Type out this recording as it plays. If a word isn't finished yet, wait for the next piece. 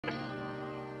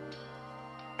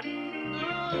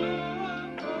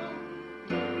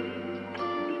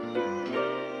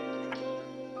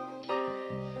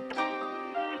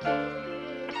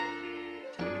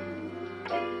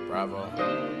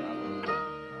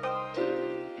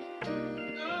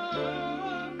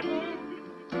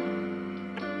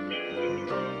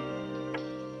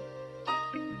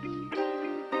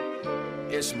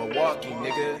Godless, Milwaukee,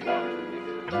 nigga.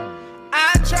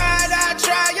 I tried.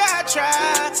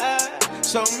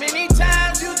 So many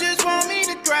times you just want me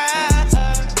to cry.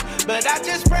 But I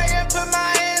just pray and put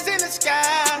my hands in the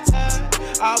sky.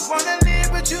 I wanna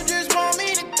live, but you just want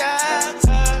me to die.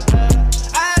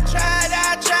 I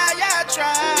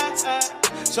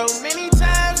tried. So many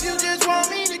times you just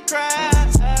want me to cry.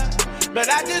 But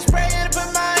I just pray and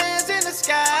put my hands in the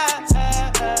sky.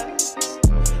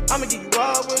 I'ma give you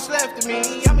all what's left of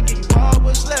me. I'ma give you all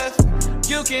what's left.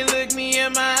 You can look me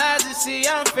in my eyes and see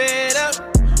I'm fed up.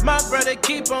 My brother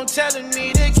keep on telling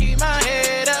me to keep my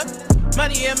head up.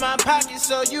 Money in my pocket,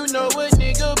 so you know a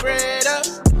nigga bread up.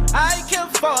 I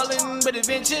kept falling, but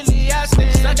eventually I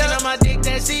stand up. Sucking on my dick,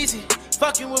 that's easy.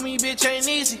 Fucking with me, bitch, ain't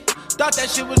easy. Thought that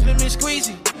shit was lemon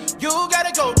squeezy. You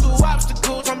gotta go through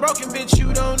obstacles. I'm broken, bitch,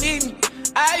 you don't need me.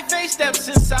 I faced steps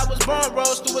since I was born,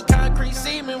 rose through a concrete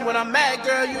cement. When I'm mad,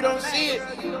 girl, you don't see it.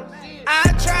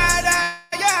 I tried.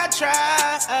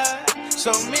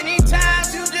 So many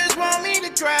times you just want me to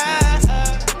cry.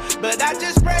 But I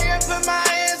just pray and put my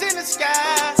hands in the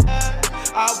sky.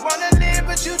 I wanna live,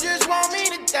 but you just want me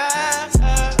to die.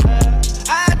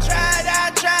 I tried.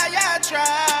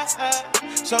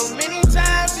 So many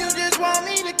times you just want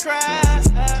me to cry.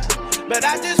 But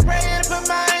I just pray and put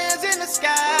my hands in the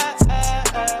sky.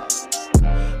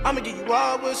 I'ma give you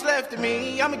all what's left of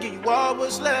me. I'ma give you all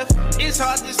what's left. It's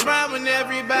hard to smile when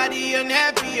everybody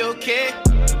unhappy, okay?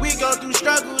 We go through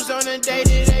struggles on a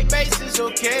day-to-day basis,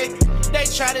 okay? They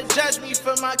try to judge me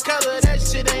for my color, that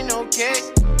shit ain't okay.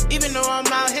 Even though I'm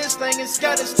out here slinging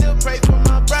scutters, still pray for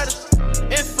my brothers.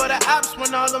 And for the ops,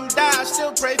 when all them die, I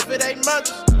still pray for their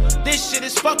mothers. This shit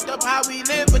is fucked up how we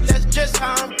live, but that's just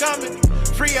how I'm coming.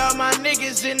 Free all my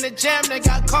niggas in the jam that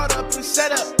got caught up and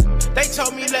set up. They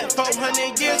told me let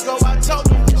 400 years go, I told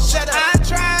them to shut up. I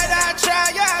tried.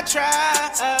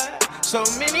 So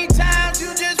many times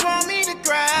you just want me to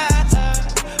cry.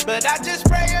 But I just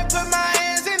pray and put my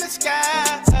hands in the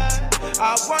sky.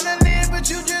 I wanna live, but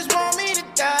you just want me to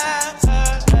die.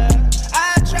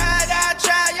 I tried.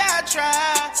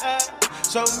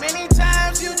 So many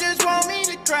times you just want me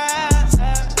to cry.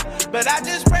 But I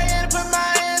just pray and put my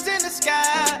hands in the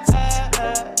sky.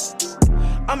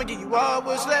 I'ma give you all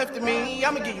what's left of me.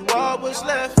 I'ma give you all what's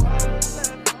left.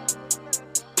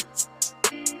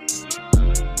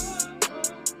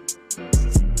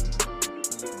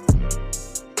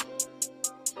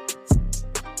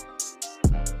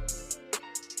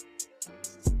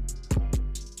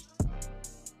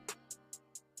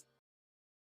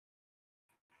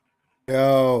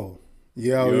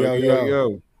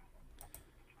 Yo.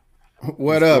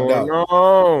 What up,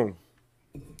 dog?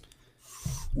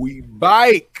 We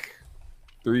bike.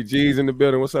 3 G's in the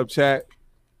building. What's up, chat?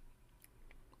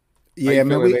 Yeah,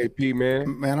 man. AP,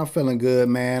 man. Man, I'm feeling good,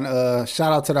 man.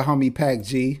 Shout out to the homie Pac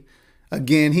G.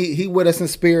 Again, he with us in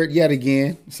spirit yet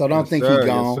again. So don't think he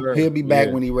gone. He'll be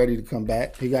back when he ready to come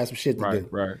back. He got some shit to do.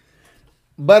 Right.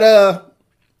 But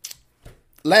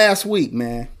last week,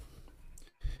 man,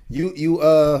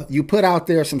 you put out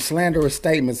there some slanderous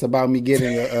statements about me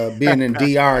getting being in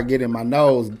DR, getting my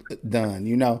nose done,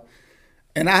 you know.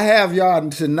 And I have y'all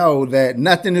to know that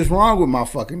nothing is wrong with my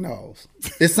fucking nose.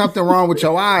 It's something wrong with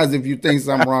your eyes if you think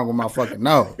something wrong with my fucking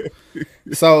nose.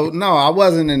 So no, I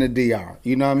wasn't in the DR.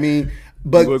 You know what I mean?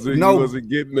 But you wasn't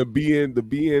getting the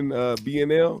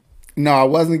BNL? No, I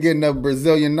wasn't getting a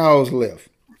Brazilian nose lift.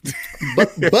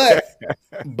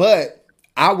 But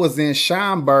I was in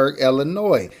Schaumburg,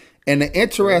 Illinois. And the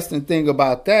interesting thing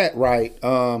about that, right?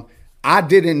 I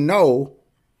didn't know.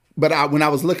 But when I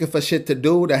was looking for shit to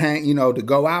do, to hang, you know, to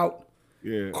go out,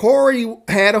 Corey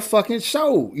had a fucking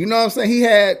show. You know what I'm saying? He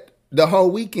had the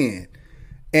whole weekend,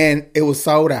 and it was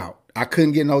sold out. I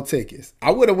couldn't get no tickets.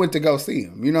 I would have went to go see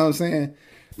him. You know what I'm saying?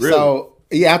 Really? So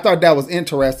yeah, I thought that was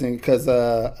interesting because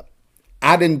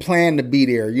I didn't plan to be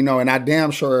there, you know, and I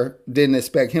damn sure didn't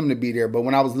expect him to be there. But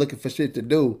when I was looking for shit to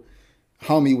do,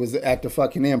 homie was at the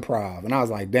fucking Improv, and I was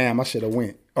like, damn, I should have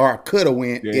went, or I could have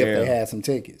went if they had some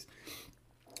tickets.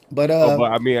 But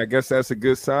I mean, I guess that's a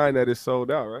good sign that it's sold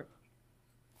out, right?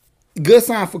 Good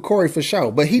sign for Corey for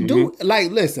sure. But he do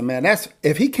listen, man, that's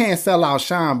if he can't sell out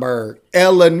Schaumburg,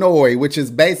 Illinois, which is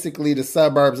basically the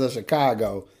suburbs of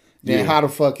Chicago, then how the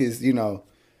fuck is, you know?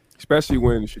 Especially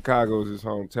when Chicago's his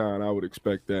hometown, I would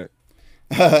expect that.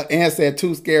 Ann said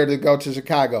too scared to go to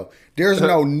Chicago. There's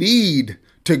no need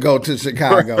to go to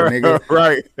Chicago, nigga.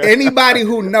 Right. Anybody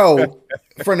who know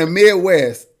from the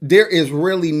Midwest, there is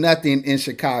really nothing in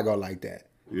Chicago like that.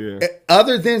 Yeah.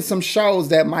 Other than some shows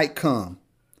that might come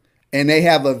and they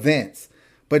have events.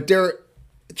 But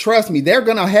trust me, they're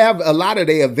gonna have a lot of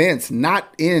their events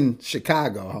not in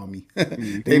Chicago, homie.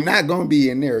 They're not gonna be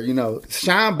in there. You know,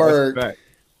 Schaumburg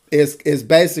is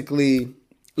basically,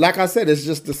 like I said, it's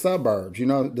just the suburbs. You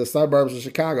know, the suburbs of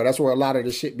Chicago. That's where a lot of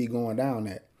the shit be going down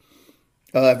at.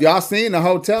 If y'all seen the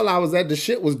hotel I was at, the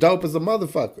shit was dope as a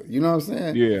motherfucker. You know what I'm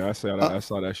saying? Yeah, I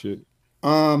saw that shit.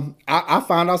 I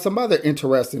found out some other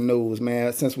interesting news,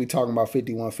 man, since we talking about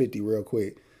 5150 real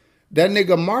quick. That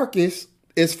nigga Marcus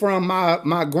is from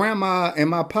my grandma and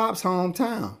my pop's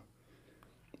hometown.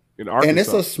 In Arkansas. And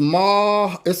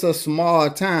it's a small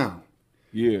town.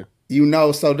 Yeah. You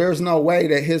know, so there's no way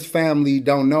that his family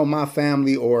don't know my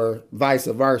family or vice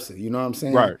versa. You know what I'm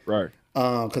saying? Right.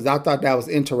 Because I thought that was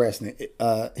interesting.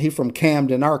 He from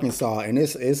Camden, Arkansas, and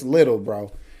it's little,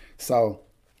 bro. So,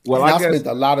 well, I spent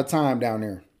a lot of time down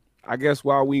there. I guess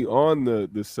while we on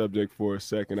the subject for a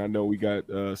second, I know we got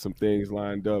some things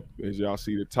lined up as y'all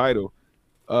see the title.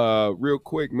 Real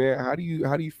quick, man, how do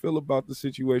you feel about the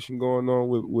situation going on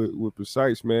with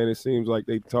Precise, man? It seems like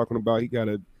they talking about he got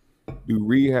to do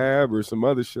rehab or some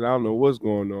other shit. I don't know what's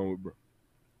going on with bro.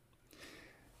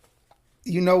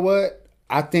 You know what?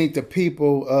 I think the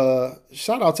people,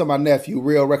 shout out to my nephew,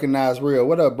 Real Recognize Real.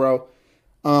 What up, bro?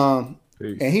 And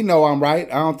he know I'm right.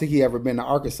 I don't think he ever been to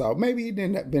Arkansas. Maybe he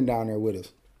didn't been down there with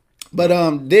us. But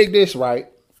dig this, right?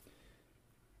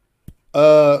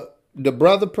 The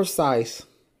brother Precise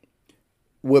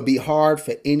would be hard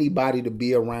for anybody to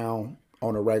be around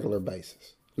on a regular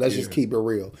basis. Let's just keep it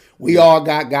real. We all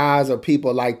got guys or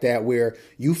people like that where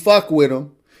you fuck with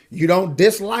them, you don't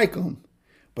dislike them,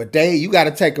 but you got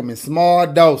to take them in small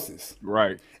doses.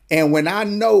 Right. And when I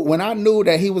knew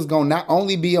that he was going to not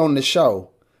only be on the show,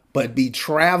 but be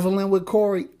traveling with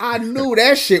Corey, I knew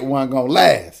that shit wasn't going to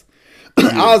last.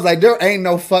 I was like, there ain't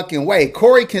no fucking way.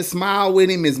 Corey can smile with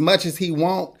him as much as he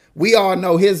want. We all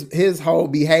know his whole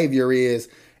behavior is,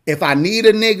 if I need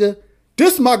a nigga,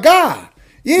 this my guy.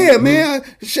 Yeah, man.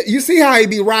 You see how he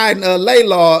be riding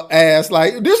Laylaw ass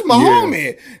like, this my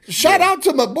homie. Shout out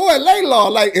to my boy Laylaw.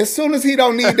 Like, as soon as he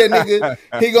don't need that nigga,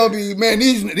 he gonna be, man,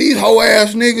 these hoe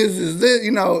ass niggas is this,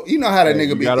 you know how that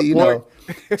nigga be, you know.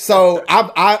 So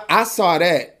I saw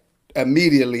that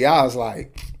immediately. I was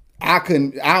like, I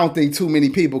don't think too many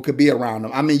people could be around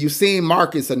him. I mean, you seen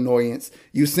Marcus' annoyance.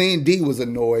 You seen D was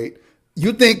annoyed.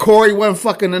 You think Corey wasn't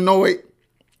fucking annoyed?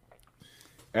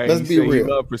 Hey, let's be real. He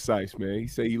love Precise, man. He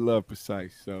said he love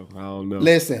Precise, so I don't know.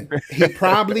 Listen, he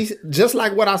probably, just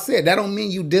like what I said, that don't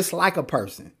mean you dislike a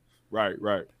person. Right.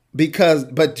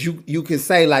 But you can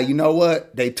say, like, you know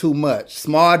what? They too much.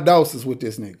 Small doses with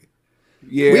this nigga.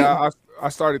 Yeah, I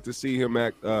started to see him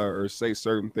act or say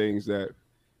certain things that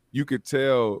you could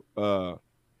tell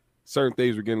certain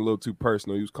things were getting a little too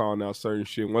personal. He was calling out certain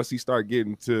shit. Once he started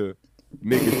getting to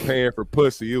niggas paying for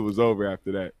pussy, it was over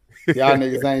after that. Y'all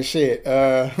niggas ain't shit.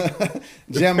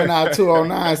 Gemini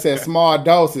 209 says small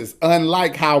doses,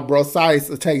 unlike how Precise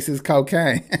takes his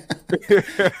cocaine.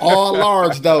 All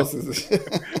large doses.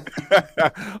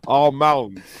 All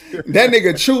mountains. That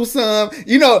nigga chew some.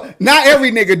 You know, not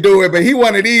every nigga do it, but he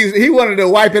wanted these. He wanted to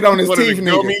wipe it on his teeth,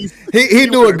 nigga. He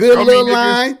do a good little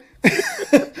line.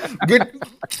 Good.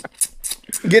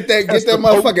 Get that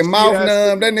motherfucking mouth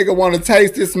numb. That nigga want to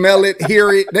taste it, smell it,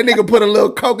 hear it. That nigga put a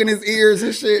little coke in his ears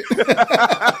and shit.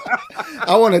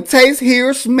 I want to taste,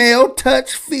 hear, smell,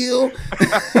 touch, feel.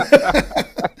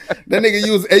 That nigga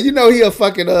use, and you know he a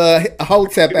fucking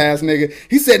hotep ass nigga.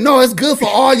 He said, no, it's good for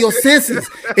all your senses.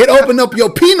 It open up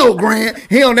your pineal gland.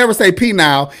 He don't never say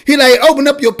penile. He like, open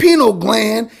up your pineal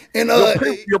gland and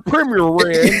your premier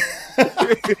gland.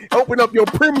 Open up your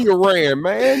premier ram,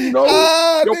 man. You know,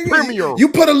 your nigga, premier. You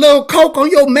put a little coke on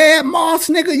your mad moss,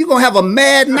 nigga. You gonna have a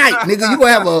mad night, nigga.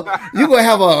 You gonna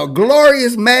have a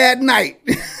glorious mad night.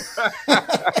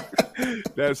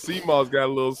 That sea moss got a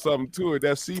little something to it.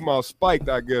 That sea moss spiked,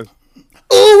 I guess.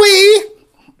 Ooh-wee.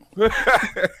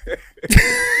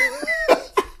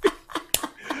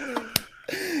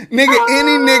 Nigga,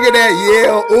 any nigga that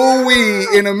yell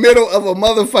ooh-wee in the middle of a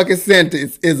motherfucking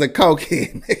sentence is a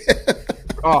cokehead.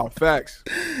 Oh, facts.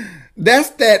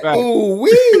 That's that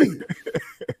ooh-wee.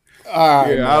 All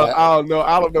right, yeah, I don't know.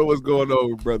 I don't know what's going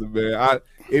on, brother, man.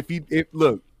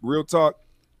 Look, real talk,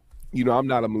 you know, I'm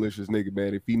not a malicious nigga,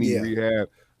 man. If he needs rehab,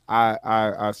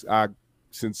 I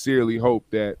sincerely hope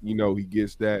that, you know, he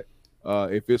gets that.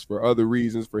 If it's for other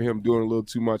reasons, for him doing a little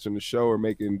too much on the show or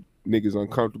making niggas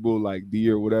uncomfortable like D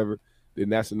or whatever, then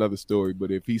that's another story.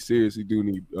 But if he seriously do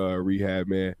need rehab,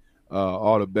 man,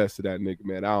 all the best to that nigga,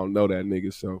 man. I don't know that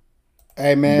nigga, so.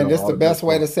 Hey, man, this is the best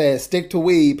way to say it. Stick to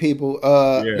weed, people.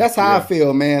 That's how I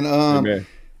feel, man.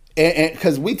 And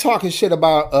because we talking shit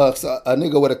about a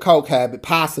nigga with a coke habit,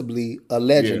 possibly,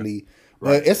 allegedly,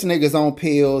 but it's niggas on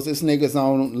pills, it's niggas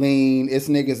on lean, it's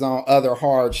niggas on other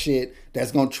hard shit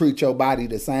that's gonna treat your body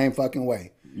the same fucking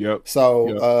way. Yep.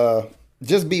 So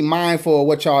just be mindful of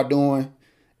what y'all doing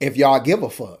if y'all give a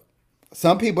fuck.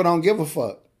 Some people don't give a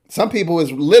fuck. Some people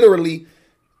is literally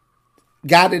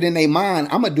got it in their mind,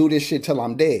 I'm gonna do this shit till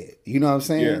I'm dead. You know what I'm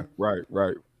saying? Yeah,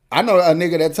 right. I know a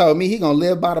nigga that told me he gonna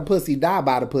live by the pussy, die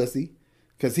by the pussy,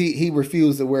 because he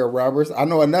refused to wear rubbers. I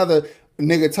know another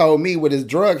nigga told me with his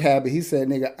drug habit, he said,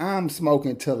 nigga, I'm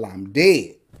smoking till I'm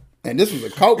dead. And this was a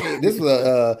cokehead, this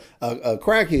was a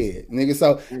crackhead, nigga.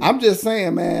 So I'm just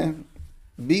saying, man,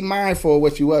 be mindful of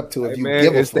what you up to if you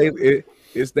give a fuck.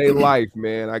 It's their life,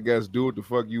 man. I guess do what the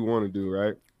fuck you want to do,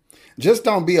 right? Just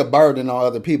don't be a burden on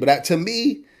other people. That to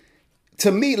me,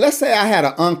 let's say I had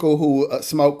an uncle who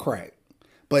smoked crack,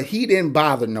 but he didn't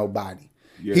bother nobody.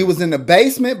 Yeah. He was in the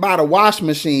basement by the wash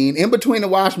machine, in between the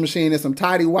wash machine and some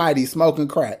tidy whitey smoking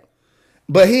crack.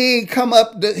 But he ain't come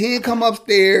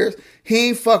upstairs. He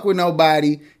ain't fuck with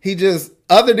nobody. He just,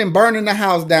 other than burning the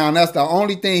house down, that's the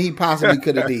only thing he possibly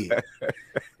could have did.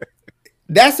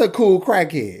 That's a cool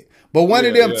crackhead. But one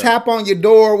of them tap on your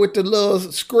door with the little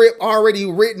script already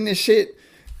written and shit.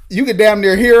 You could damn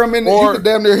near hear them you could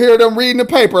damn near hear them reading the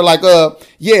paper like,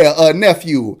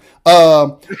 nephew.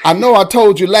 I know I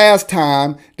told you last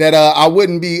time that I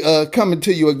wouldn't be coming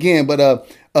to you again, but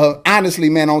honestly,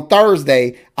 man, on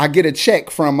Thursday I get a check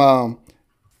from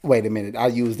wait a minute, I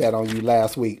used that on you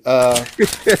last week.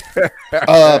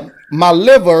 My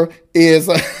liver is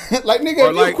like nigga,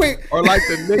 or like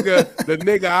the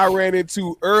nigga I ran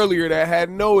into earlier that had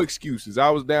no excuses. I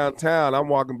was downtown, I'm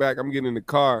walking back, I'm getting in the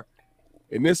car.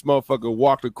 And this motherfucker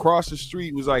walked across the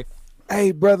street, was like,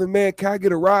 "Hey, brother, man, can I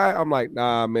get a ride?" I'm like,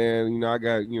 "Nah, man, I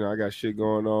got shit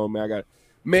going on,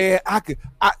 man. I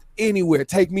anywhere,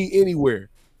 take me anywhere."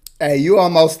 Hey, you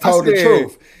almost told the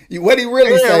truth. What he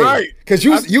really say? Right. Because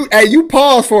you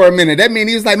paused for a minute. That means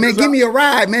he was like, "Man, give me a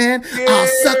ride, man. I'll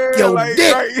suck your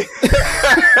dick." Right.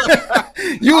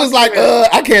 You was like,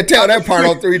 I can't tell that part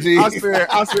on 3G.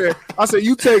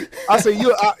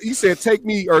 You said take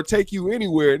me or take you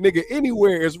anywhere, nigga.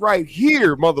 Anywhere is right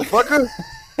here, motherfucker.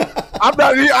 I'm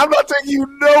not taking you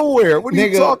nowhere. What are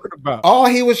you talking about? All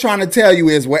he was trying to tell you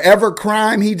is whatever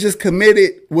crime he just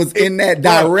committed was in that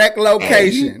direct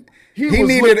location. He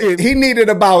needed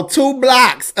about 2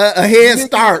 blocks a head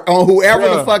start on whoever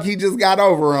the fuck he just got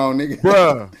over on, nigga.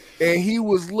 Bruh. And he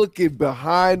was looking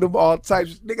behind him all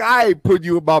types. Nigga, I ain't putting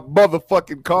you in my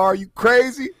motherfucking car. You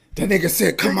crazy? The nigga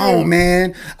said, "Come on,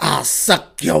 man. I'll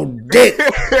suck your dick."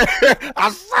 I'll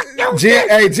suck your dick.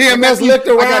 Hey, GMS looked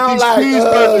around I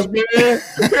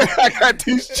got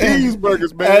these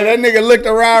cheeseburgers, man. Hey, that nigga looked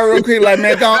around real quick like,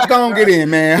 "Man, don't get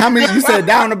in, man. How many you said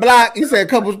down the block?" He said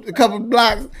a couple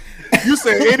blocks. You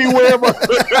said anywhere,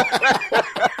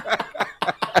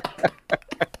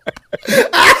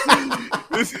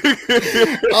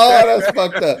 Oh, that's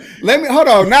fucked up. Hold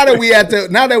on. Now that we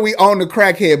own the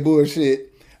crackhead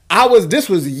bullshit, this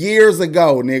was years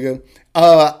ago, nigga.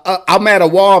 I'm at a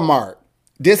Walmart.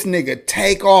 This nigga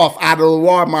take off out of the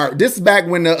Walmart. This is back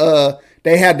when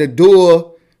they had the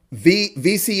dual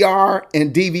VCR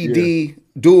and DVD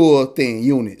dual thing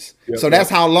units. Yep, so that's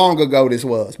how long ago this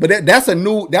was. But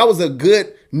that was a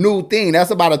good new thing.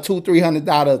 That's about a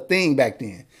 $200-$300 thing back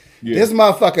then. Yeah. This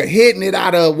motherfucker hitting it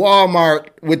out of Walmart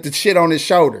with the shit on his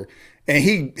shoulder. And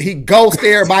he ghosted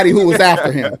everybody who was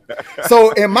after him.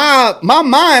 So in my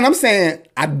mind, I'm saying,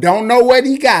 I don't know what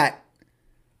he got,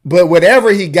 but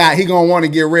whatever he got, he gonna want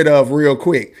to get rid of real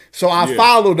quick. So I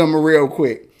followed him real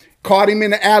quick. Caught him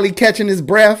in the alley catching his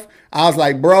breath. I was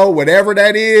like, "Bro, whatever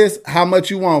that is, how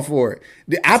much you want for it?"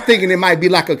 I'm thinking it might be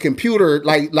like a computer,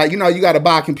 like you got to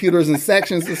buy computers in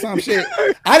sections or some shit.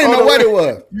 I didn't know what it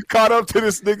was. You caught up to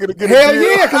this nigga to get Hell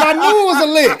yeah, because I knew it was a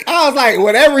lick. I was like,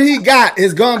 whatever he got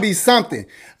is gonna be something.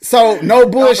 So no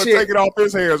bullshit. I'm take it off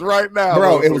his hands right now,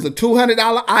 bro. It was a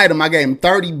 $200 item. I gave him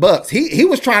 $30. He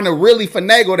was trying to really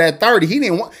finagle that 30. He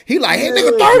didn't want. He like, "Hey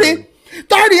nigga,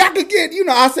 30, I could get."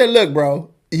 I said, "Look, bro.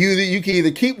 You can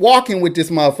either keep walking with this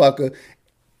motherfucker.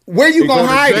 Where you gonna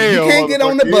hide it? You can't get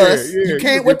on the bus. You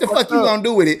can't. What the fuck you gonna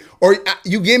do with it? Or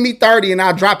you give me 30 and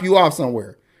I'll drop you off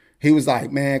somewhere." He was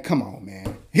like, "Man, come on,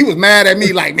 man." He was mad at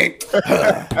me like, "Man."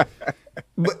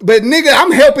 But nigga,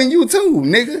 I'm helping you too,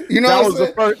 nigga. You know that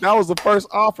was the first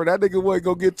offer. That nigga wasn't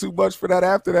gonna get too much for that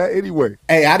after that anyway.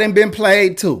 Hey, I done been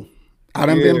played too. I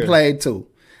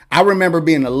remember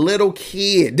being a little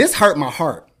kid. This hurt my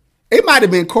heart. It might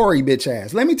have been Corey, bitch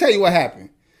ass. Let me tell you what happened.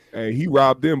 Hey, he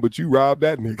robbed them, but you robbed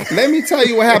that nigga. Let me tell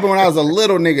you what happened when I was a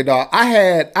little nigga, dog. I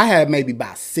had maybe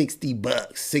about $60,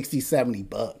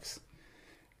 $60-$70.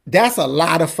 That's a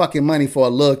lot of fucking money for a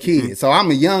little kid. So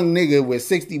I'm a young nigga with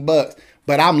 $60,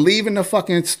 but I'm leaving the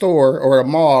fucking store or a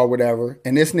mall or whatever,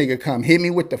 and this nigga come hit me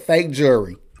with the fake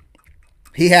jewelry.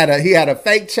 He had a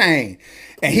fake chain.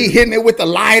 And he hitting it with the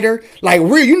lighter, like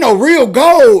real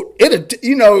gold. If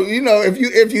you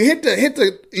hit the hit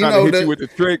you with the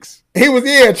tricks. He was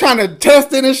trying to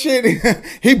test it and shit.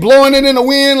 He blowing it in the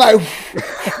wind, like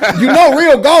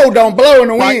real gold don't blow in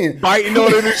the wind. Biting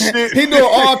on it and shit. He doing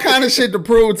all kind of shit to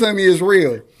prove to me it's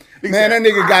real. Man, that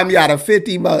nigga got me out of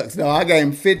 $50, dog. I gave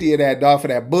him 50 of that, dog, for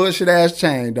that bullshit ass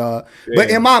chain, dog. Damn.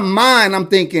 But in my mind, I'm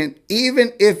thinking,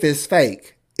 even if it's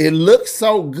fake, it looks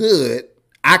so good.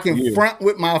 I can front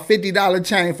with my $50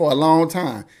 chain for a long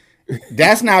time.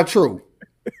 That's not true.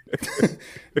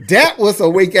 That was a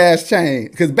weak ass chain.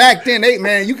 Because back then,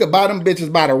 you could buy them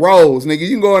bitches by the rolls, nigga. You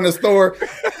can go in the store,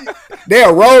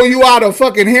 they'll roll you out a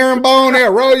fucking herringbone.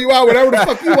 They'll roll you out whatever the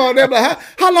fuck you want. They're like,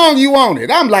 how long you want it?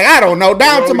 I'm like, I don't know.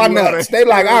 Down to my nuts. They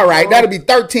like, all right, that'll be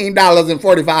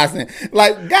 $13.45.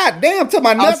 Like, goddamn, to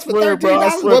my nuts for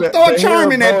 $13. We'll throw a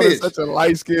charm in that bitch. Such a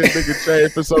light-skinned nigga chain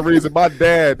for some reason.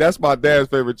 That's my dad's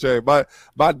favorite chain. My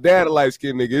dad a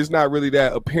light-skinned nigga. It's not really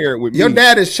that apparent with me. Your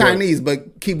dad is Chinese,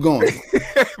 but keep going.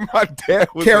 My dad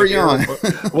was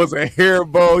was a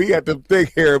herringbone. He had the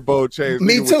thick herringbone chains.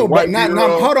 Me too, but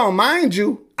hold on. Mind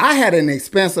you, I had an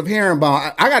expensive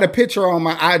herringbone. I got a picture on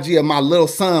my IG of my little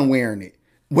son wearing it.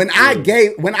 When I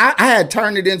had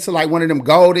turned it into like one of them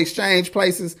gold exchange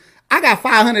places, I got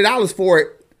 $500 for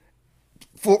it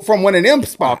from one of them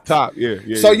spots. Off top, yeah.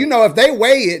 So if they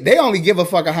weigh it, they only give a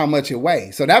fuck how much it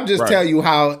weighs. So that just tell you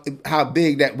how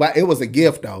big that. Well, it was a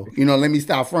gift though. Let me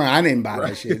stop front. I didn't buy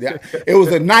that shit. It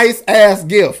was a nice ass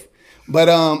gift. But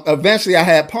eventually I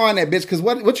had pawned that bitch because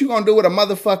what you gonna do with a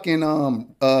motherfucking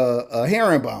a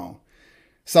herringbone?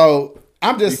 So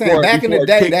I'm just saying, back in the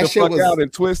day, that shit was out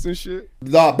and twist and shit.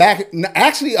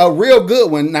 Actually, a real good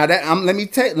one. Now that let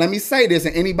me say this,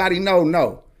 and anybody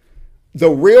know. The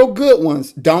real good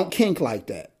ones don't kink like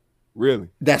that. Really?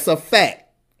 That's a fact.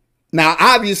 Now,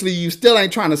 obviously, you still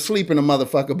ain't trying to sleep in a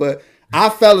motherfucker, but I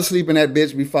fell asleep in that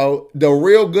bitch before. The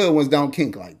real good ones don't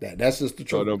kink like that. That's just the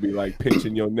truth. So don't be like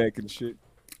pinching your neck and shit.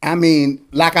 I mean,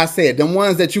 like I said, the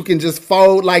ones that you can just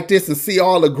fold like this and see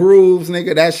all the grooves,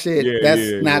 nigga, that shit,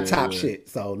 that's not top shit.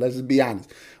 So let's just be honest.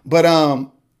 But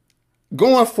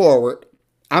going forward,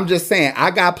 I'm just saying,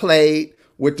 I got played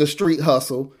with the street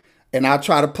hustle. And I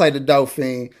try to play the dope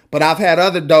fiend, but I've had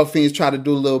other dope fiends try to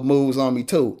do little moves on me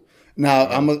too. Now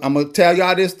I'm gonna tell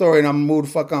y'all this story, and I'm gonna move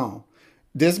the fuck on.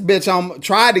 This bitch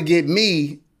tried to get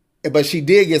me, but she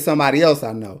did get somebody else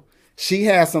I know. She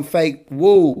had some fake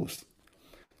woos,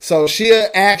 so she'll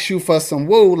ask you for some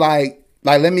woo, like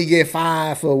let me get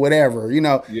 5 or whatever,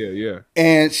 Yeah.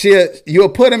 And you'll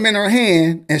put them in her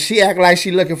hand, and she act like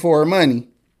she looking for her money.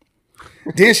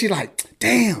 Then she like,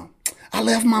 damn. I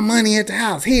left my money at the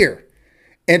house here,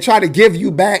 and try to give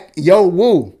you back your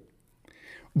woo.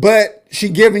 But she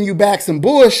giving you back some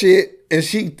bullshit, and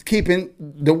she keeping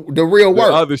the real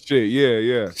work. The other shit,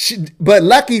 yeah. But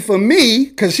lucky for me,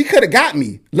 because she could have got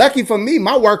me. Lucky for me,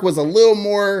 my work was a little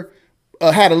more,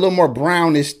 had a little more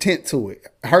brownish tint to it.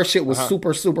 Her shit was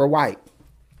super, super white.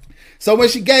 So when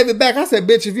she gave it back, I said,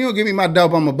 bitch, if you don't give me my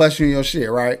dope, I'm gonna bust you in your shit,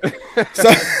 right?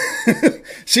 So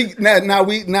she's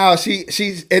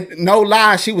no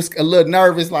lie, she was a little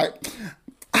nervous, like,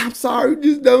 I'm sorry,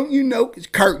 just don't,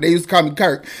 Kirk, they used to call me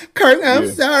Kirk. I'm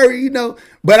sorry,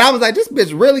 But I was like, this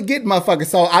bitch really get motherfucker.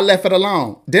 So I left it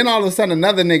alone. Then all of a sudden,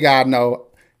 another nigga I know,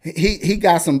 he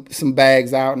got some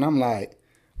bags out, and I'm like,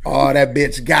 oh, that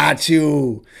bitch got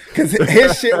you. Cause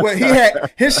his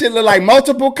shit looked like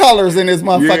multiple colors in his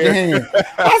motherfucking hand.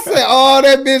 I said, oh,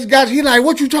 that bitch got you. He like,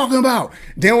 what you talking about?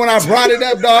 Then when I brought it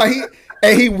up, dog,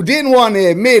 he didn't want to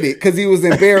admit it because he was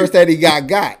embarrassed that he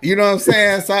got. You know what I'm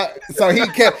saying? So he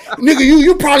kept, nigga,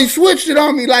 you probably switched it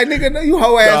on me. Like, nigga, no, you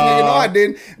hoe ass nigga. No, I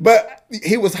didn't. But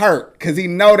he was hurt because he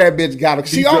know that bitch got her.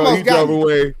 She almost got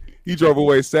me. He drove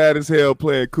away sad as hell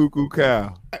playing Cuckoo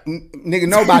Cow. Nigga,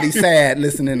 nobody sad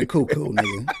listening to Cuckoo,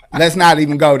 nigga. Let's not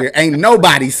even go there. Ain't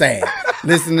nobody sad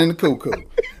listening to Cuckoo.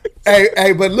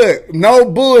 Hey, but look, no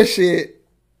bullshit.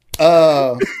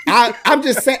 I'm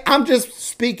just saying, I'm just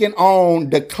speaking on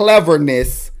the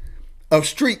cleverness of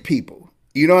street people.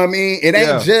 You know what I mean? It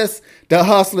ain't just the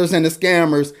hustlers and the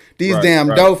scammers. These damn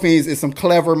dope fiends is some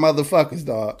clever motherfuckers,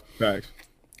 dog. Thanks.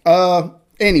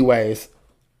 Anyways.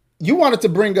 You wanted to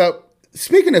bring up,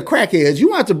 speaking of crackheads, you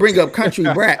wanted to bring up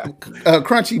Crunchy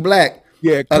Black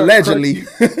Yeah, allegedly.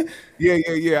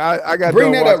 Yeah. I got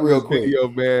bring done that up watching real this quick. video,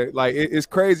 man. Like it's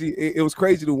crazy. It was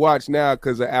crazy to watch now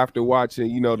because after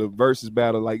watching, the versus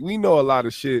battle. Like we know a lot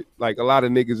of shit. Like a lot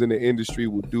of niggas in the industry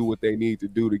will do what they need to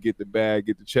do to get the bag,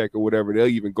 get the check, or whatever. They'll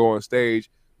even go on stage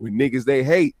with niggas they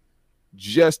hate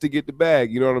just to get the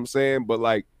bag. You know what I'm saying? But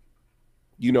like,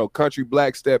 Country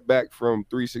Black stepped back from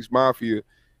 3-6 Mafia,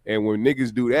 and when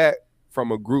niggas do that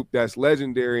from a group that's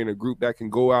legendary and a group that can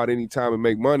go out anytime and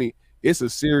make money, it's a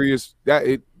serious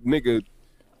nigga.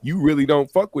 You really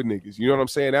don't fuck with niggas. You know what I'm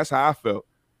saying? That's how I felt.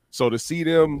 So to see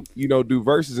them, do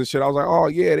verses and shit, I was like, oh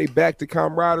yeah, they back to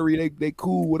camaraderie. They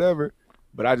cool, whatever.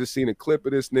 But I just seen a clip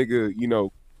of this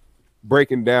nigga,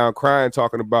 breaking down, crying,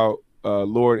 talking about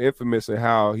Lord Infamous and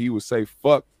how he would say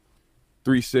fuck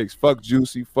 3-6, fuck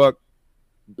Juicy, fuck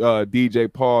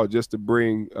DJ Paul just to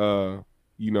bring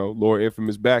Lord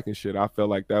Infamous back and shit. I felt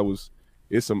like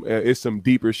it's some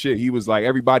deeper shit. He was like,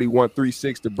 everybody want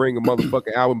 3-6 to bring a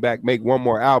motherfucking album back, make one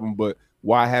more album, but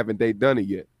why haven't they done it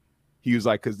yet? He was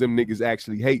like, because them niggas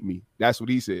actually hate me. That's what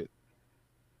he said.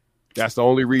 That's the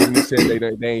only reason he said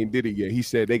they ain't did it yet. He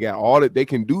said they got all that, they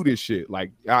can do this shit.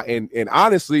 Like, and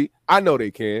honestly, I know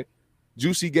they can.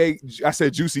 Juicy J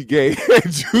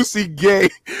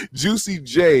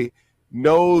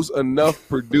knows enough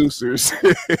producers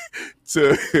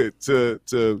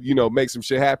to make some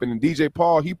shit happen. And DJ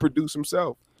Paul, he produced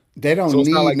himself. They don't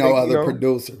need like no other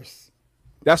producers.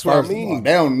 That's what I mean.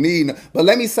 They don't need no. But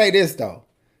let me say this though.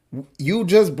 You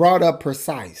just brought up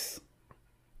Precise.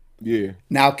 Yeah.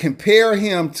 Now compare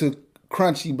him to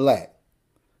Crunchy Black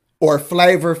or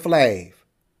Flavor Flav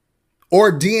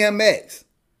or DMX.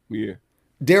 Yeah.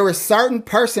 There are certain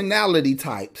personality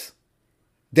types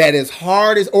that is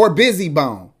hard as, or Busy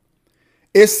Bone.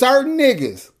 It's certain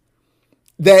niggas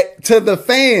that to the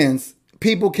fans,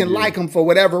 people can like them for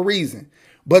whatever reason.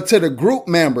 But to the group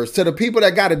members, to the people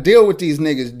that got to deal with these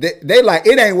niggas, they like,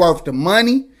 it ain't worth the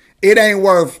money. It ain't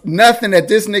worth nothing that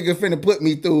this nigga finna put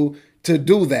me through to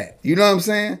do that. You know what I'm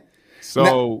saying? So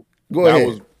now, go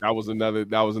ahead. That was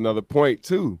another point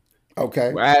too.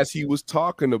 Okay. As he was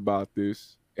talking about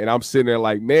this, and I'm sitting there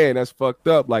like, man, that's fucked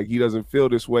up. Like he doesn't feel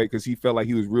this way because he felt like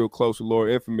he was real close with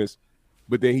Lord Infamous.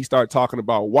 But then he started talking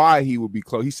about why he would be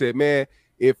close. He said, man,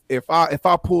 if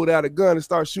I pulled out a gun and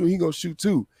start shooting, he gonna shoot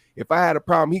too. If I had a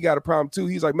problem, he got a problem too.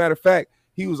 He's like, matter of fact,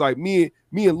 he was like, me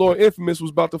and Lord Infamous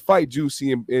was about to fight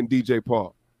Juicy and DJ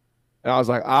Paul. And I was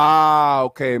like,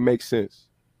 okay, it makes sense.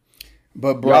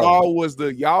 But bro, y'all was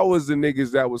the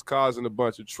niggas that was causing a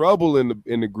bunch of trouble in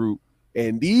the group.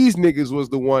 And these niggas was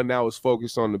the one that was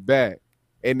focused on the bag.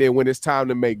 And then when it's time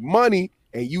to make money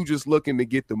and you just looking to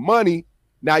get the money,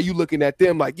 now you looking at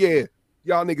them like, yeah,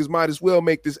 y'all niggas might as well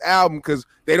make this album because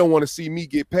they don't want to see me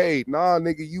get paid. Nah,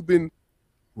 nigga, you been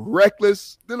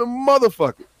reckless than a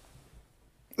motherfucker.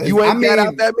 You ain't got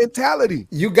out that mentality.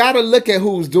 You got to look at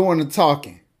who's doing the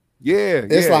talking. Yeah.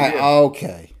 It's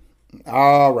okay.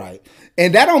 All right.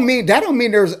 And that don't mean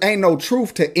there's ain't no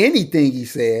truth to anything he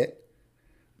said.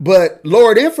 But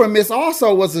Lord Infamous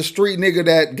also was a street nigga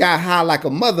that got high like a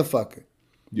motherfucker.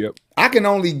 Yep. I can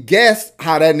only guess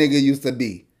how that nigga used to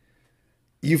be.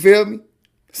 You feel me?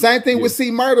 Same thing with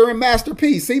C Murder and Master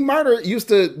P. C Murder used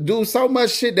to do so much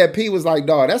shit that P was like,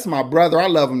 dog, that's my brother. I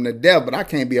love him to death, but I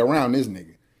can't be around this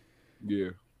nigga. Yeah.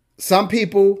 Some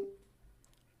people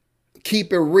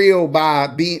keep it real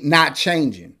by not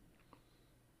changing.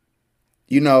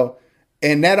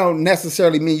 And that don't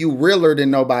necessarily mean you realer than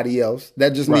nobody else.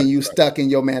 That just means you stuck in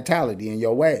your mentality and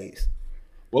your ways.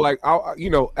 Well, like,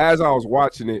 as I was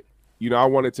watching it, I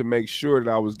wanted to make sure that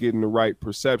I was getting the right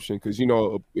perception. Because,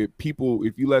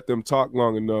 if you let them talk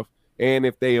long enough and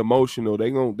if they emotional, they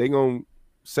gonna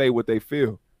say what they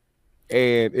feel.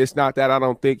 And it's not that I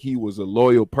don't think he was a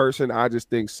loyal person. I just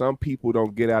think some people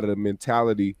don't get out of the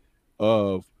mentality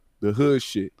of the hood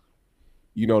shit.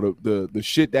 The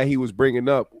shit that he was bringing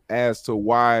up as to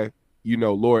why,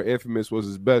 Lord Infamous was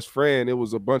his best friend. It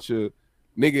was a bunch of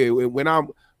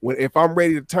nigga. If I'm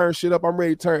ready to turn shit up, I'm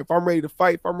ready to turn. If I'm ready to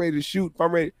fight, if I'm ready to shoot, if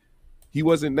I'm ready, he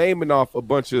wasn't naming off a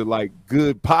bunch of like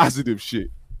good positive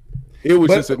shit. It was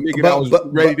just a nigga that was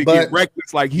ready to get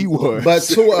reckless like he was. But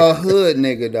to a hood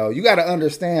nigga though, you got to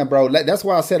understand, bro. That's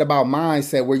why I said about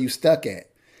mindset where you stuck at.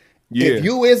 Yeah. If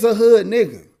you is a hood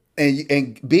nigga.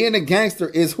 And being a gangster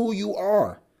is who you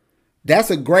are.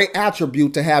 That's a great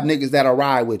attribute to have niggas that'll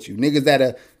ride with you. Niggas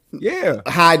that'll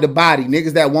hide the body.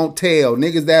 Niggas that won't tell.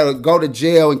 Niggas that'll go to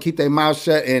jail and keep their mouth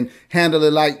shut and handle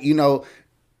it like,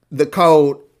 the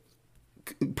code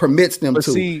permits them to.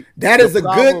 See, that is a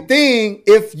good thing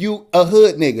if you a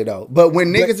hood nigga though. But when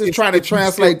niggas is trying to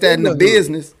translate that into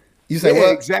business, You say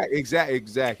what?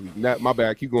 Exactly. Not my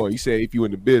bad. Keep going. You said if you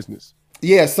in the business.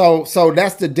 Yeah. So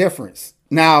that's the difference.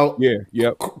 Now, Yeah.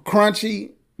 Yep.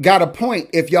 Crunchy got a point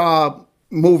if y'all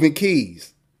moving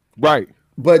keys, Right.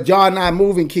 but y'all not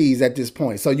moving keys at this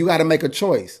point. So you got to make a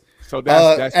choice. So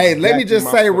that's hey, let me exactly just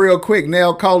my say point. real quick,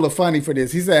 Nell Cola funny for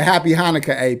this. He said, "Happy Hanukkah,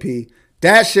 AP."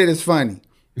 That shit is funny.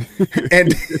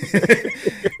 and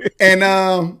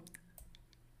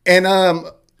and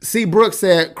C. Brooks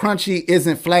said Crunchy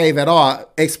isn't Flav at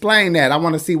all. Explain that. I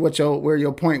want to see where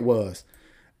your point was.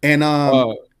 And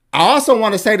I also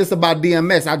want to say this about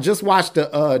DMX. I just watched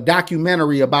a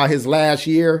documentary about his last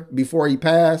year before he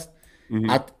passed.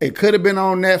 Mm-hmm. It could have been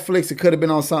on Netflix. It could have been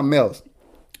on something else.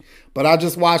 But I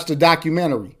just watched a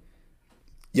documentary.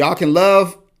 Y'all can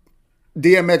love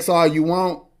DMX all you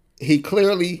want. He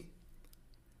clearly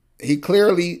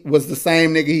was the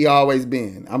same nigga he always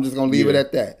been. I'm just gonna leave it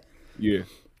at that. Yeah.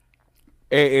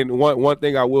 And one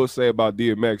thing I will say about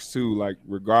DMX too, like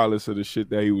regardless of the shit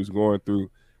that he was going through,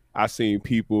 I seen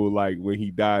people like when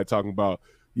he died talking about,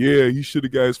 yeah, he should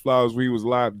have got his flowers when he was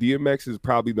alive. DMX is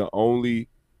probably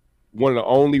one of the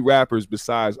only rappers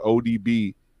besides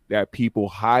ODB that people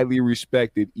highly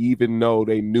respected, even though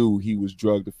they knew he was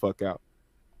drugged the fuck out.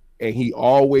 And he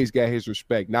always got his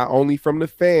respect, not only from the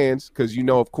fans, because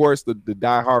of course the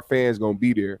diehard fans gonna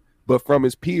be there, but from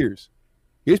his peers.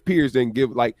 His peers didn't give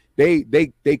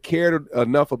they cared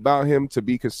enough about him to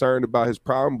be concerned about his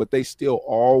problem, but they still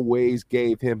always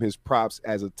gave him his props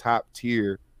as a top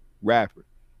tier rapper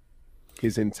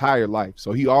his entire life.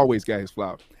 So he always got his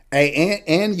flowers. Hey,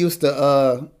 and used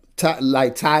to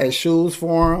tie his shoes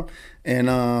for him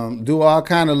and do all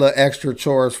kind of little extra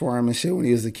chores for him and shit when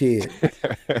he was a kid.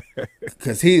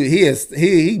 Cause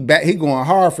he going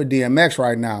hard for DMX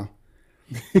right now.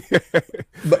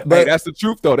 but hey, that's the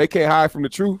truth though. They can't hide from the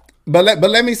truth. But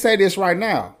let me say this right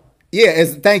now. Yeah,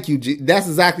 thank you, G. That's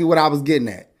exactly what I was getting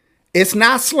at. It's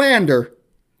not slander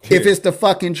if it's the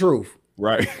fucking truth.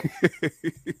 Right.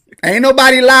 Ain't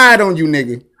nobody lied on you,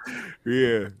 nigga.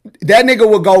 Yeah. That nigga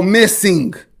will go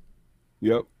missing.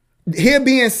 Yep. He'll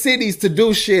be in cities to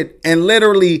do shit and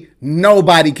literally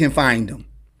nobody can find him.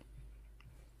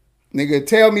 Nigga,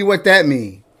 tell me what that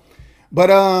mean. But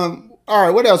all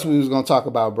right, what else we was gonna talk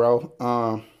about,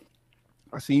 bro?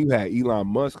 I see you had Elon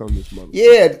Musk on this motherfucker.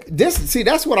 Yeah,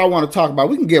 that's what I want to talk about.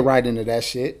 We can get right into that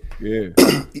shit. Yeah.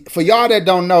 For y'all that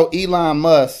don't know, Elon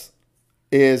Musk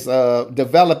is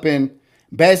developing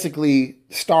basically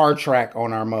Star Trek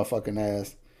on our motherfucking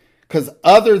ass. Because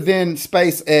other than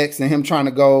SpaceX and him trying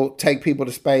to go take people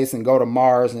to space and go to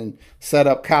Mars and set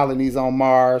up colonies on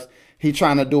Mars, he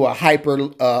trying to do a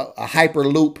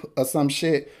hyperloop or some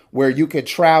shit where you could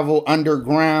travel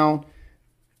underground,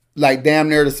 like damn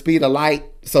near the speed of light.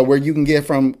 So where you can get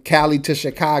from Cali to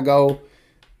Chicago,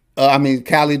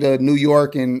 Cali to New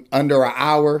York in under an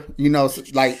hour,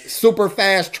 like super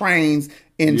fast trains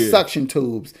in suction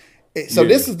tubes. So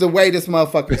this is the way this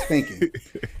motherfucker's thinking.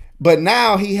 But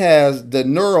now he has the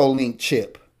Neuralink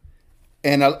chip.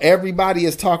 And everybody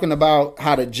is talking about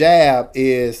how the jab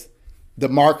is the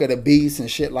mark of the beast and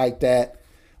shit like that.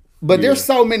 But there's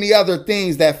so many other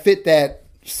things that fit that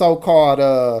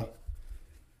so-called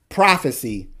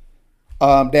prophecy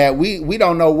that we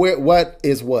don't know what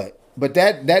is what. But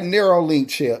that Neuralink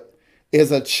chip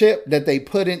is a chip that they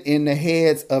put in the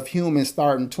heads of humans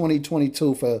starting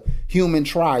 2022 for human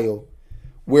trial,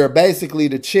 where basically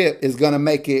the chip is going to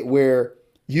make it where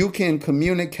you can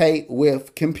communicate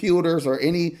with computers or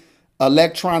any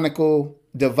electronical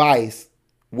device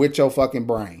with your fucking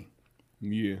brain.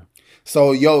 Yeah.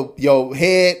 So your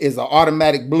head is an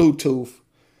automatic Bluetooth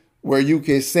where you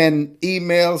can send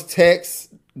emails, texts,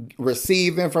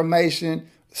 receive information,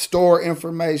 store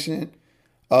information,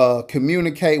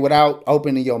 communicate without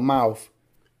opening your mouth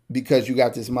because you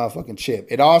got this motherfucking chip.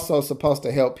 It also is supposed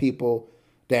to help people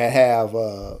that have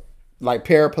like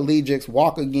paraplegics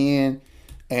walk again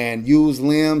and use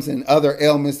limbs and other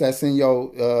ailments that's in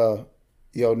your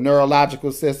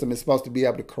neurological system. Is supposed to be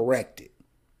able to correct it.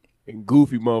 And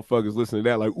goofy motherfuckers listen to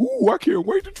that like, ooh, I can't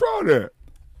wait to try that.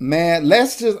 Man,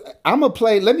 let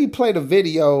me play the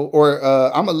video, or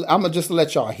I'm gonna just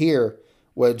let y'all hear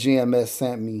what GMS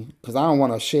sent me, because I don't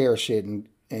want to share shit and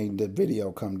the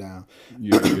video come down.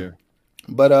 Yeah.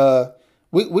 But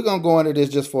we're gonna go into this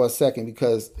just for a second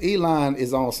because Elon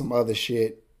is on some other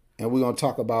shit, and we're gonna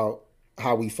talk about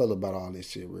how we feel about all this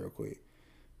shit real quick.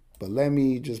 But let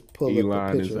me just pull Elon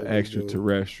up the picture. Elon is an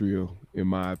extraterrestrial, in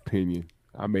my opinion.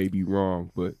 I may be wrong,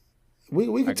 but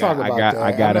we can talk about that.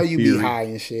 I know you be high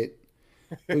and shit.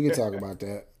 We can talk about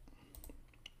that.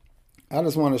 I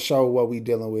just want to show what we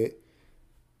dealing with.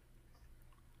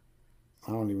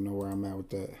 I don't even know where I'm at with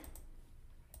that.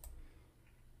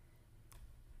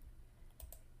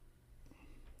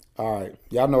 All right,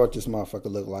 y'all know what this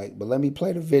motherfucker look like, but let me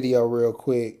play the video real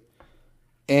quick.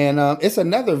 And it's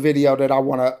another video that I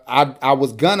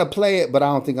was gonna play it, but I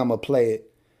don't think I'm gonna play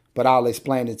it. But I'll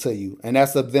explain it to you. And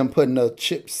that's of them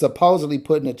supposedly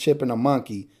putting a chip in a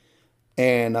monkey,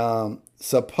 and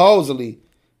supposedly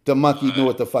the monkey knew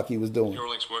what the fuck he was doing.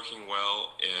 Neuralink's working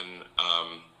well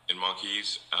in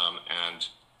monkeys, and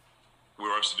we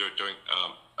were also doing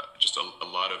just a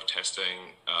lot of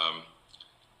testing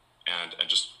and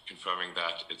just confirming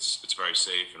that it's very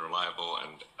safe and reliable,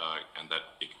 and that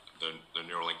the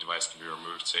Neuralink device can be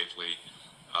removed safely.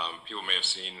 People may have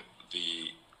seen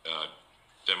the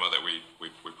demo that we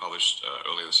published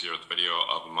earlier this year, the video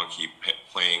of a monkey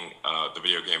playing the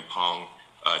video game Pong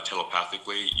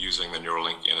telepathically using the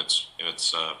Neuralink in its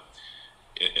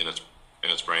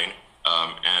brain,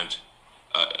 and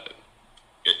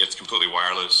it's completely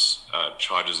wireless,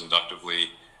 charges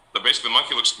inductively. But basically, the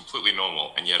monkey looks completely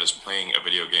normal, and yet is playing a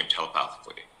video game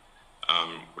telepathically,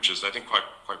 which is, I think,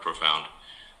 quite profound.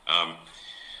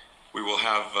 We will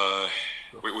have.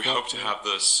 We hope to have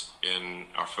this in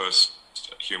our first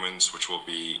humans, which will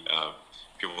be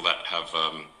people that have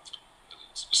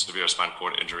severe spinal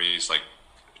cord injuries, like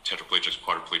tetraplegics,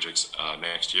 quadriplegics,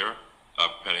 next year,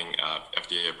 pending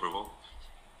FDA approval.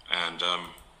 And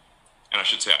I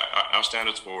should say our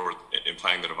standards for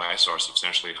implanting the device are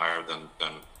substantially higher than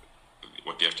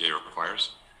what the FDA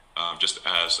requires. Just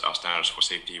as our standards for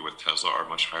safety with Tesla are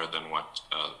much higher than what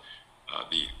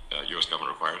the U.S.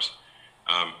 government requires.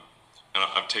 And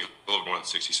I'll take a little more than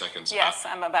 60 seconds. Yes,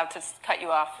 I'm about to cut you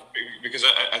off. Because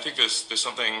I think there's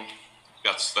something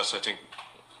that's I think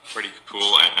pretty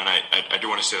cool, and I do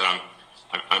want to say that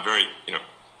I'm very,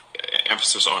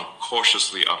 emphasis on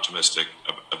cautiously optimistic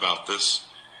about this.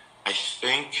 I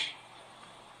think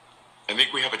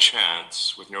we have a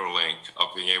chance with Neuralink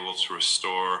of being able to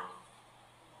restore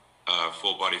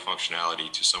full body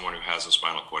functionality to someone who has a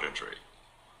spinal cord injury.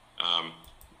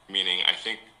 Meaning, I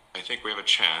think we have a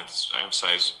chance, I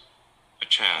emphasize a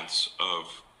chance,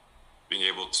 of being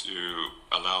able to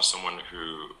allow someone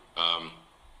who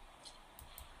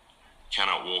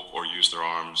cannot walk or use their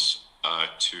arms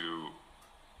to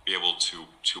be able to.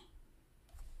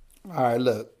 All right,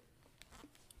 look.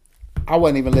 I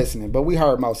wasn't even listening, but we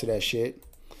heard most of that shit.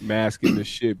 Masking the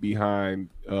shit behind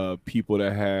people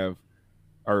that have,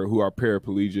 or who are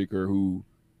paraplegic or who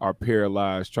are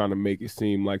paralyzed, trying to make it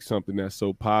seem like something that's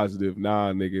so positive.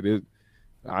 Nah, nigga,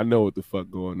 I know what the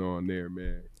fuck going on there,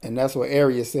 man. And that's what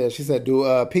Aria said. She said,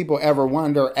 do people ever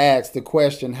wonder, ask the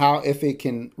question, how if it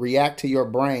can react to your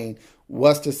brain,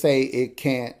 what's to say it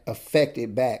can't affect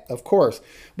it back? Of course.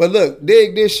 But look,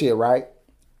 dig this shit, right?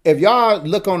 If y'all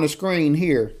look on the screen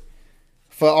here,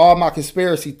 for all my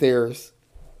conspiracy theorists,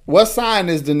 what sign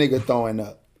is the nigga throwing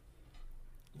up?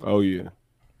 Oh, yeah.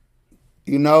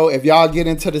 If y'all get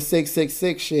into the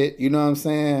 666 shit, you know what I'm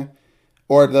saying?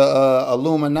 Or the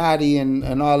Illuminati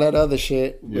and all that other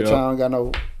shit, which I don't got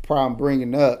no problem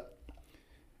bringing up.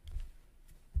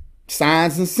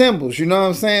 Signs and symbols, you know what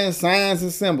I'm saying? Signs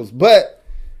and symbols. But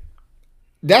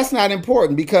that's not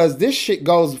important because this shit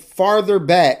goes farther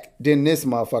back than this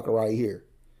motherfucker right here.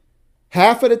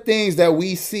 Half of the things that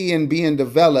we see in being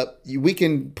developed, we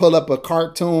can pull up a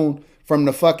cartoon from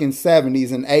the fucking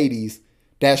 70s and 80s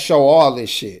that show all this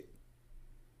shit.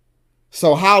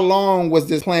 So how long was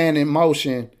this plan in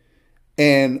motion,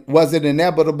 and was it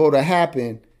inevitable to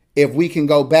happen if we can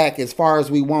go back as far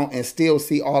as we want and still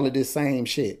see all of this same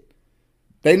shit?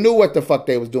 They knew what the fuck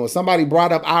they was doing. Somebody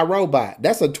brought up iRobot.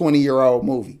 That's a 20-year-old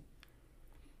movie.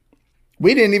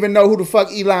 We didn't even know who the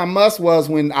fuck Elon Musk was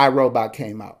when iRobot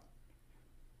came out.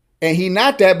 And he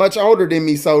not that much older than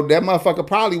me, so that motherfucker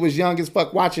probably was young as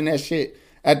fuck watching that shit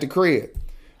at the crib.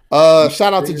 Shout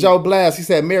out to Joe Blast. He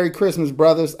said, Merry Christmas,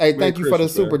 brothers. Hey, thank you for the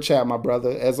super chat, my brother,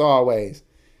 as always.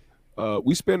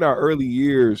 We spend our early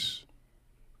years,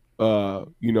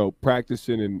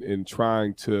 practicing and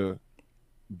trying to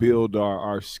build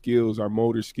our skills, our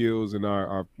motor skills, and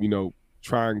our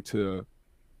trying to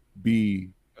be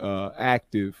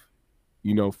active,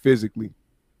 physically.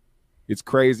 It's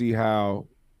crazy how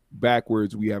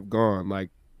backwards we have gone. Like,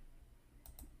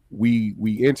 we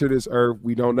enter this earth,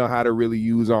 we don't know how to really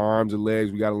use our arms and legs.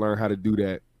 We got to learn how to do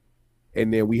that,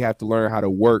 and then we have to learn how to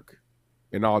work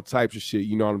and all types of shit.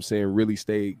 You know what I'm saying? Really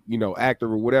stay,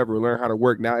 active or whatever. Learn how to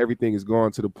work. Now everything is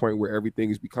gone to the point where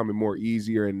everything is becoming more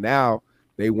easier, and now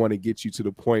they want to get you to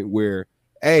the point where,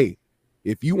 hey,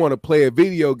 if you want to play a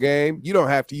video game, you don't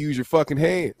have to use your fucking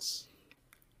hands.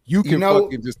 You can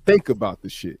fucking just think about the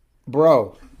shit,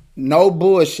 bro. No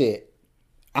bullshit.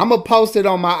 I'm going to post it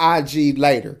on my IG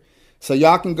later. So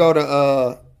y'all can go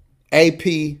to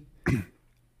AP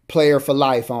player for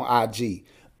life on IG.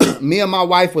 Me and my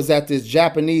wife was at this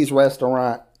Japanese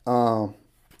restaurant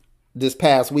this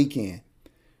past weekend.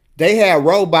 They had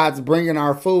robots bringing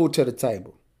our food to the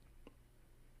table.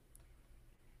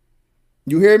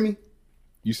 You hear me?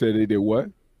 You said they did what?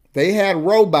 They had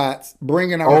robots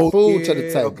bringing our food to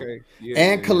the table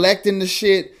and collecting the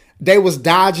shit. They was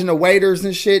dodging the waiters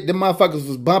and shit. The motherfuckers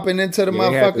was bumping into the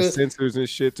motherfuckers. They had the sensors and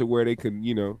shit to where they could,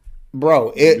 you know.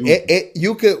 Bro,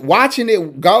 you could watching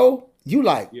it go. You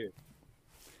like,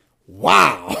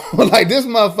 wow, like this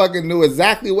motherfucker knew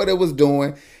exactly what it was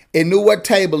doing. It knew what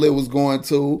table it was going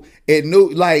to. It knew,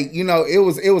 like, you know, it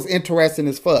was interesting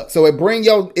as fuck. So it bring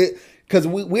because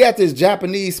we at this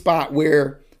Japanese spot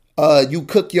where you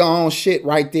cook your own shit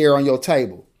right there on your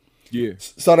table. Yeah.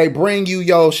 So they bring you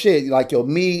your shit, like your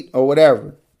meat or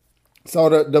whatever. So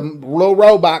the little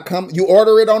robot come, you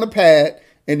order it on a pad,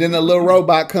 and then the little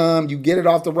robot come, you get it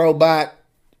off the robot,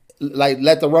 like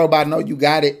let the robot know you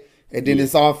got it, and then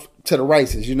it's off to the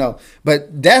races, you know.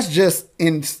 But that's just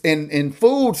in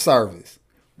food service.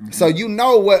 Mm-hmm. So you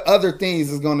know what other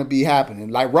things is going to be happening.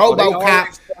 Like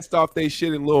RoboCop test off they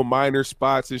shit in little minor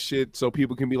spots and shit so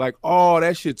people can be like, oh,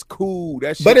 that shit's cool.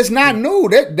 That shit's but it's not new.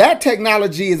 That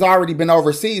technology has already been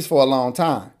overseas for a long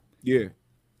time. Yeah.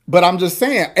 But I'm just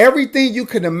saying, everything you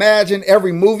can imagine,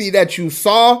 every movie that you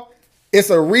saw,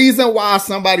 it's a reason why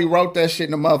somebody wrote that shit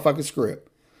in the motherfucking script.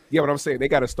 Yeah, but I'm saying they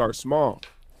got to start small.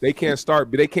 They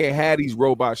can't have these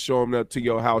robots showing up to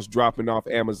your house dropping off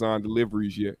Amazon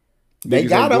deliveries yet. They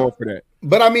got them for that.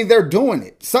 But I mean, they're doing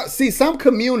it. So, see, some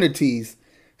communities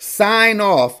sign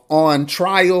off on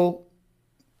trial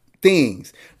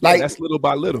things. Like that's little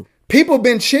by little. People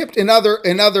been chipped in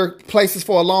other places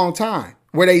for a long time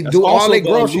where they do all their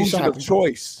grocery shopping. Of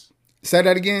choice. Say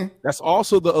that again. That's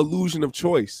also the illusion of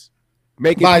choice.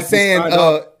 Making by saying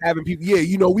having people,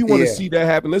 you know, we want to see that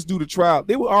happen. Let's do the trial.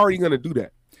 They were already going to do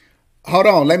that. Hold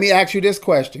on, let me ask you this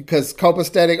question because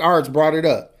copacetic arts brought it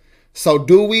up. So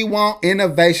do we want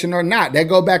innovation or not? That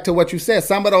go back to what you said.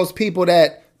 Some of those people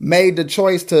that made the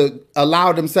choice to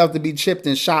allow themselves to be chipped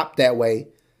and shopped that way,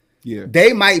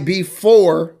 they might be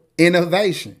for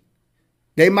innovation.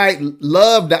 They might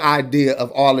love the idea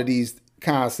of all of these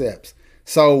concepts.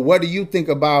 So what do you think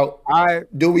about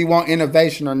do we want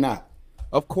innovation or not?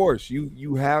 Of course,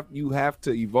 you have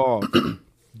to evolve,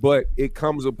 but it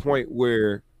comes a point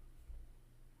where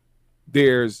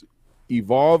there's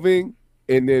evolving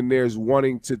and then there's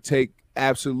wanting to take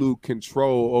absolute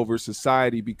control over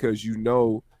society because you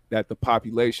know that the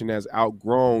population has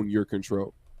outgrown your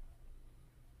control.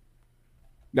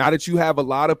 Now that you have a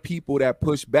lot of people that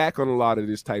push back on a lot of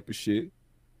this type of shit,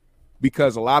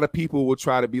 because a lot of people will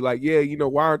try to be like, yeah, you know,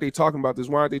 why aren't they talking about this?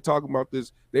 Why aren't they talking about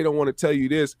this? They don't want to tell you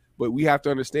this, but we have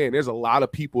to understand there's a lot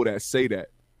of people that say that.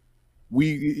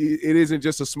 It isn't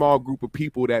just a small group of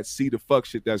people that see the fuck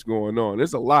shit that's going on.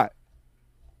 There's a lot,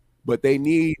 but they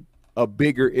need a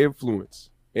bigger influence.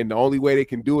 And the only way they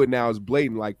can do it now is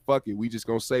blatant. Like, fuck it. We just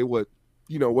gonna say what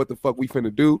the fuck we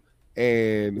finna do.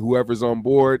 And whoever's on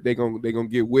board, they gonna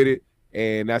get with it.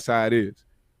 And that's how it is.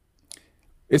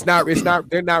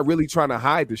 They're not really trying to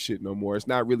hide the shit no more. It's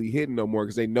not really hidden no more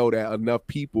because they know that enough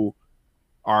people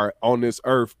are on this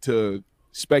earth to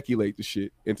speculate the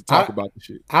shit and to talk about the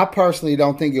shit. I personally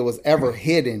don't think it was ever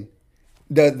hidden.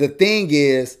 The thing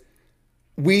is,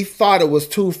 we thought it was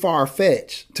too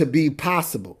far-fetched to be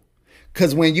possible.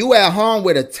 Because when you at home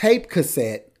with a tape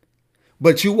cassette,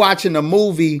 but you watching a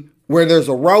movie where there's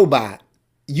a robot,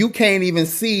 you can't even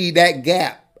see that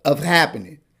gap of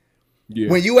happening. Yeah.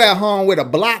 When you at home with a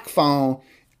block phone,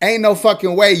 ain't no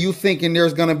fucking way you thinking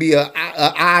there's gonna be a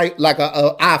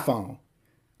iPhone.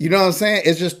 You know what I'm saying?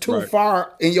 It's just too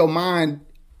far in your mind,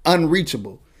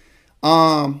 unreachable.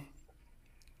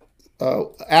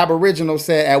 Aboriginal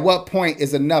said, at what point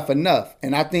is enough enough?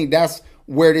 And I think that's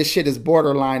where this shit is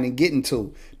borderline and getting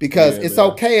to. Because it's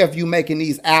okay if you making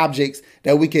these objects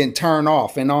that we can turn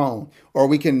off and on,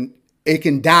 or it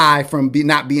can die from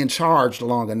not being charged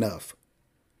long enough.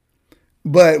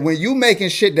 But when you making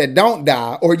shit that don't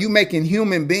die, or you making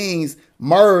human beings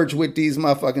merge with these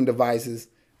motherfucking devices,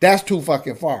 that's too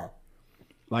fucking far.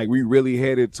 Like we really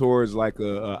headed towards like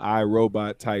a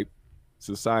iRobot type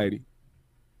society.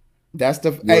 That's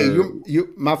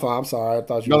you my fault. I'm sorry. I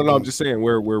thought you. No. I'm just saying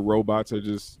where robots are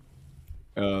just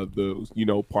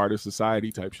part of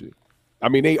society type shit. I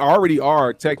mean, they already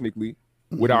are technically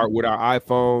with our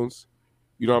iPhones.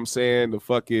 You know what I'm saying? The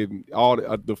fucking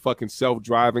the fucking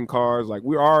self-driving cars. Like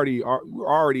we're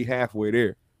already halfway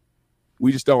there.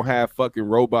 We just don't have fucking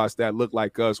robots that look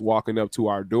like us walking up to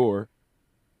our door,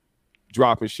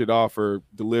 dropping shit off or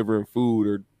delivering food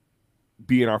or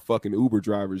being our fucking Uber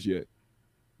drivers yet.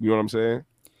 You know what I'm saying?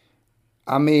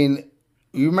 I mean,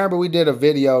 you remember we did a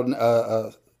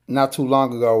video not too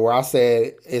long ago where I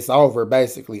said it's over,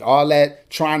 basically. All that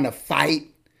trying to fight,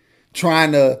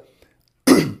 trying to,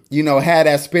 have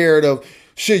that spirit of,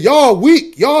 shit, y'all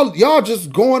weak. Y'all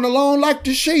just going along like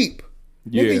the sheep.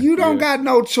 Yeah, nigga, you don't got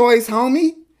no choice,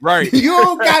 homie. Right. You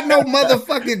don't got no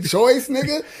motherfucking choice,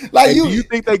 nigga. Like do you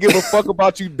think they give a fuck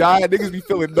about you dying? Niggas be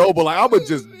feeling noble, like I'ma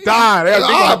just die.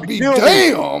 I'll be damn,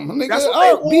 nigga.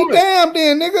 I'll be damn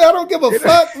then, nigga. I don't give a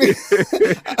fuck,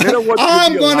 nigga.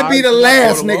 I'm gonna be the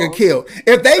last nigga killed.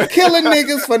 If they killing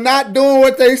niggas for not doing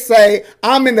what they say,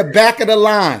 I'm in the back of the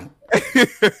line.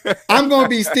 I'm gonna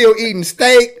be still eating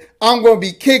steak. I'm gonna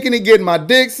be kicking and getting my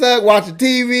dick sucked, watching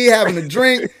TV, having a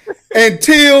drink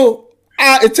until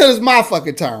it's my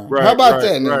fucking turn. Right, how about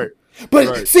that, nigga? Right,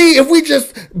 but see, if we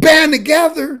just band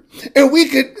together and we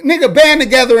could, nigga, band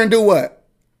together and do what?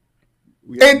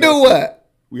 We have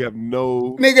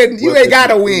no. Nigga, you ain't got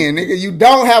to win, nigga. You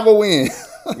don't have a win.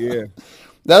 Yeah.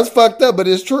 That's fucked up, but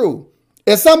it's true.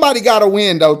 If somebody got to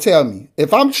win, though, tell me.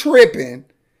 If I'm tripping,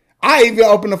 I even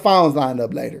open the phones line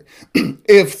up later.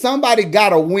 If somebody got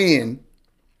to win,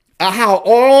 how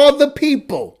all the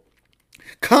people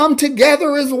come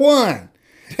together as one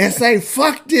and say,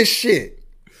 fuck this shit.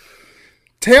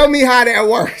 Tell me how that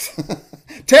works.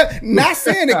 Not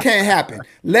saying it can't happen.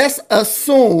 Let's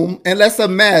assume and let's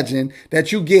imagine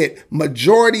that you get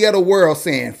majority of the world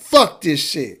saying, fuck this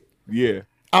shit. Yeah.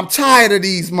 I'm tired of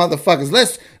these motherfuckers.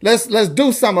 Let's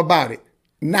do something about it.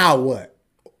 Now what?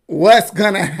 What's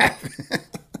gonna happen?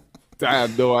 I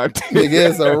have no idea. Nigga,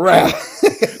 it's a wrap.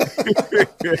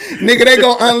 Nigga, they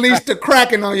gonna unleash the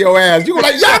Kraken on your ass. You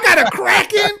like, y'all got a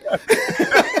Kraken?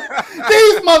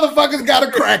 These motherfuckers got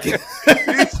a Kraken.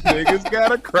 These niggas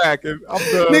got a Kraken. I'm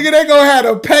done. Nigga, they gonna have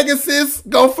a Pegasus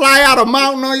go fly out a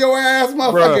mountain on your ass,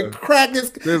 motherfucking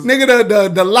Krakens.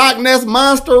 Nigga, the Loch Ness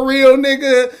monster real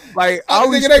nigga. Like, I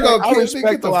respect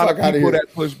a lot of people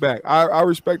that push back. I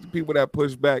respect the people that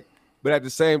push back, but at the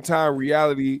same time,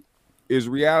 reality is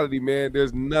reality, man.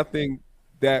 There's nothing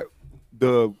that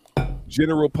the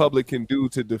general public can do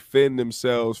to defend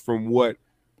themselves from what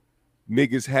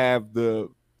niggas have the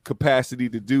capacity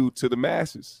to do to the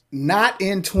masses. Not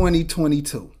in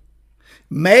 2022.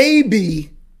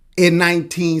 Maybe in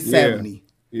 1970.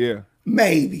 Yeah.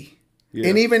 Maybe. Yeah.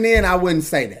 And even then, I wouldn't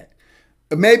say that.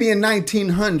 Maybe in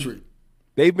 1900.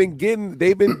 They've been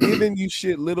giving you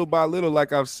shit little by little,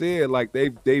 like I've said. Like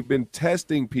they've been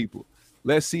testing people.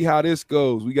 Let's see how this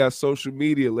goes. We got social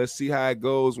media. Let's see how it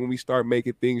goes when we start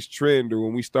making things trend, or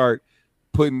when we start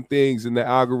putting things in the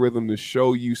algorithm to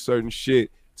show you certain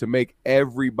shit to make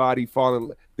everybody fall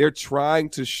in. They're trying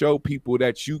to show people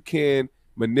that you can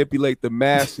manipulate the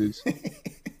masses,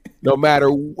 no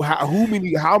matter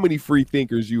how many free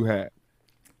thinkers you have.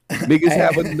 Niggas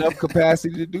have enough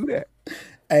capacity to do that.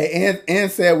 Hey,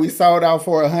 and said we sold out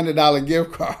for $100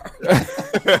 gift card.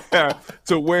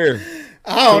 To where?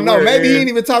 I don't know. Maybe he didn't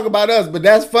even talk about us, but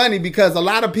that's funny because a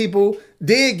lot of people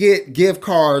did get gift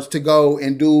cards to go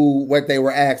and do what they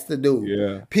were asked to do.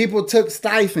 Yeah. People took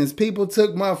stipends. People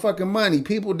took motherfucking money.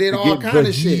 People did all kind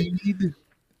of shit.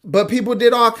 But people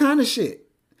did all kind of shit.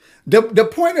 The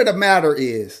point of the matter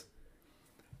is,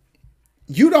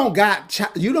 you don't got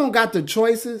the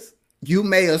choices you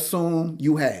may assume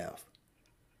you have.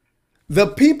 The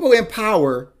people in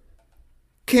power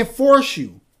can force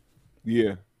you.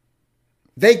 Yeah.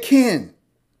 They can.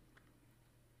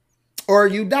 Or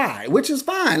you die, which is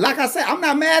fine. Like I said, I'm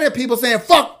not mad at people saying,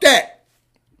 fuck that.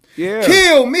 Yeah.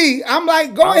 Kill me. I'm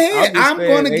like, go ahead. I'm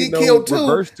going to get killed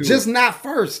too. Just not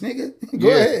first, nigga. Go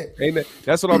ahead.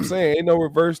 That's what I'm saying. Ain't no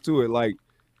reverse to it. Like,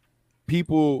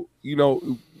 people,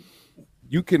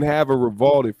 you can have a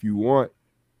revolt if you want,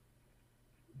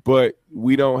 but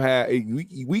we don't have,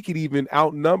 we could even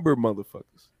outnumber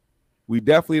motherfuckers. We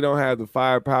definitely don't have the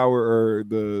firepower or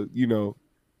the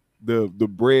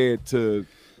bread to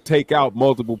take out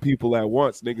multiple people at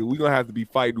once, nigga. We gonna have to be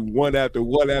fighting one after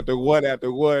one after one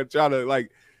after one, trying to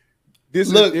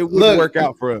it wouldn't work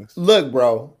out for us. Look,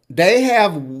 bro, they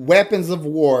have weapons of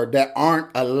war that aren't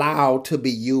allowed to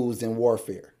be used in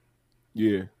warfare.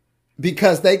 Yeah.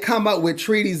 Because they come up with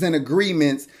treaties and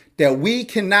agreements that we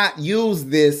cannot use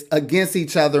this against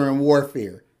each other in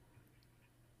warfare.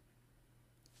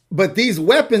 But these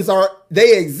weapons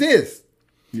they exist.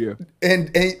 Yeah.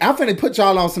 And I'm finna put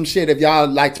y'all on some shit if y'all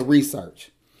like to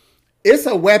research. It's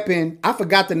a weapon, I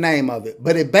forgot the name of it,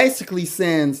 but it basically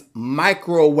sends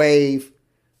microwave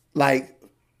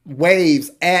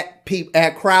waves at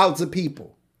crowds of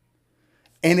people.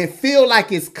 And it feel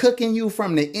like it's cooking you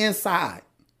from the inside.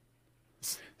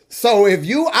 So if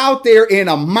you out there in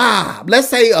a mob, let's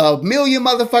say 1 million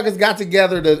motherfuckers got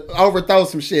together to overthrow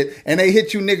some shit, and they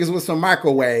hit you niggas with some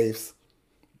microwaves.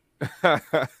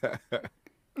 Nigga,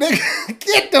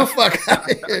 get the fuck out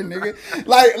of here, nigga.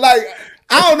 Like,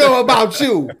 I don't know about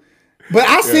you, but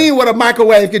I seen what a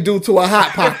microwave could do to a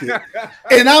hot pocket.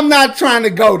 And I'm not trying to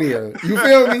go there. You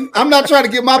feel me? I'm not trying to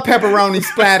get my pepperoni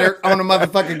splattered on the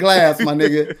motherfucking glass, my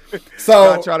nigga. So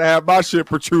I'm not trying to have my shit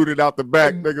protruded out the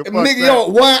back, nigga. Fuck nigga, that. yo,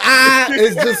 one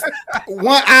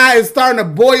eye is starting to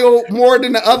boil more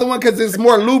than the other one because it's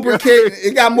more lubricant.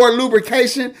 It got more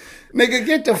lubrication. Nigga,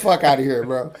 get the fuck out of here,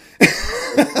 bro.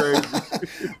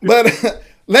 But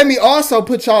let me also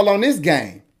put y'all on this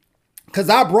game. Because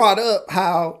I brought up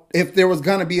how if there was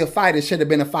going to be a fight, it should have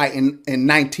been a fight in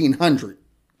 1900.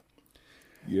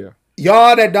 Yeah.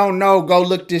 Y'all that don't know, go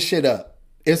look this shit up.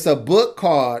 It's a book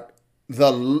called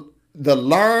The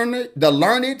Learned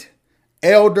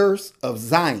Elders of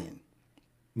Zion.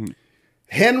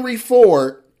 Henry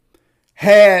Ford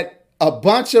had a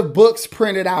bunch of books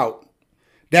printed out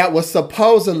that was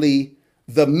supposedly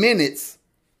the minutes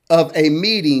of a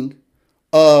meeting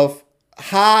of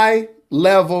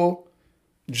high-level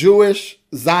Jewish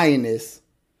Zionists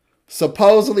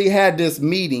supposedly had this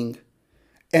meeting,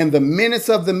 and the minutes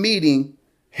of the meeting,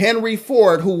 Henry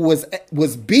Ford, who was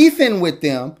beefing with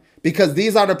them because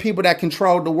these are the people that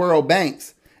controlled the world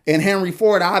banks. And Henry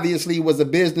Ford obviously was a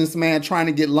businessman trying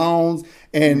to get loans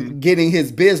and getting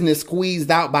his business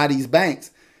squeezed out by these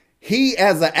banks. He,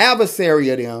 as an adversary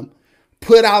of them,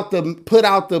 put out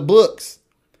the books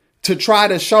to try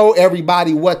to show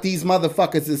everybody what these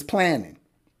motherfuckers is planning.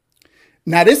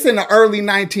 Now, this in the early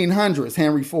 1900s,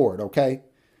 Henry Ford, okay?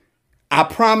 I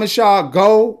promise y'all,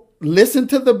 go listen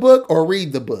to the book or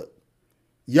read the book.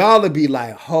 Y'all will be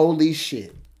like, holy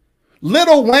shit.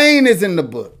 Lil Wayne is in the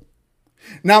book.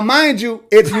 Now, mind you,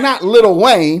 it's not Lil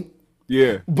Wayne.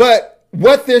 Yeah. But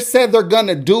what they said they're going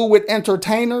to do with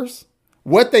entertainers,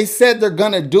 what they said they're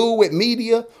going to do with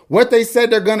media, what they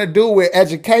said they're going to do with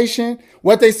education,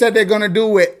 what they said they're going to do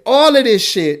with all of this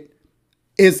shit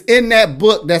is in that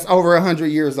book that's over 100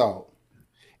 years old.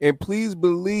 And please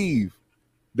believe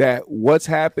that what's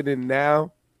happening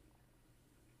now,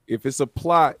 if it's a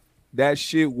plot, that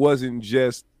shit wasn't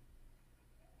just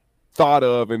thought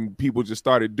of and people just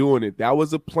started doing it. That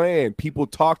was a plan. People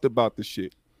talked about the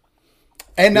shit.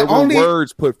 And there were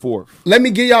words put forth. Let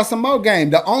me give y'all some more game.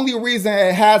 The only reason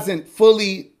it hasn't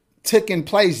fully taken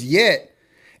place yet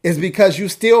is because you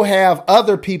still have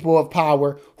other people of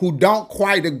power who don't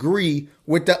quite agree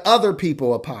with the other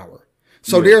people of power.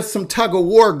 So there's some tug of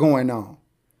war going on.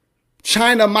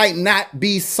 China might not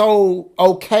be so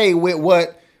okay with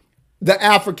what the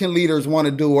African leaders want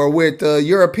to do or what the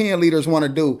European leaders want to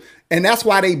do. And that's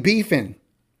why they beefing.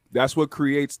 That's what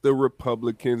creates the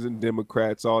Republicans and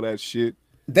Democrats, all that shit.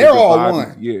 They're all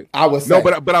one. Yeah, I would say.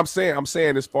 No, but I'm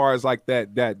saying as far as like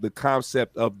that the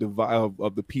concept of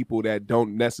the people that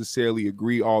don't necessarily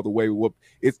agree all the way with what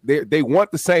it's they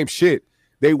want the same shit.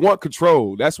 They want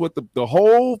control. That's what the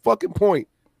whole fucking point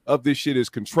of this shit is,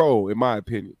 control, in my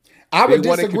opinion. I would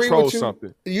disagree with you.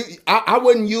 Something. I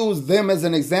wouldn't use them as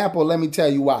an example. Let me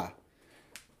tell you why.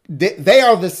 They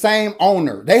are the same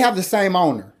owner. They have the same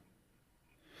owner.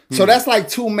 So that's like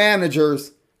two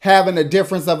managers having a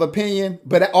difference of opinion,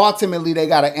 but ultimately they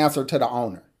got to answer to the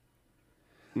owner.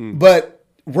 But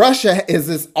Russia is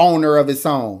this owner of its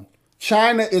own.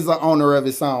 China is an owner of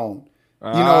its own.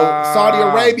 You know, Saudi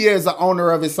Arabia is an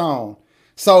owner of its own.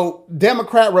 So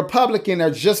Democrat, Republican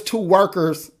are just two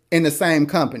workers in the same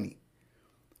company.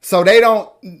 So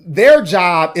their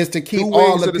job is to keep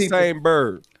all the people. The same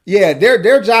bird. Yeah,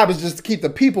 their job is just to keep the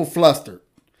people flustered.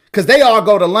 Because they all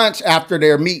go to lunch after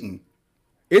their meeting.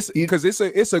 It's because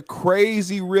it's a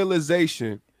crazy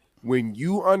realization when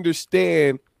you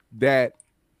understand that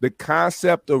the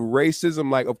concept of racism,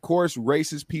 like, of course,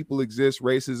 racist people exist,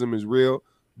 racism is real,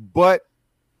 but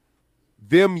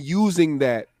them using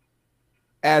that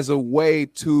as a way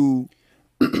to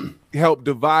help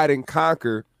divide and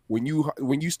conquer, when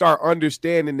you start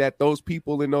understanding that those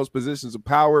people in those positions of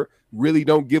power really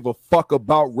don't give a fuck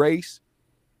about race.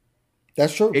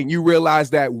 That's true. And you realize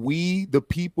that we, the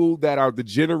people that are the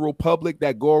general public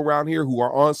that go around here, who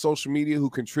are on social media, who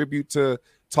contribute to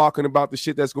talking about the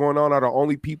shit that's going on, are the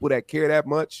only people that care that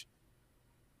much.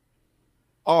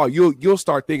 Oh, you'll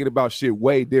start thinking about shit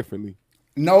way differently.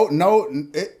 No.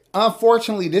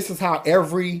 Unfortunately, this is how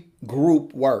every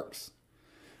group works.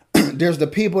 There's the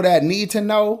people that need to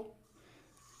know,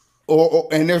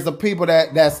 and there's the people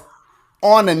that's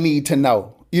on a need to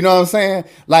know. You know what I'm saying?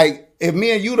 Like, if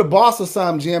me and you the boss or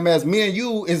something, GMS, me and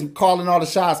you is calling all the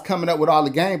shots, coming up with all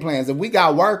the game plans. If we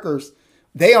got workers,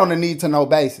 They on a need to know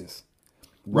basis.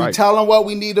 Right. We tell them what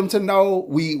we need them to know.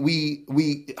 We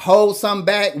hold some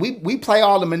back. We play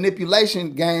all the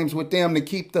manipulation games with them to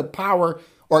keep the power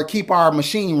or keep our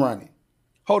machine running.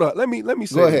 Hold up. Let me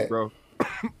say this, bro.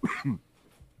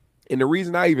 And the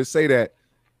reason I even say that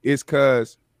is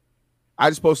because I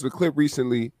just posted a clip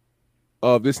recently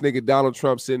of this nigga Donald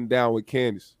Trump sitting down with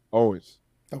Candace Owens.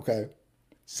 Okay.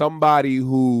 Somebody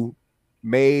who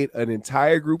made an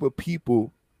entire group of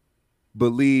people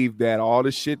believe that all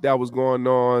the shit that was going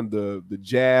on, the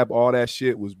jab, all that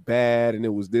shit was bad, and it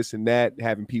was this and that,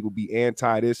 having people be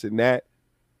anti this and that,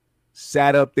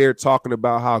 sat up there talking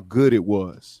about how good it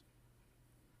was.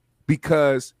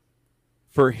 Because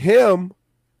for him,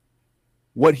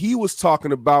 what he was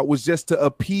talking about was just to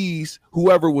appease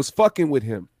whoever was fucking with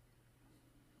him.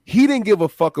 He didn't give a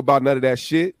fuck about none of that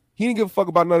shit. He didn't give a fuck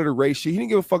about none of the race shit. He didn't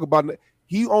give a fuck about.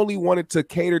 He only wanted to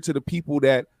cater to the people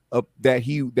that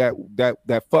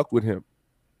fuck with him.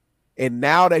 And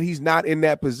now that he's not in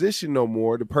that position no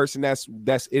more, the person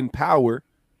that's in power,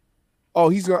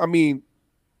 he's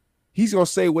gonna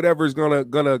say whatever is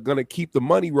gonna keep the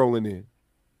money rolling in.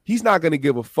 He's not gonna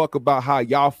give a fuck about how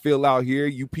y'all feel out here.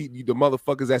 You the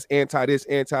motherfuckers that's anti this,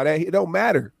 anti that. It don't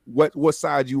matter what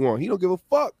side you on. He don't give a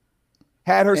fuck.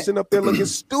 Had her sitting up there looking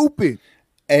stupid.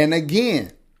 And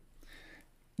again,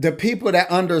 the people that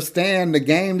understand the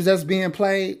games that's being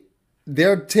played,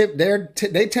 they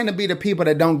tend to be the people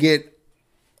that don't get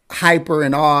hyper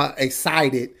and all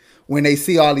excited when they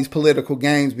see all these political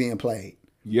games being played.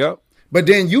 Yep. But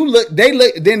then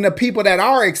then the people that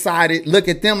are excited look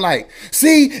at them like,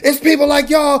 see, it's people like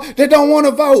y'all that don't want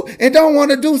to vote and don't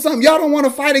want to do something. Y'all don't want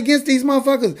to fight against these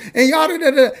motherfuckers. And y'all,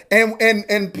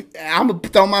 and I'm going to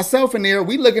throw myself in there.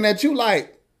 We looking at you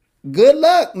like, good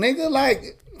luck, nigga.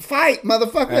 Like, fight,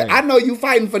 motherfucker. Hey. I know you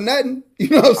fighting for nothing. You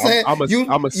know what I'm saying? You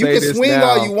can swing now,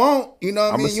 all you want. You know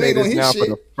what I mean? You ain't going to hit shit. For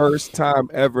the first time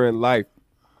ever in life,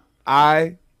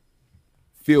 I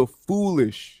feel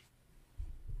foolish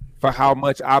for how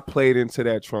much I played into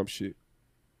that Trump shit.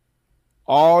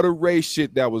 All the race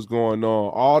shit that was going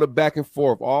on, all the back and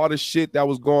forth, all the shit that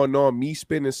was going on, me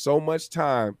spending so much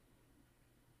time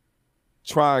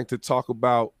trying to talk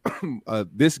about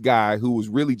this guy who was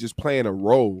really just playing a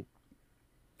role,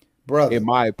 brother, in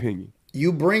my opinion.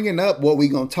 You bringing up what we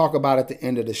going to talk about at the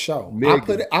end of the show.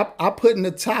 Meagan. I put in the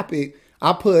topic,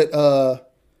 I put a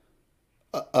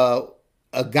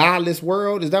godless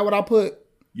world. Is that what I put?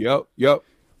 Yep.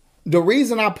 The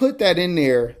reason I put that in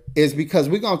there is because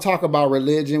we're going to talk about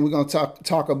religion. We're going to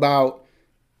talk about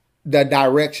the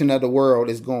direction of the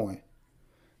world is going.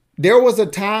 There was a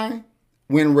time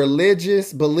when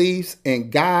religious beliefs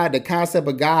and God, the concept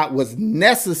of God, was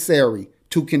necessary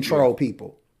to control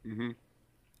people. Mm-hmm.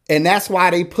 And that's why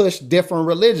they push different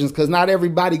religions, because not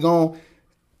everybody some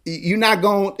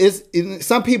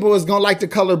people is going to like the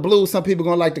color blue. Some people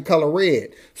going to like the color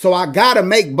red. So I got to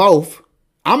make both.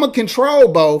 I'm going to control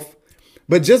both,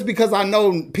 but just because I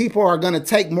know people are going to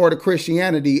take more to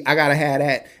Christianity, I got to have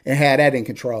that and have that in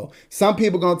control. Some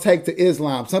people going to take to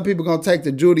Islam. Some people going to take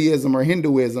to Judaism or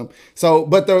Hinduism. So,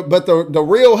 but the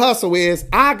real hustle is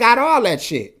I got all that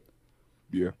shit.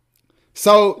 Yeah.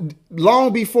 So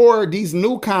long before these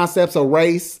new concepts of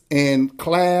race and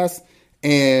class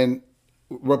and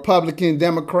Republican,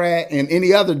 Democrat, and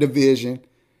any other division,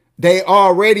 they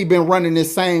already been running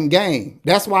this same game.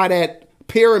 That's why that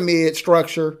pyramid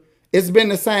structure, it's been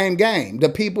the same game. The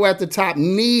people at the top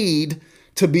need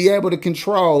to be able to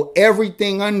control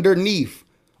everything underneath,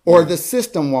 or the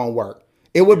system won't work.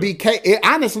 It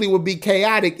honestly would be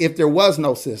chaotic if there was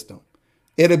no system.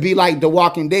 It'd be like The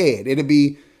Walking Dead. It'd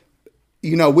be,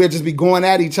 we'll just be going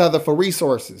at each other for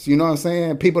resources. You know what I'm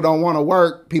saying? People don't want to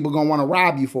work. People gonna want to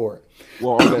rob you for it.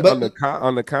 Well,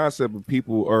 on the concept of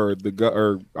people, or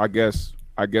I guess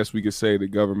we could say the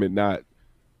government not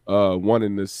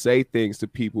wanting to say things to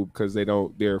people because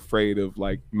they're afraid of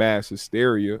like mass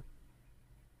hysteria.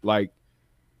 Like,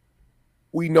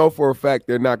 we know for a fact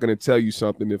they're not going to tell you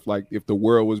something if the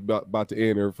world was about to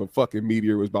end, or if a fucking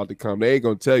meteor was about to come. They ain't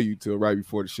going to tell you till right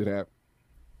before the shit happens.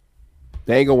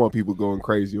 They ain't going to want people going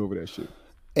crazy over that shit.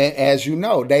 And as you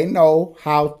know, they know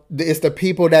how it's the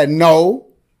people that know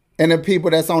and the people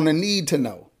that's on the need to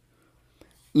know.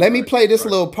 Let me play this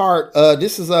little part.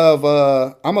 This is of,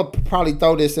 I'm going to probably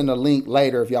throw this in the link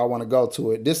later if y'all want to go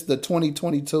to it. This is the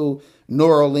 2022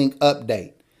 Neuralink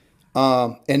update.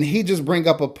 And he just bring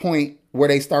up a point where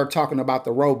they start talking about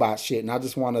the robot shit. And I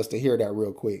just want us to hear that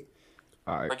real quick.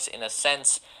 All right. In a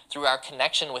sense, through our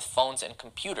connection with phones and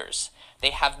computers,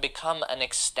 they have become an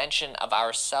extension of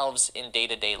ourselves in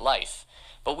day-to-day life.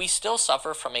 But we still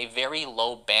suffer from a very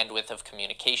low bandwidth of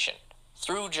communication.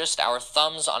 Through just our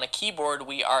thumbs on a keyboard,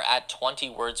 we are at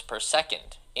 20 words per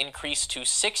second. Increased to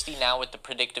 60 now with the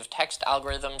predictive text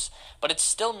algorithms, but it's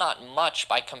still not much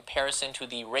by comparison to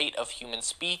the rate of human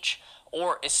speech,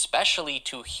 or especially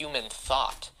to human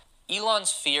thought.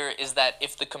 Elon's fear is that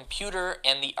if the computer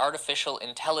and the artificial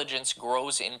intelligence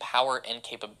grows in power and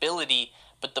capability,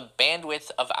 but the bandwidth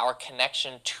of our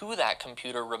connection to that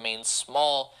computer remains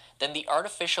small, then the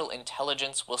artificial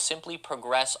intelligence will simply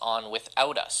progress on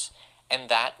without us. And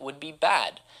that would be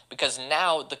bad, because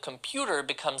now the computer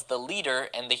becomes the leader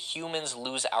and the humans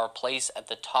lose our place at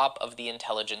the top of the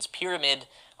intelligence pyramid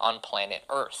on planet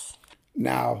Earth.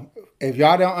 Now, if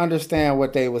y'all don't understand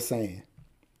what they were saying,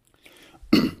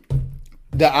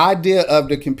 the idea of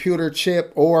the computer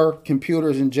chip or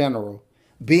computers in general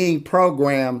being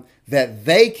programmed that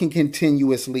they can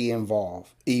continuously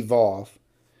evolve.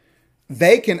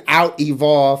 They can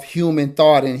out-evolve human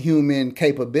thought and human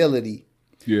capability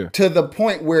to the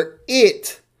point where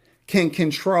it can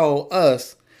control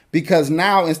us. Because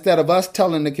now, instead of us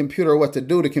telling the computer what to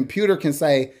do, the computer can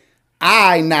say,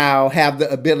 I now have the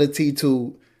ability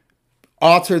to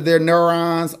alter their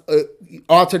neurons,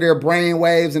 alter their brain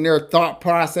waves and their thought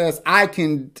process. I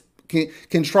can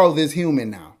control this human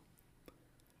now.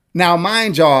 Now,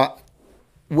 mind y'all,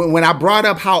 when I brought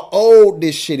up how old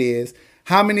this shit is,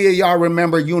 how many of y'all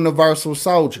remember Universal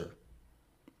Soldier?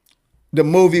 The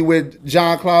movie with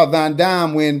Jean-Claude Van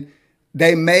Damme, when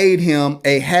they made him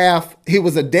he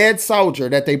was a dead soldier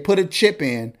that they put a chip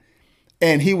in,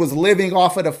 and he was living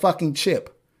off of the fucking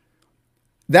chip.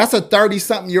 That's a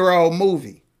 30-something-year-old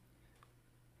movie.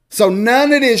 So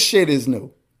none of this shit is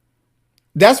new.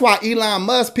 That's why Elon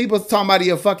Musk, people talking about he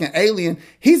a fucking alien.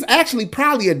 He's actually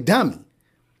probably a dummy.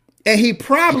 And he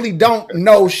probably don't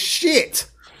know shit.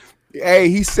 Hey,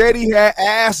 he said he had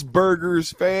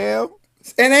Asperger's, fam.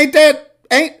 And ain't nigga,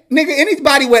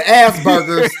 anybody with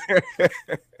Asperger's.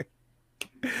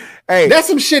 Hey, that's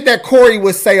some shit that Corey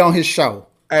would say on his show.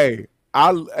 Hey,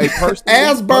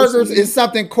 Asperger's is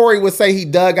something Corey would say he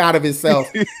dug out of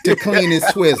himself to clean his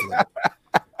Twizzler.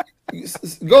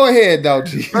 Go ahead, though,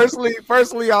 G.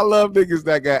 Personally, I love niggas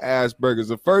that got Asperger's.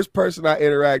 The first person I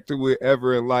interacted with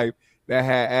ever in life that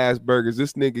had Asperger's,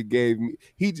 this nigga gave me,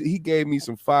 he gave me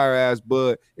some fire ass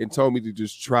bud and told me to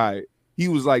just try it. He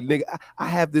was like, nigga, I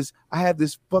have this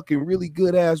fucking really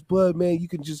good ass bud, man. You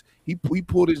can just, he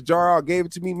pulled his jar out, gave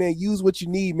it to me, man. Use what you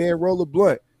need, man. Roll a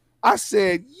blunt. I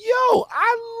said, yo,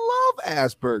 I love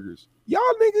Asperger's. Y'all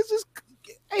niggas just,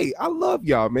 hey, I love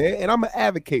y'all, man. And I'm an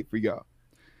advocate for y'all.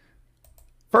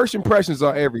 First impressions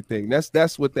are everything.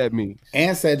 That's what that means.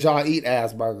 And said y'all eat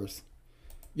Asperger's.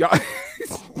 Y'all,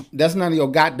 that's none of your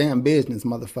goddamn business,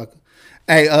 motherfucker.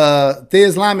 Hey, The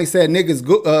Islamic said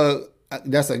niggas.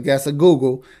 That's a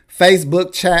Google.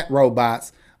 Facebook chat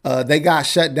robots. They got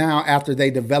shut down after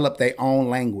they developed their own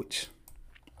language.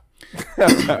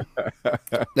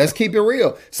 Let's keep it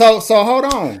real. So hold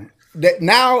on.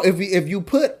 Now, if you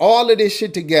put all of this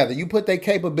shit together, you put their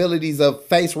capabilities of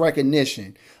face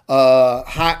recognition. What's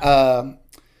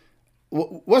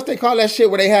they call that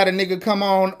shit where they had a nigga come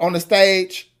on the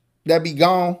stage that be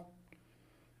gone?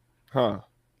 Huh.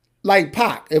 Like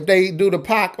Pac, if they do the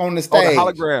Pac on the stage.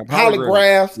 Oh, the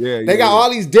holographs. They got all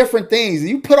these different things.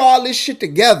 You put all this shit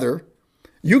together,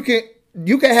 you can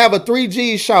have a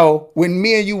 3G show when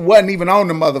me and you wasn't even on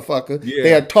the motherfucker. Yeah.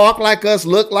 They'll talk like us,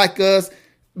 look like us,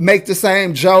 make the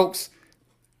same jokes,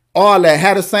 all that,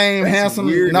 have the same handsome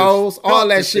nose, all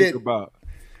that shit.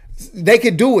 They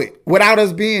could do it without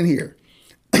us being here.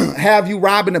 Have you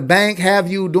robbing a bank,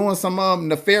 have you doing some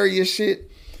nefarious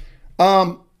shit.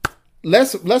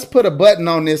 Let's put a button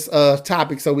on this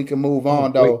topic so we can move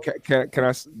on, though. Wait, can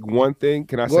I one thing?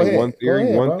 Can I say ahead. one theory?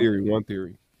 Ahead, one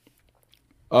theory.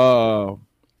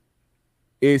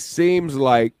 It seems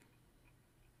like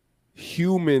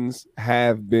humans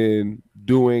have been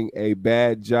doing a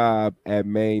bad job at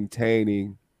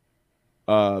maintaining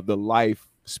the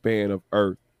lifespan of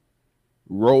Earth.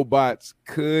 Robots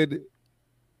could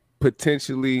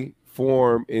potentially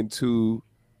form into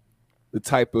the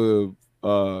type of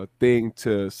thing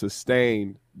to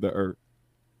sustain the Earth.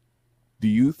 Do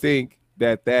you think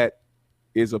that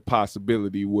is a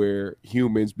possibility where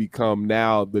humans become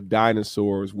now the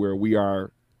dinosaurs, where we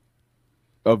are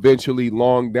eventually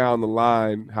long down the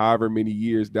line, however many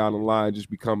years down the line, just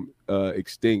become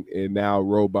extinct, and now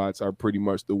robots are pretty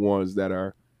much the ones that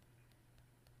are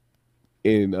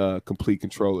in complete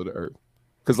control of the Earth?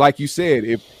 Because like you said,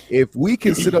 if we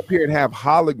can sit up here and have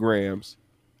holograms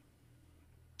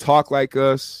talk like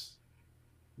us,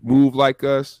 move like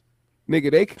us, nigga,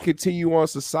 they can continue on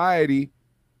society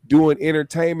doing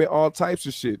entertainment, all types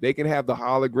of shit. They can have the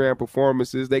hologram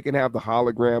performances. They can have the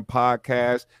hologram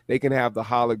podcast. They can have the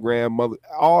hologram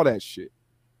all that shit.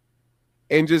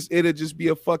 And it'll just be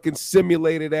a fucking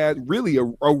simulated as really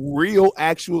a real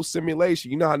actual simulation.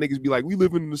 You know how niggas be like, we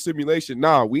living in a simulation.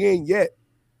 Nah, we ain't yet.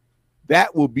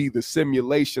 That will be the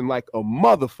simulation like a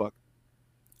motherfucker.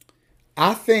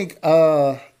 I think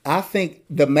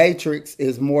the Matrix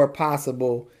is more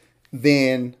possible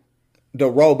than the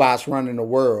robots running the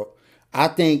world. I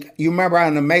think you remember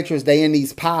in the Matrix, they in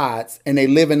these pods and they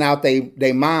living out they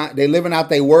living out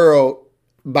their world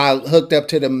by hooked up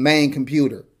to the main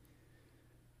computer.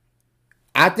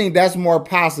 I think that's more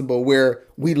possible where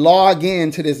we log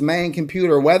into this main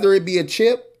computer, whether it be a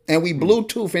chip and we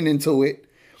Bluetoothing into it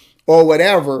or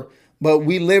whatever, but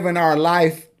we living our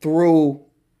life through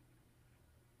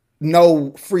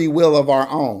no free will of our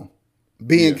own,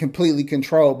 being completely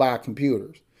controlled by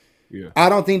computers. Yeah. I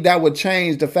don't think that would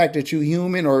change the fact that you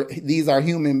human or these are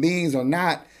human beings or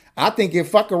not. I think it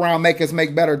fuck around make us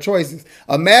make better choices.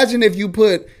 Imagine if you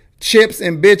put chips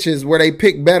and bitches where they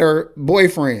pick better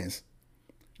boyfriends.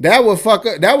 That would fuck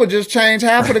up. That would just change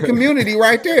half of the community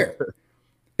right there.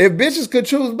 If bitches could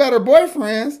choose better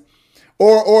boyfriends,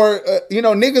 or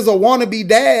niggas will want to be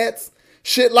dads,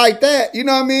 shit like that. You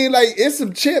know what I mean? Like it's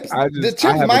some chips. The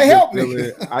chips might help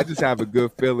me. I just have a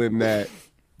good feeling that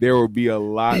there will be a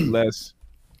lot less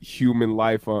human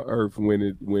life on Earth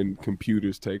when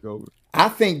computers take over. I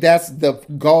think that's the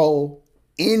goal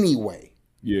anyway.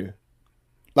 Yeah.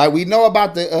 Like we know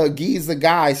about the Giza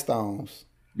Guy stones.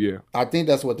 Yeah. I think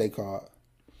that's what they call it.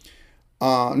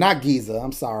 Not Giza.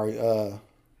 I'm sorry.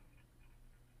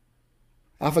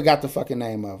 I forgot the fucking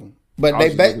name of them. But I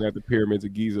was looking at the pyramids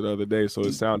of Giza the other day, so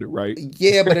it sounded right.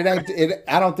 Yeah, but it ain't.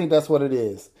 I don't think that's what it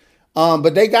is.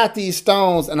 But they got these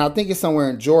stones, and I think it's somewhere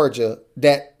in Georgia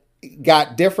that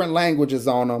got different languages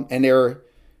on them, and they're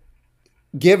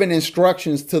giving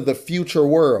instructions to the future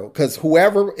world. Because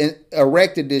whoever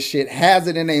erected this shit has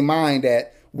it in their mind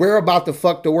that we're about to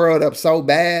fuck the world up so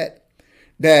bad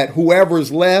that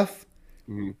whoever's left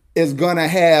is gonna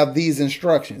have these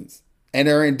instructions, and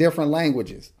they're in different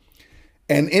languages.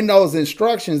 And in those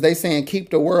instructions, they saying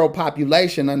keep the world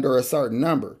population under a certain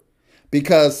number,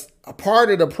 because a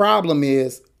part of the problem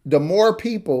is the more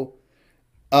people,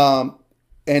 and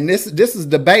this is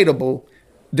debatable.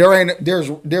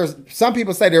 There's some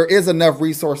people say there is enough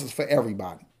resources for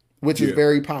everybody, which is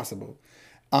very possible,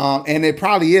 and it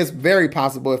probably is very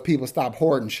possible if people stop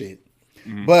hoarding shit.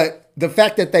 But the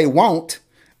fact that they won't.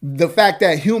 The fact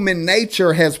that human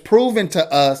nature has proven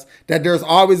to us that there's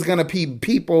always going to be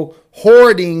people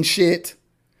hoarding shit,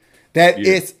 that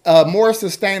it's a more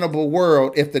sustainable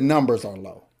world if the numbers are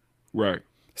low. Right.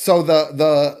 So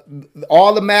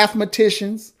all the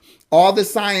mathematicians, all the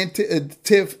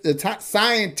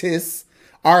scientists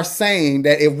are saying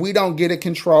that if we don't get a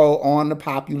control on the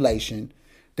population,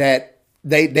 that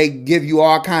they give you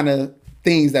all kind of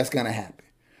things that's going to happen.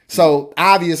 So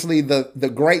obviously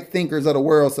the great thinkers of the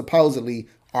world supposedly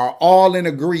are all in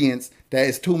agreement that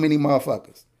it's too many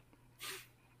motherfuckers.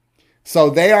 So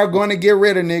they are going to get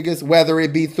rid of niggas, whether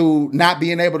it be through not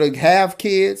being able to have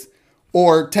kids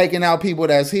or taking out people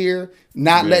that's here,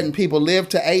 not letting people live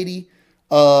to 80.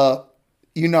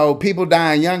 People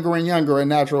dying younger and younger in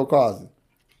natural causes.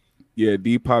 Yeah,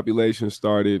 depopulation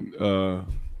started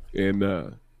in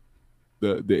the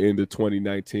end of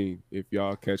 2019, if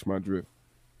y'all catch my drift.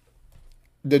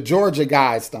 The Georgia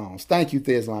Guidestones. Thank you,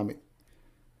 Islamic.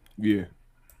 Yeah.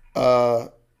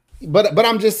 But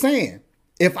I'm just saying,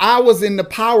 if I was in the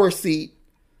power seat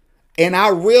and I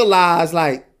realized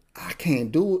like I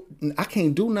can't do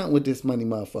nothing with this money,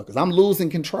 motherfuckers. I'm losing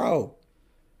control.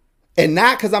 And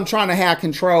not because I'm trying to have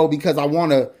control because I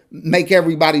want to make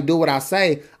everybody do what I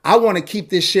say. I want to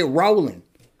keep this shit rolling.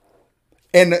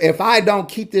 And if I don't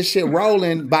keep this shit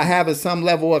rolling by having some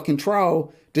level of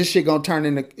control, this shit gonna turn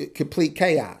into complete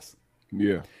chaos.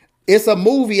 Yeah. It's a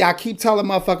movie I keep telling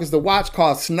motherfuckers to watch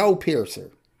called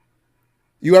Snowpiercer.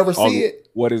 You ever see it?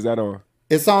 What is that on?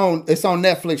 It's on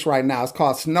Netflix right now. It's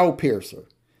called Snowpiercer.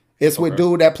 It's with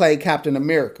dude that played Captain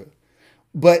America.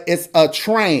 But it's a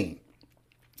train.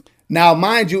 Now,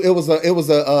 mind you, it was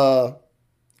a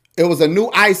new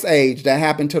ice age that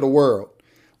happened to the world.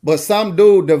 But some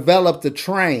dude developed a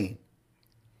train.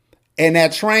 And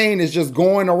that train is just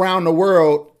going around the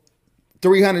world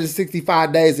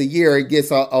 365 days a year. It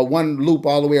gets a one loop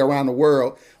all the way around the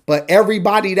world. But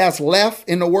everybody that's left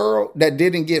in the world that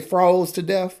didn't get froze to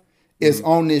death is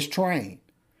on this train.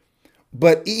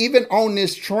 But even on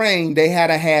this train, they had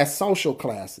to have social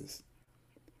classes.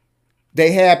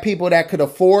 They had people that could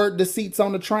afford the seats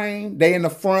on the train. They in the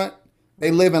front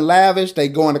They live in lavish. They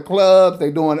going to clubs.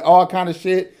 They doing all kind of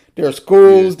shit. There's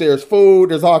schools. There's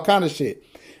food. There's all kind of shit.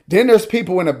 Then there's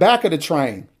people in the back of the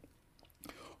train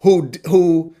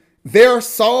who their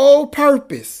sole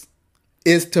purpose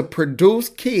is to produce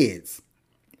kids.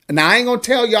 Now, I ain't going to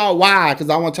tell y'all why because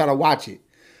I want y'all to watch it.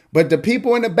 But the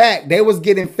people in the back, they was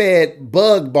getting fed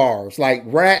bug bars. Like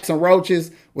rats and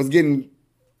roaches was getting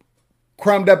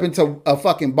crumbed up into a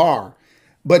fucking bar.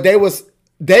 But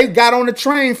they got on the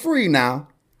train free now.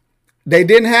 They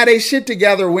didn't have their shit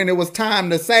together when it was time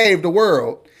to save the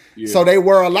world. Yeah. So they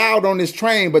were allowed on this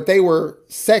train, but they were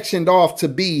sectioned off to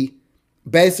be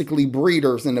basically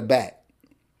breeders in the back.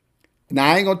 Now,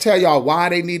 I ain't going to tell y'all why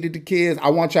they needed the kids. I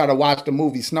want y'all to watch the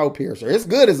movie Snowpiercer. It's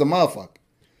good as a motherfucker.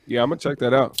 Yeah, I'm going to check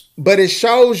that out. But it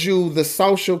shows you the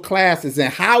social classes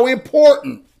and how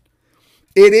important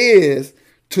it is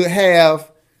to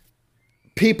have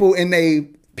people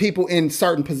in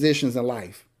certain positions in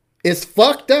life. It's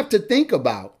fucked up to think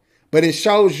about, but it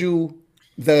shows you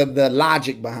the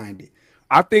logic behind it.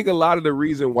 I think a lot of the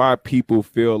reason why people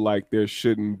feel like there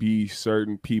shouldn't be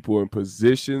certain people in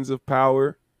positions of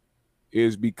power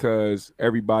is because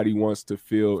everybody wants to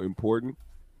feel important.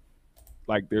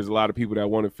 Like there's a lot of people that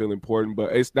want to feel important,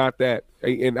 but it's not that.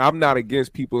 And I'm not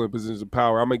against people in positions of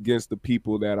power. I'm against the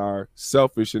people that are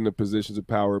selfish in the positions of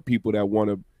power, people that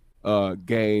want to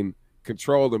gain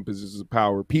control in positions of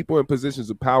power. People in positions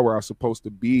of power are supposed to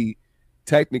be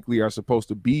for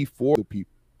the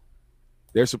people.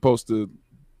 They're supposed to,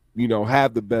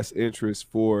 have the best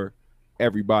interest for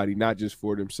everybody, not just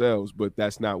for themselves. But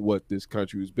that's not what this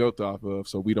country was built off of.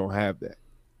 So we don't have that.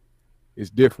 It's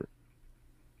different.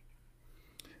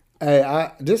 Hey,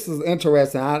 this is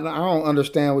interesting. I don't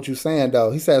understand what you're saying,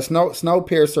 though. He says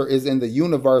Snowpiercer is in the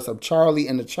universe of Charlie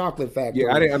and the Chocolate Factory.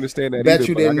 Yeah, I didn't understand that. Bet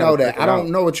you didn't know that. I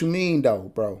don't know what you mean,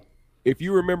 though, bro. If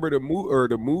you remember the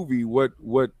movie,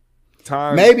 what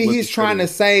time? Maybe he's trying to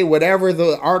say whatever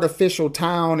the artificial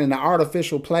town and the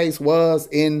artificial place was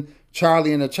in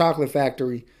Charlie and the Chocolate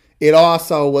Factory, it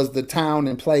also was the town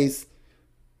and place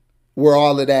where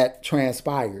all of that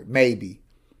transpired. Maybe.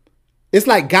 It's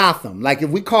like Gotham. Like if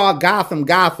we call Gotham,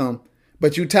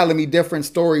 but you telling me different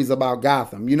stories about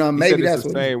Gotham. Maybe that's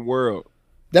the same world.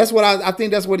 That's what I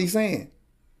think that's what he's saying.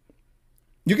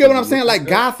 You get what I'm saying? Like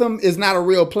Gotham is not a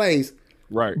real place.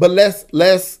 Right. But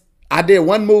let's I did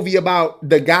one movie about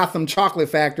the Gotham Chocolate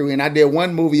Factory and I did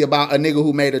one movie about a nigga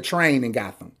who made a train in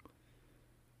Gotham.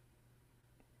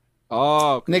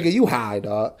 Oh, okay. Nigga, you high,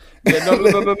 dog. Yeah,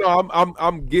 no.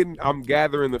 I'm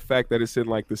gathering the fact that it's in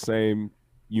like the same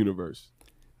universe.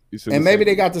 And maybe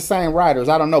they got the same writers.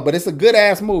 I don't know, but it's a good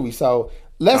ass movie. So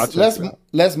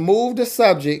let's move the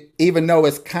subject, even though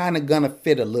it's kind of gonna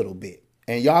fit a little bit.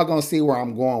 And y'all gonna see where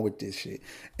I'm going with this shit.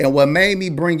 And what made me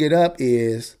bring it up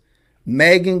is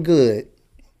Meagan Good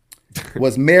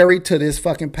was married to this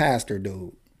fucking pastor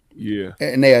dude. Yeah.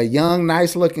 And they're a young,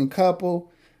 nice looking couple.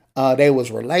 They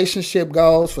was relationship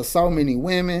goals for so many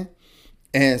women.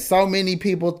 And so many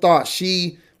people thought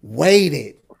she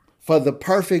waited for the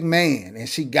perfect man and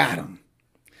she got him.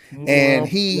 And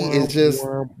he is just,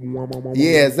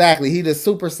 yeah, exactly. He the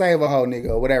super saver hoe nigga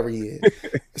or whatever he is.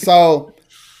 So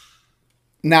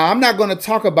now I'm not going to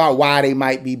talk about why they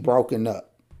might be broken up.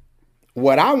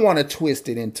 What I want to twist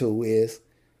it into is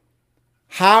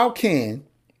how can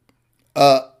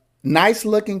a nice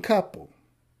looking couple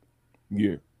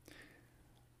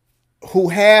who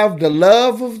have the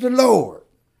love of the Lord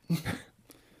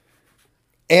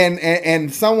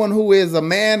and someone who is a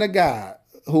man of God,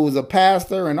 who is a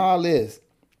pastor and all this,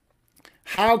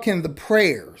 how can the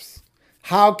prayers,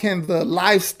 how can the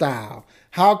lifestyle,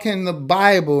 how can the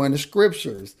Bible and the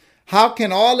scriptures, how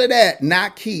can all of that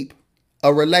not keep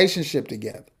a relationship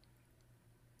together?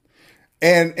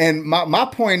 And my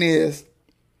point is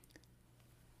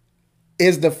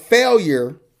the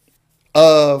failure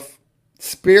of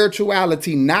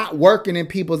spirituality not working in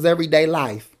people's everyday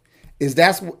life is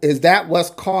that what's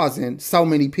causing so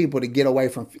many people to get away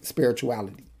from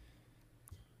spirituality?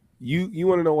 You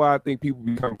want to know why I think people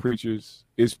become preachers?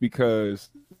 It's because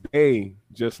they,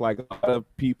 just like a lot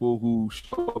of people who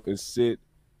show up and sit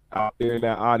out there in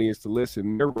that audience to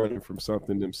listen, they're running from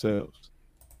something themselves.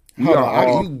 Hold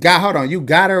on. You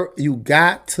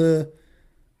got to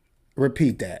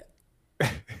repeat that.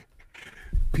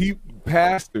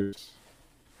 Pastors,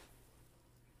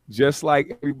 just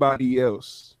like everybody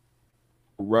else,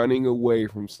 running away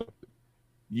from something.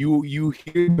 You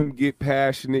hear them get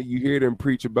passionate. You hear them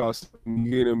preach about something.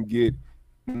 You hear them get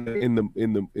in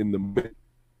the.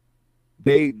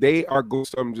 They are going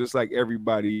something just like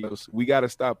everybody else. We got to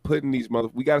stop putting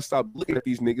we got to stop looking at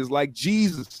these niggas like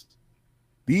Jesus.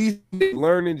 These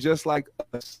learning just like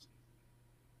us.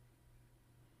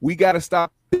 We got to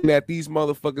stop thinking that these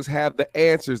motherfuckers have the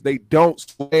answers. They don't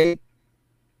sway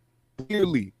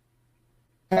clearly.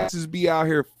 Pastors be out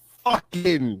here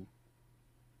fucking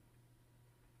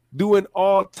doing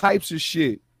all types of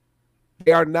shit.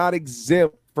 They are not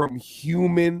exempt from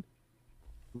human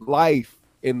life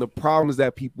and the problems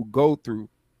that people go through,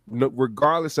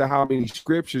 regardless of how many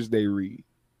scriptures they read.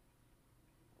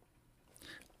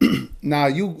 Now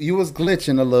you was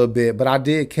glitching a little bit, but I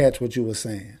did catch what you were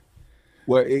saying.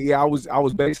 Well, yeah, I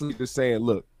was basically just saying,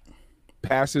 look,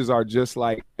 pastors are just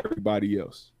like everybody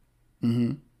else.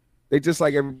 Mm-hmm. They just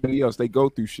like everybody else. They go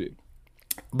through shit.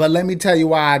 But let me tell you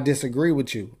why I disagree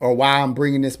with you, or why I'm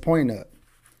bringing this point up.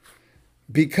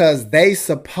 Because they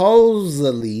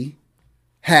supposedly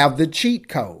have the cheat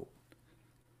code.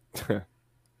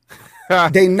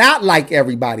 They not like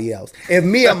everybody else. If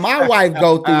me and my wife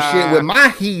go through shit with my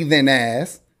heathen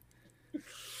ass,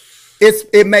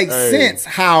 it makes sense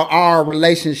how our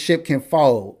relationship can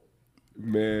fold.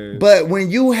 Man. But when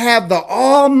you have the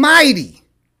Almighty,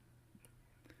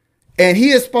 and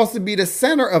He is supposed to be the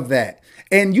center of that,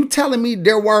 and you telling me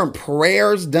there weren't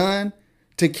prayers done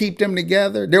to keep them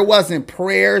together? There wasn't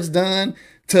prayers done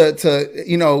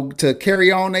to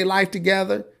carry on their life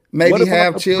together? Maybe what about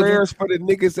have the children. Prayers for the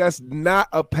niggas that's not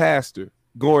a pastor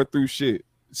going through shit.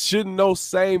 Shouldn't those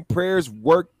same prayers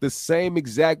work the same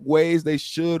exact ways they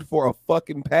should for a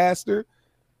fucking pastor?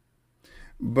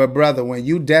 But brother, when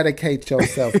you dedicate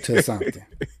yourself to something,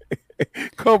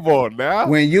 come on now.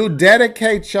 When you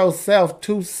dedicate yourself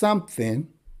to something,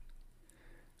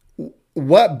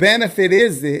 what benefit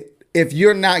is it if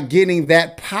you're not getting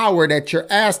that power that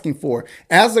you're asking for?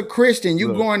 As a Christian, you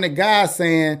going to God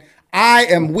saying, I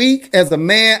am weak as a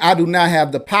man. I do not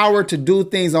have the power to do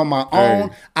things on my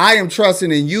own. I am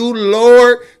trusting in you,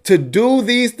 Lord, to do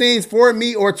these things for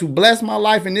me, or to bless my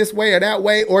life in this way or that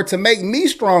way, or to make me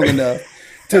strong enough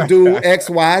to do X,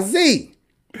 Y, Z.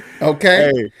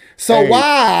 Okay?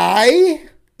 Why?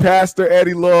 Pastor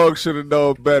Eddie Long should have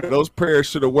known better. Those prayers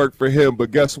should have worked for him,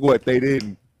 but guess what? They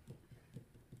didn't.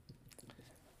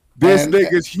 This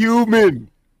nigga's human.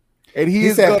 And he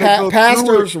said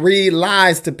pastors read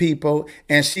lies to people,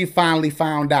 and she finally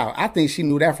found out. I think she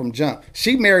knew that from jump.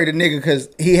 She married a nigga because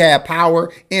he had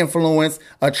power, influence,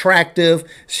 attractive.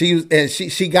 She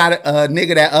got a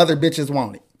nigga that other bitches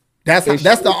wanted. That's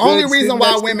the only reason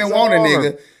why women want a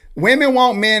nigga. Women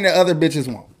want men that other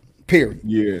bitches want. Period.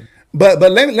 Yeah. But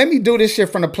let me do this shit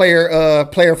from the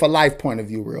player for life point of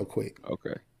view real quick.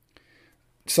 Okay.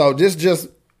 So this just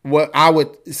what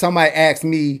somebody asked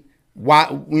me, why,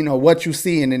 what you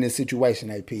seeing in this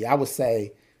situation, AP? I would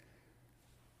say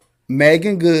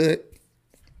Meagan Good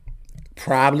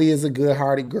probably is a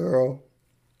good-hearted girl,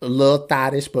 a little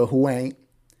thottish, but who ain't?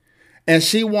 And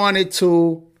she wanted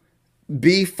to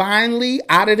be finally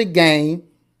out of the game.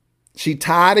 She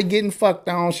tired of getting fucked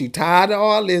on. She tired of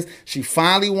all this. She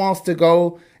finally wants to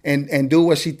go and do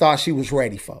what she thought she was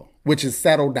ready for, which is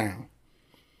settle down.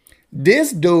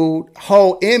 This dude,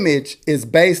 whole image is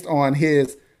based on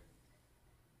his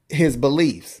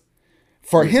beliefs.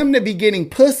 For him to be getting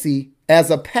pussy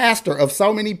as a pastor of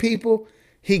so many people,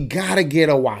 he gotta get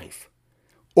a wife,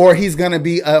 or he's gonna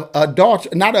be not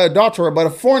an adulterer, but a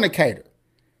fornicator.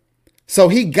 So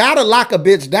he gotta lock a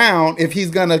bitch down if he's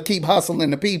gonna keep hustling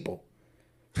the people,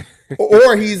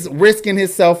 or he's risking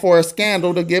himself for a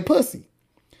scandal to get pussy.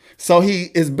 So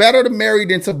he is better to marry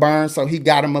than to burn. So he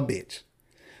got him a bitch.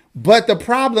 But the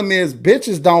problem is,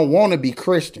 bitches don't want to be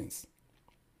Christians.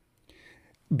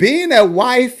 Being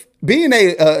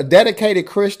a dedicated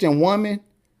Christian woman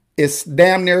is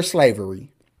damn near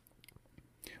slavery.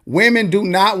 Women do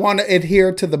not want to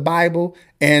adhere to the Bible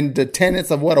and the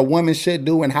tenets of what a woman should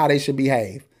do and how they should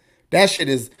behave. That shit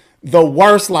is the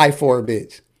worst life for a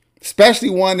bitch, especially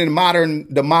one in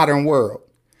the modern world.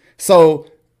 So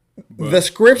the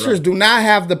scriptures do not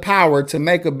have the power to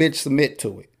make a bitch submit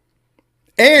to it.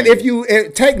 And if you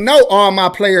take note, all my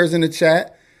players in the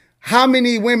chat, how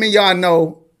many women y'all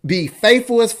know be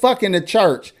faithful as fuck in the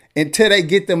church until they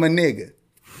get them a nigga?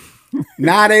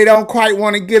 Now they don't quite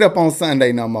want to get up on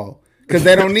Sunday no more because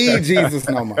they don't need Jesus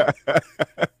no more.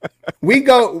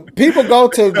 People go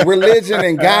to religion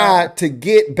and God to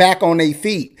get back on their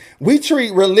feet. We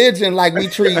treat religion like we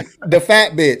treat the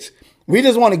fat bitch. We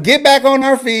just want to get back on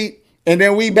our feet and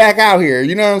then we back out here.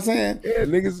 You know what I'm saying? Yeah,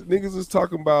 niggas is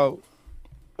talking about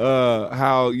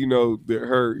how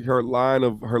her line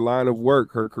of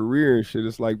work, her career and shit.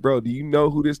 It's like, bro, do you know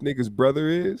who this nigga's brother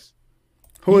is?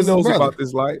 Who knows about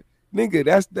this life? Nigga,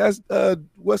 that's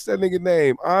what's that nigga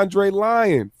name? Andre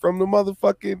Lyon from the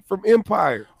motherfucking from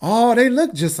Empire. Oh, they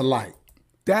look just alike.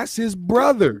 That's his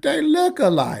brother. They look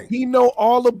alike. He know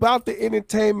all about the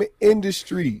entertainment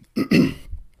industry. I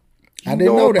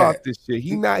didn't know about that. This shit.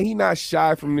 He not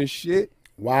shy from this shit.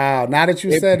 Wow. Now that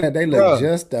you said that, they look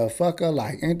just the fuck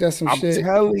alike. Ain't that some shit? I'm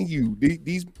telling you,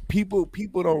 these people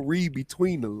don't read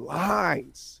between the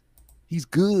lines. He's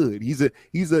good. He's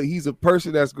a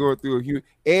person that's going through a huge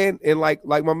and like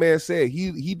my man said,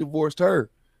 he divorced her.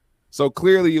 So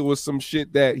clearly it was some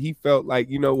shit that he felt like,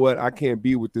 you know what, I can't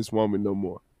be with this woman no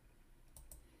more.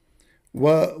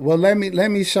 Well, let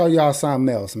me show y'all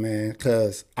something else, man,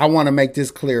 because I want to make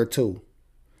this clear too.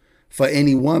 For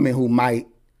any woman who might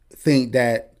think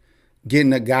that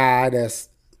getting a guy that's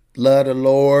love the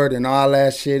Lord and all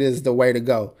that shit is the way to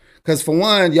go. Because for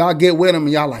one, y'all get with him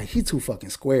and y'all like, he too fucking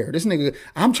square. This nigga,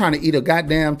 I'm trying to eat a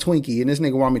goddamn Twinkie and this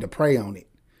nigga want me to pray on it.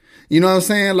 You know what I'm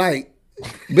saying? Like,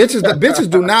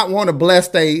 bitches do not want to bless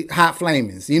they hot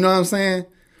flamings. You know what I'm saying?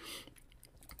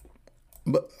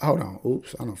 But hold on.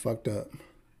 Oops, I done fucked up.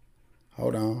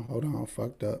 Hold on,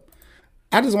 fucked up.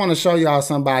 I just want to show y'all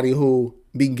somebody who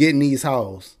be getting these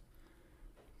hoes.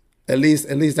 At least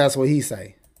that's what he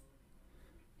say.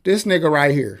 This nigga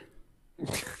right here.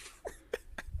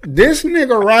 This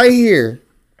nigga right here.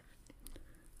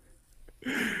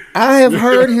 I have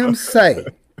heard him say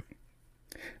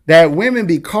that women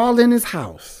be calling his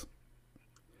house,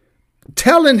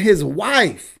 telling his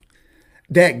wife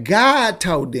that God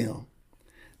told them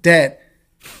that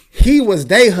he was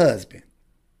their husband.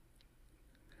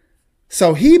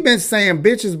 So he been saying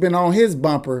bitches been on his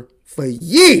bumper for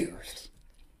years.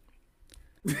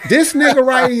 This nigga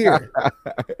right here,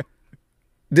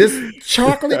 this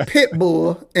chocolate pit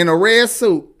bull in a red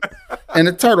suit and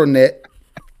a turtleneck,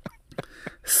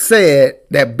 said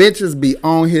that bitches be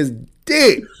on his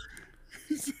dick.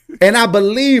 And I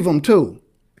believe him too.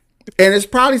 And it's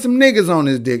probably some niggas on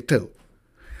his dick too.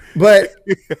 But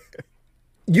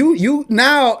you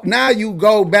now you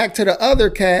go back to the other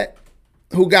cat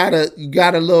who got a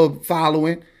little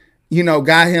following, you know,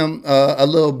 got him a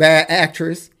little bad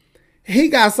actress. He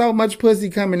got so much pussy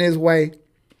coming his way.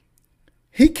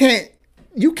 You can't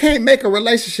make a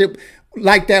relationship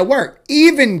like that work.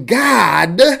 Even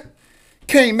God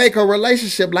can't make a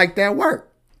relationship like that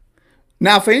work.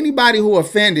 Now, for anybody who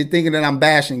offended thinking that I'm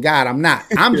bashing God, I'm not.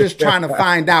 I'm just trying to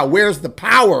find out where's the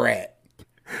power at.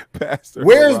 Pastor,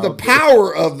 where's the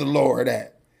power of the Lord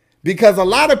at? Because a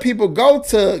lot of people go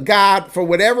to God for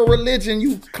whatever religion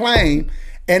you claim,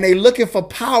 and they looking for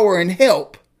power and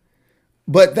help.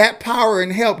 But that power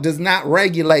and help does not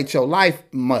regulate your life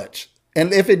much.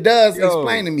 And if it does,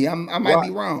 explain to me. I might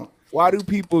be wrong. Why do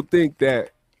people think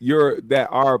that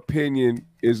our opinion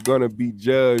is going to be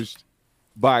judged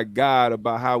by God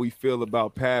about how we feel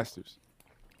about pastors?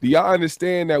 Do y'all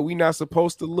understand that we're not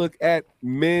supposed to look at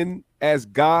men as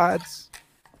gods?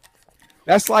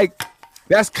 That's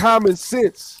common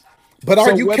sense. But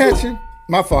are you catching?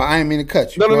 My fault. I didn't mean to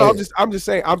cut you. No. I'm just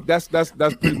saying. That's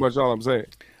pretty much all I'm saying.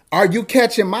 Are you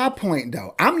catching my point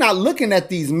though? I'm not looking at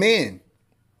these men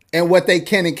and what they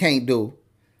can and can't do.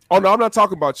 Oh no, I'm not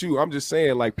talking about you. I'm just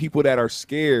saying like people that are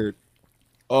scared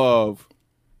of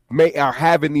are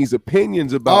having these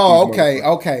opinions about. Oh,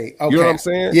 okay. You know what I'm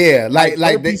saying? Yeah, like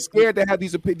they scared to have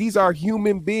these opinions. These are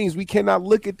human beings. We cannot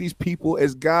look at these people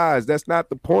as guys. That's not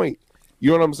the point.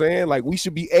 You know what I'm saying? Like we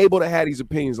should be able to have these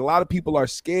opinions. A lot of people are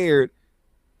scared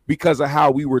because of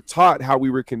how we were taught, how we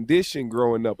were conditioned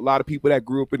growing up. A lot of people that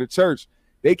grew up in the church,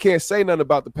 they can't say nothing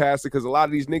about the pastor because a lot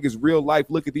of these niggas, real life,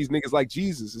 look at these niggas like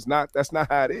Jesus. That's not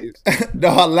how it is.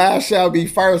 The last shall be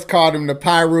first called him the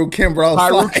Pyru Kimbrough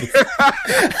Slice.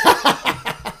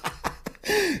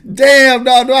 Damn,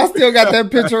 dog. Do I still got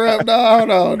that picture up? No, hold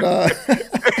on, dog.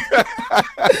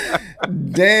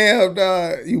 Damn,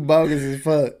 dog. You bogus as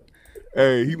fuck.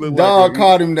 Hey, he looked dog like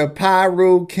called him the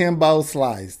Pyru Kimbrough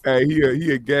Slice. Hey,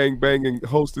 he a gang banging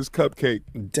hostess cupcake.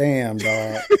 Damn,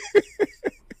 dog.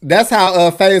 That's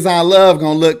how Faison Love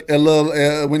gonna look a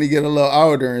little when he get a little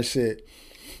older and shit.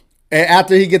 And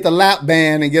after he get the lap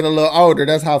band and get a little older,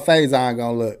 that's how Faison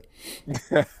gonna look.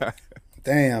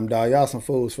 Damn, dog, y'all some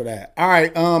fools for that. All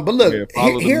right, but look,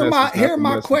 here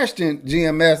my question,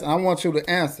 GMS. I want you to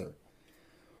answer.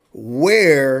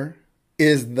 Where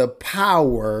is the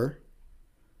power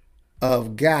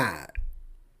of God?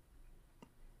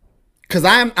 Because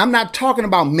I'm not talking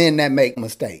about men that make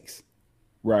mistakes,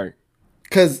 right?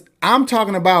 Because I'm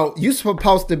talking about you're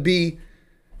supposed to be,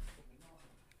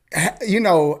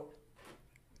 you're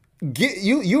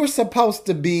supposed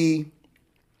to be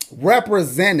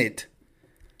represented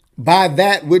by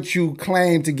that which you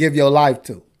claim to give your life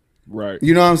to. Right.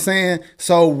 You know what I'm saying?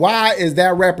 So why is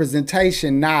that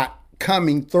representation not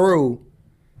coming through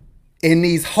in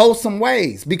these wholesome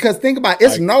ways. Because think about it,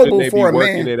 it's like, noble they for a be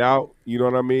working man. it out. You know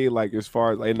what I mean? Like as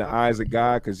far as in the eyes of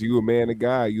God, because you a man of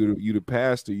God, you the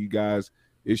pastor. You guys,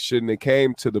 it shouldn't have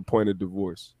came to the point of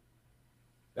divorce.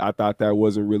 I thought that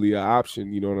wasn't really an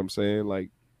option. You know what I'm saying? Like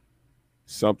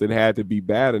something had to be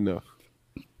bad enough.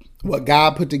 What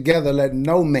God put together, let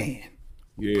no man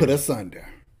put asunder.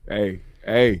 Hey,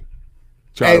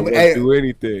 try to work through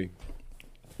anything.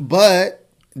 But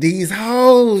these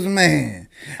hoes, man.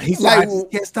 He's like, I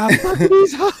just can't stop fucking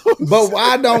these hoes. But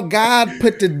why don't God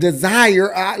put the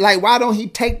desire, like why don't he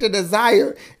take the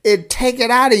desire and take it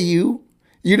out of you?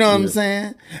 You know what I'm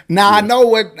saying? Now I know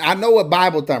what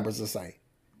Bible thumpers will say.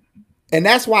 And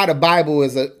that's why the Bible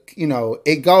is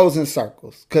it goes in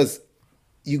circles. Because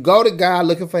you go to God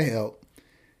looking for help.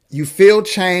 You feel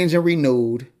changed and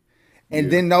renewed.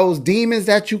 And then those demons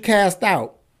that you cast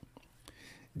out,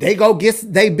 they go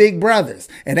get they big brothers.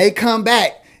 And they come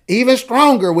back even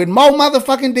stronger with more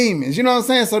motherfucking demons. You know what I'm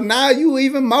saying? So now you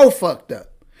even more fucked up.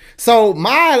 So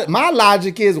my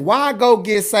logic is, why go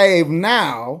get saved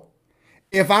now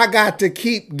if I got to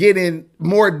keep getting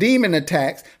more demon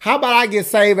attacks? How about I get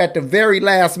saved at the very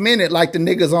last minute like the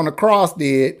niggas on the cross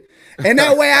did? And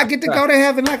that way I get to go to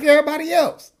heaven like everybody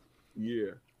else.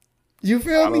 Yeah. You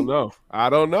feel me? I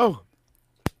don't know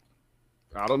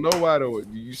why though.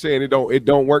 You saying it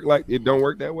don't work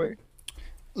that way?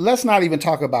 Let's not even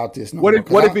talk about this. What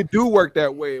if it do work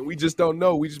that way and we just don't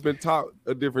know? We just been taught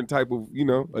a different type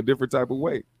of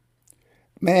way.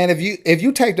 Man, if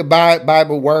you take the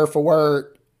Bible word for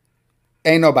word,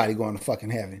 ain't nobody going to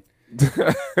fucking heaven.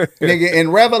 Nigga,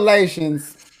 in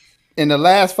Revelations, in the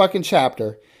last fucking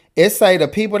chapter, it say the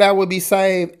people that would be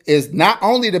saved is not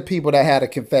only the people that had a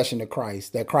confession of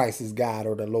Christ, that Christ is God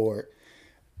or the Lord,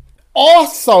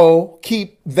 also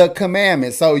keep the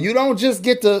commandments. So you don't just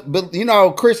get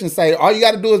to, Christians say, all you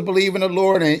got to do is believe in the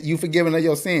Lord and you forgiven of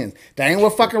your sins. That ain't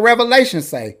what fucking Revelation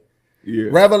say. Yeah.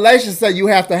 Revelation say you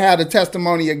have to have the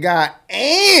testimony of God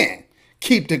and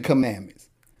keep the commandments.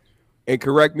 And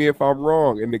correct me if I'm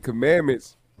wrong. In the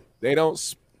commandments, they don't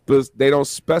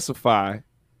specify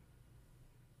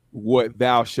what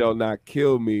thou shalt not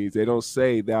kill means. They don't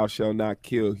say thou shalt not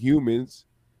kill humans.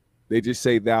 They just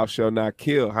say thou shalt not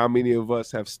kill. How many of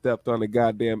us have stepped on a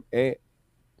goddamn ant?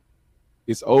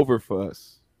 It's over for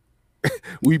us.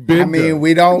 We don't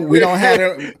have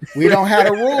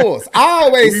the rules. I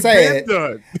always said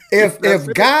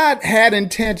if God had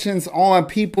intentions on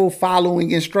people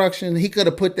following instructions, he could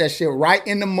have put that shit right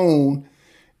in the moon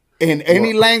in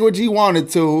any language he wanted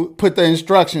to, put the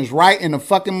instructions right in the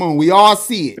fucking moon. We all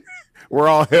see it. We're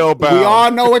all hellbound. We all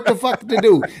know what the fuck to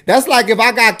do. That's like if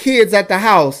I got kids at the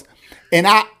house and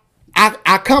I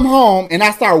come home and I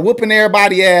start whooping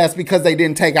everybody ass because they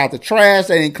didn't take out the trash,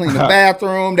 they didn't clean the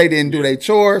bathroom, they didn't do their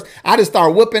chores. I just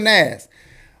start whooping ass.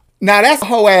 Now that's a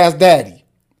hoe ass daddy.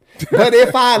 But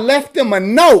if I left them a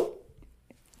note,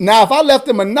 if I left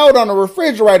them a note on the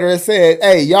refrigerator that said,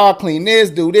 hey, y'all clean this,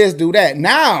 do that.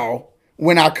 Now,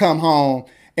 when I come home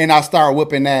and I start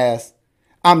whooping ass,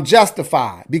 I'm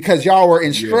justified because y'all were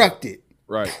instructed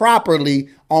properly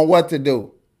on what to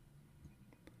do.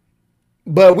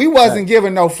 But we wasn't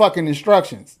given no fucking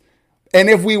instructions. And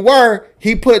if we were,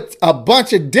 he put a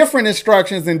bunch of different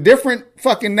instructions and different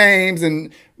fucking names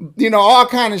and, all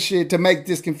kind of shit to make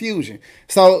this confusion.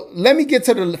 So let me get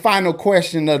to the final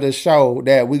question of the show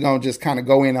that we're going to just kind of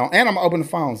go in on. And I'm going to open the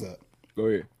phones up. Go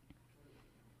ahead.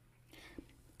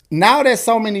 Now that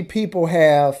so many people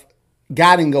have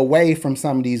gotten away from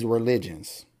some of these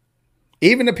religions,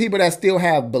 even the people that still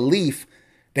have belief,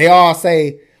 they all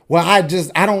say, well,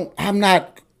 I'm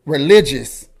not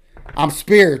religious. I'm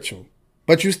spiritual.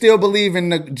 But you still believe in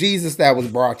the Jesus that was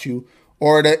brought you,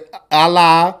 or the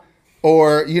Allah,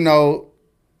 or,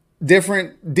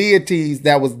 different deities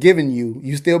that was given you.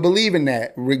 You still believe in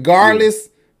that, regardless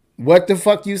what the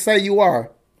fuck you say you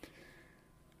are.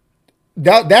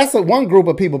 That's one group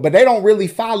of people, but they don't really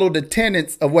follow the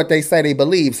tenets of what they say they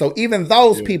believe. So even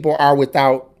those people are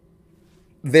without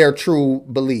their true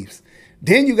beliefs.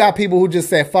 Then you got people who just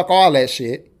said, fuck all that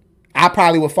shit. I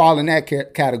probably would fall in that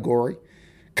category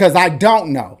because I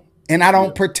don't know. And I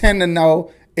don't pretend to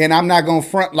know. And I'm not going to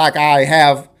front like I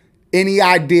have any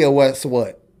idea what's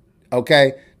what.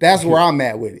 Okay? That's where I'm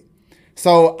at with it.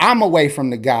 So I'm away from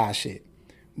the God shit.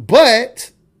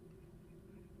 But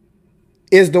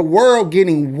is the world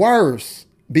getting worse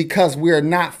because we're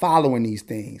not following these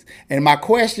things? And my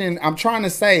question, I'm trying to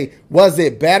say, was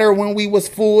it better when we was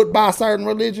fooled by certain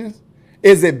religions?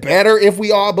 Is it better if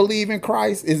we all believe in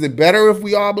Christ? Is it better if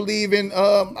we all believe in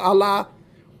Allah?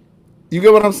 You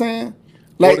get what I'm saying?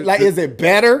 Is it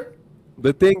better?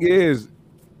 The thing is,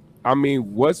 I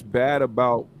mean, what's bad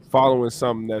about following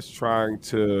something that's trying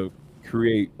to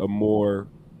create a more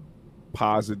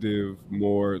positive,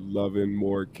 more loving,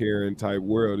 more caring type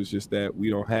world? It's just that we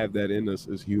don't have that in us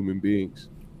as human beings.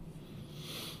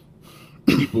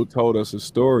 People told us a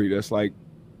story that's like,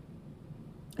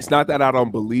 it's not that I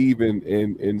don't believe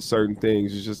in certain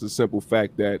things. It's just a simple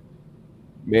fact that,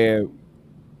 man,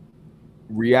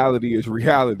 reality is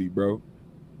reality, bro.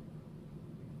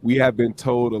 We have been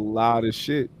told a lot of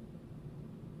shit.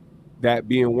 That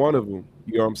being one of them.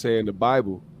 You know what I'm saying? The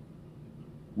Bible.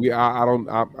 I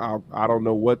don't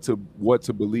know what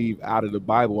to believe out of the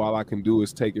Bible. All I can do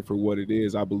is take it for what it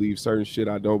is. I believe certain shit.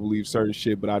 I don't believe certain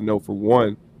shit. But I know for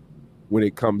one, when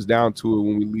it comes down to it,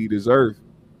 when we leave this earth,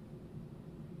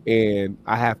 and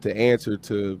I have to answer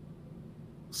to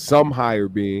some higher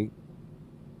being,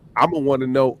 I'm gonna want to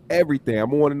know everything.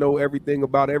 I'm gonna want to know everything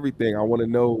about everything. I want to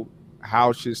know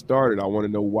how shit started. I want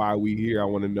to know why we here. I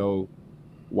want to know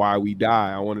why we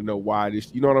die. I want to know why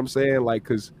this. You know what I'm saying? Like,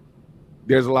 because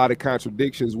there's a lot of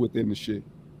contradictions within the shit.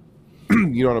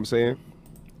 You know what I'm saying?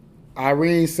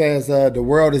 Irene says the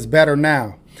world is better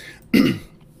now.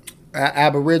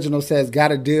 Aboriginal says got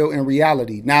to deal in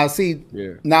reality. Now, see,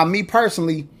 Now me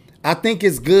personally, I think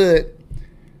it's good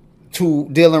to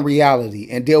deal in reality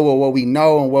and deal with what we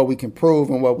know and what we can prove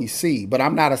and what we see. But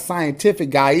I'm not a scientific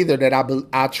guy either that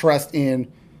I trust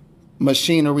in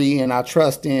machinery and I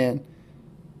trust in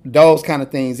those kind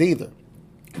of things either.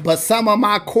 But some of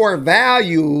my core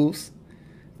values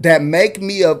that make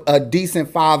me a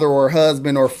decent father or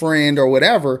husband or friend or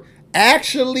whatever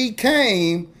actually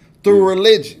came through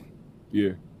religion.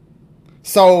 Yeah.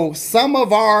 So some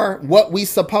of our what we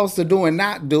supposed to do and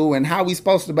not do and how we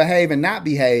supposed to behave and not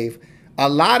behave, a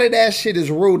lot of that shit is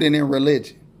rooted in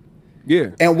religion.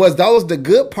 Yeah. And was those the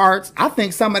good parts? I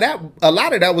think a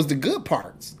lot of that was the good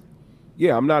parts.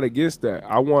 Yeah, I'm not against that.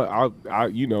 I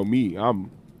you know me,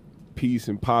 I'm peace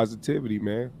and positivity,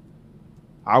 man.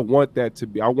 I want that to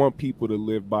be, I want people to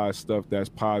live by stuff that's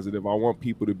positive. I want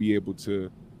people to be able to,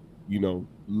 you know,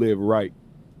 live right.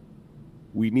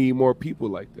 We need more people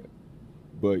like that.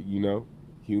 But, you know,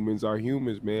 humans are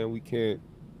humans, man. We can't,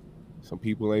 some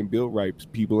people ain't built right.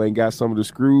 People ain't got some of the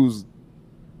screws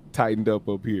tightened up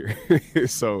here.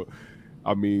 So,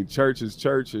 I mean, church is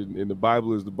church and the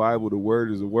Bible is the Bible. The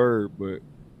word is the word. But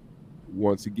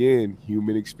once again,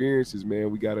 human experiences, man,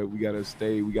 we gotta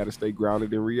stay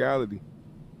grounded in reality.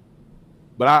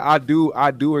 But I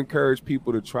do encourage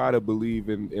people to try to believe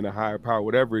in a higher power,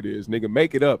 whatever it is. Nigga,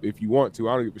 make it up if you want to.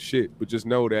 I don't give a shit. But just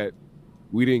know that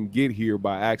we didn't get here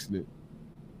by accident.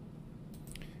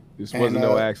 This wasn't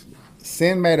no accident.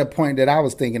 Sin made a point that I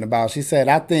was thinking about. She said,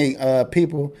 I think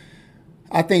people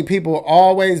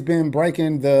always been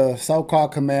breaking the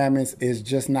so-called commandments, is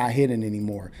just not hidden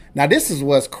anymore. Now, this is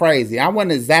what's crazy. I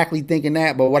wasn't exactly thinking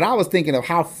that, but what I was thinking of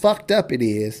how fucked up it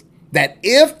is that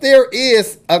if there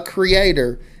is a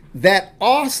creator that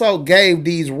also gave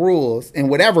these rules in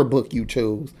whatever book you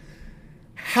choose,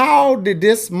 how did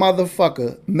this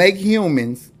motherfucker make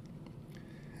humans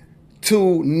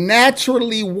to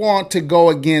naturally want to go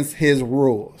against his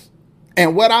rules?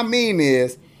 And what I mean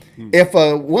is, if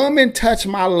a woman touch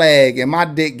my leg and my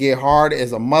dick get hard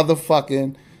as a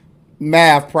motherfucking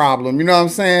math problem, you know what I'm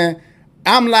saying?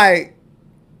 I'm like,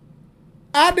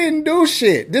 I didn't do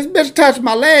shit. This bitch touched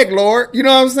my leg, Lord. You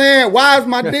know what I'm saying? Why is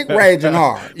my dick raging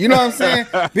hard? You know what I'm saying?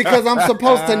 Because I'm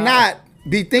supposed to not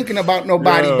be thinking about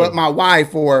nobody but my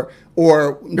wife or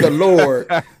the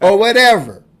Lord or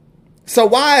whatever. So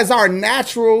why is our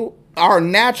natural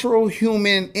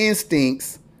human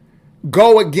instincts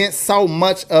go against so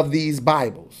much of these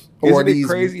Bibles or Isn't these it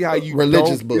crazy how you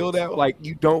religious don't books? feel that? Like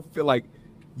you don't feel like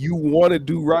you want to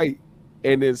do right,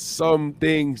 and then some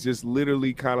things just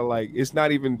literally kind of like, it's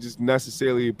not even just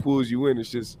necessarily it pulls you in. It's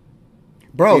just,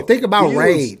 bro, think about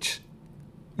rage.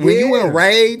 When you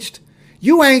enraged,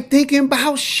 you ain't thinking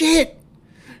about shit.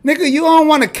 Nigga, you don't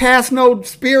want to cast no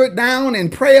spirit down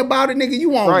and pray about it, nigga. You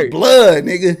want blood,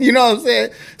 nigga. You know what I'm saying?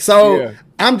 So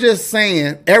I'm just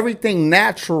saying, everything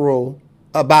natural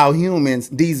about humans,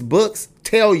 these books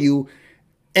tell you,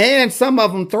 and some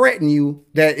of them threaten you,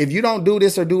 that if you don't do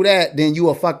this or do that, then you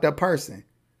a fucked up person.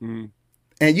 And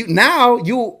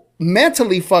you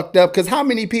mentally fucked up, because how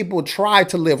many people try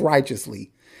to live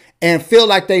righteously and feel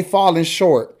like they falling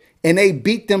short, and they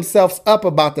beat themselves up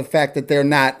about the fact that they're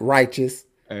not righteous,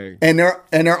 and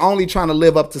they're only trying to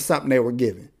live up to something they were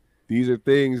given. These are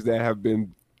things that have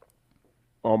been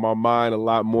on my mind a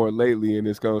lot more lately, and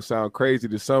it's gonna sound crazy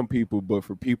to some people, but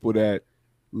for people that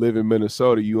live in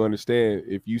Minnesota, you understand.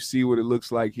 If you see what it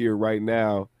looks like here right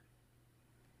now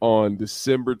on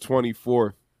December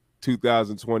 24th,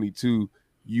 2022,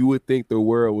 you would think the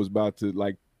world was about to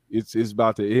like it's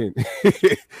about to end.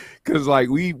 Cause like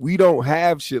we don't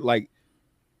have shit like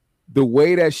the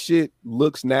way that shit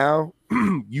looks now,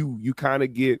 you kind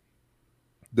of get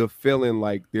the feeling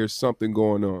like there's something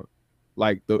going on.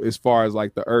 Like as far as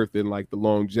like the earth and like the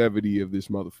longevity of this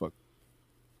motherfucker.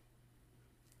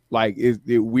 Like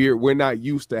we're not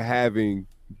used to having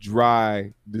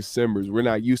dry Decembers. We're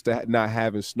not used to not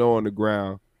having snow on the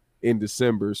ground in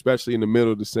December, especially in the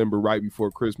middle of December, right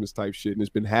before Christmas type shit. And it's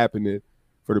been happening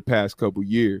for the past couple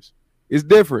years. It's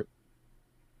different.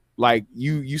 Like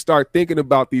you start thinking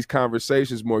about these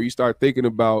conversations more. You start thinking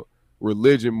about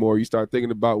religion more. You start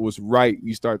thinking about what's right.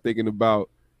 You start thinking about,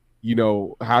 you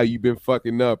know, how you've been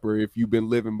fucking up, or if you've been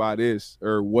living by this,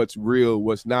 or what's real,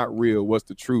 what's not real, what's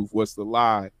the truth, what's the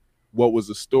lie, what was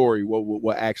the story,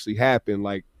 what actually happened.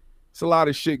 Like, it's a lot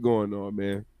of shit going on,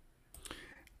 man.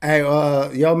 Hey,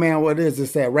 yo, man, what is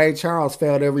this? That Ray Charles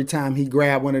failed every time he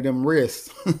grabbed one of them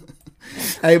wrists.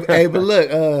 hey, but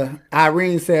look,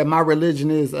 Irene said, my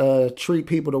religion is treat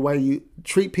people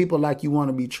like you want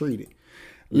to be treated.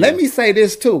 Yeah. Let me say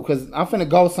this too, because I'm finna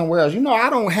go somewhere else. You know, I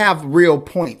don't have real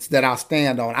points that I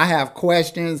stand on. I have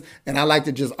questions, and I like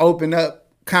to just open up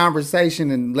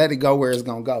conversation and let it go where it's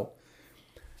gonna go.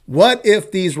 What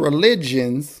if these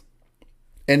religions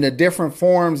and the different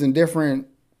forms and different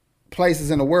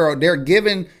places in the world, they're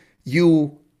giving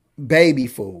you baby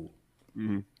food?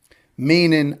 Mm-hmm.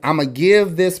 Meaning, I'm going to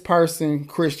give this person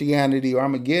Christianity, or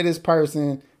I'm going to give this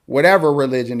person whatever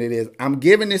religion it is. I'm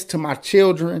giving this to my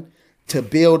children to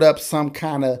build up some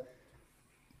kind of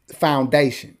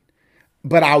foundation.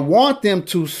 But I want them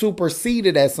to supersede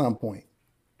it at some point.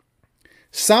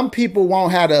 Some people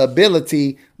won't have the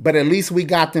ability, but at least we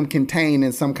got them contained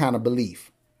in some kind of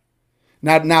belief.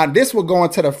 Now this will go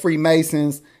into the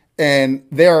Freemasons and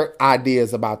their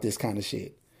ideas about this kind of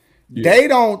shit. Yeah. They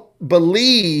don't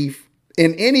believe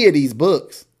in any of these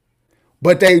books,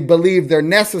 but they believe they're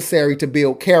necessary to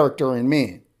build character in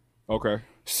men. Okay.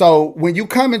 So when you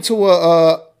come into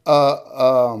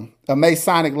a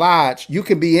Masonic lodge, you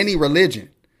can be any religion,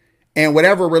 and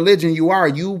whatever religion you are,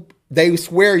 they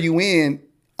swear you in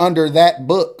under that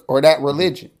book or that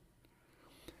religion.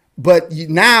 But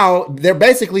now they're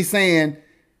basically saying,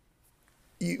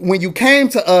 when you came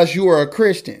to us, you were a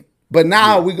Christian, but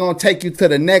now we're going to take you to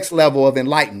the next level of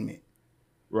enlightenment.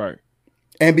 Right.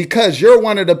 And because you're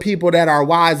one of the people that are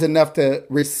wise enough to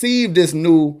receive this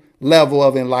new level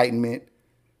of enlightenment,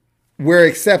 we're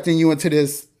accepting you into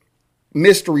this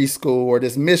mystery school or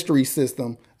this mystery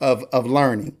system of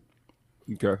learning.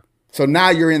 Okay. So now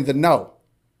you're in the know.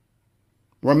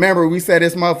 Remember, we said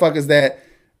it's motherfuckers that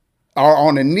are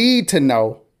on a need to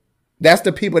know. That's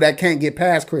the people that can't get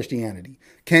past Christianity,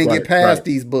 can't get past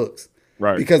these books,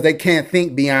 because they can't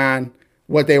think beyond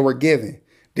what they were given.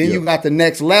 Then you got the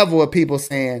next level of people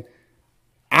saying,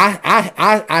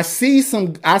 I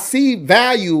see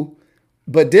value,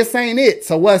 but this ain't it.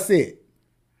 So what's it?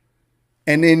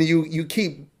 And then you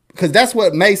keep, because that's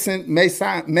what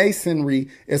masonry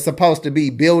is supposed to be,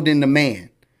 building the man.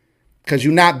 Because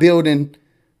you're not building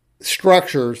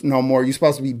structures no more. You're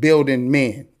supposed to be building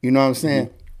men. You know what I'm saying?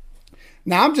 Mm-hmm.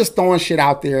 Now I'm just throwing shit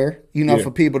out there,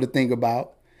 for people to think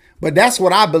about. But that's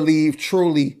what I believe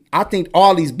truly. I think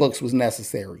all these books was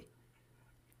necessary.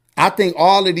 I think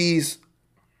all of these,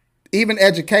 even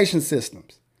education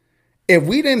systems, if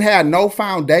we didn't have no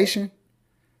foundation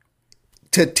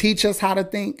to teach us how to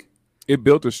think. It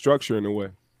built a structure in a way.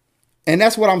 And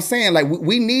that's what I'm saying. Like,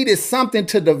 we needed something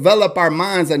to develop our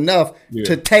minds enough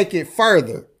to take it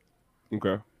further.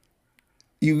 Okay.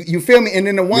 You feel me? And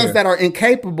then the ones that are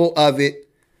incapable of it,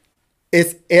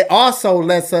 it also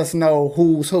lets us know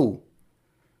who's who.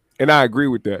 And I agree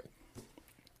with that.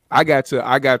 I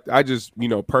just,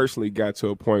 personally got to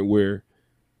a point where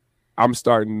I'm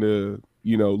starting to,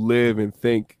 live and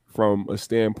think from a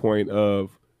standpoint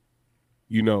of,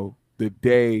 the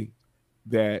day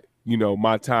that,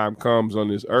 my time comes on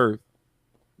this earth,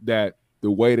 that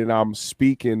the way that I'm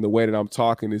speaking, the way that I'm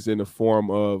talking is in the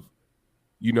form of,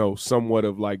 somewhat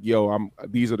of like,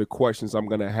 these are the questions I'm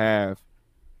going to have.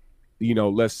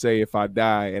 Let's say if I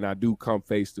die and I do come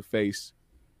face to face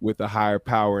with a higher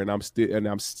power and I'm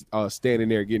standing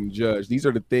there getting judged, these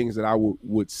are the things that I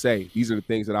would say. These are the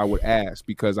things that I would ask,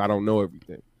 because I don't know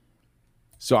everything.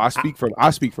 So I speak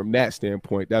from that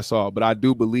standpoint. That's all. But I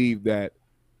do believe that,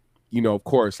 of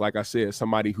course, like I said,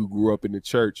 somebody who grew up in the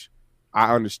church,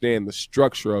 I understand the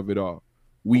structure of it all.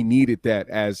 We needed that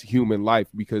as human life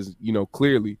because,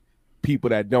 clearly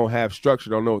people that don't have structure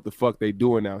don't know what the fuck they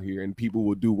doing out here, and people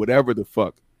will do whatever the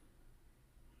fuck.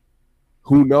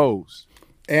 Who knows?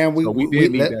 And so we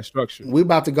did need that structure. We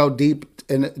about to go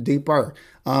deeper.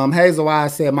 Hazel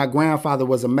Eyes said, my grandfather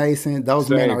was a Mason. Those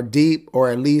men are deep, or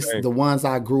at least the ones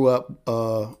I grew up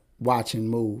watching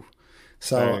move.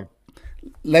 So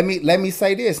let me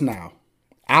say this now.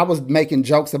 I was making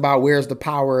jokes about where's the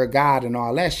power of God and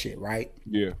all that shit, right?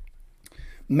 Yeah.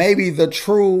 Maybe the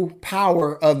true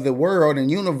power of the world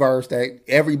and universe that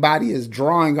everybody is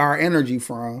drawing our energy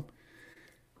from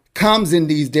comes in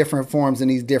these different forms in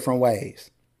these different ways.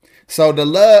 So the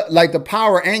love, like the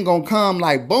power ain't gonna come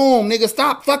like, boom, nigga,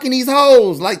 stop fucking these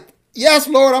hoes. Like, yes,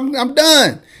 Lord, I'm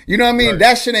done. You know what I mean? Right.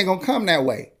 That shit ain't gonna come that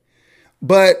way.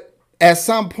 But at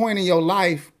some point in your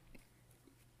life,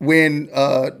 when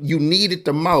you need it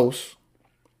the most,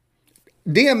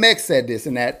 DMX said this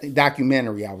in that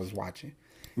documentary I was watching.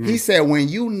 He said, when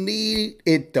you need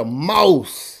it the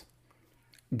most,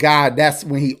 God, that's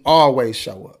when he always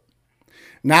show up.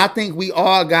 Now, I think we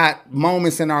all got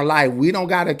moments in our life. We don't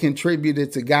got to contribute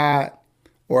it to God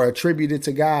or attribute it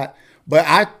to God. But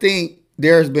I think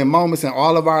there's been moments in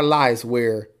all of our lives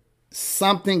where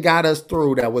something got us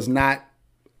through that was not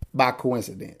by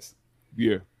coincidence.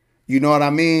 Yeah. You know what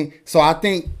I mean? So I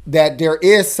think that there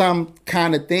is some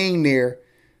kind of thing there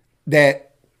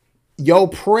that your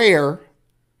prayer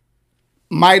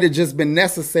might have just been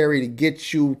necessary to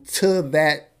get you to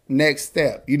that next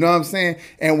step. You know what I'm saying?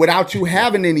 And without you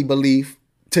having any belief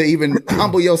to even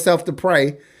humble yourself to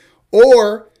pray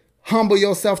or humble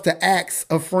yourself to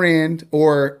ask a friend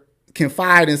or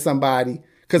confide in somebody,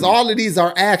 because all of these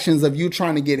are actions of you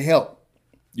trying to get help.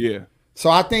 Yeah. So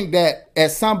I think that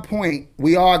at some point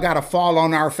we all got to fall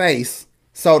on our face,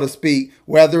 so to speak,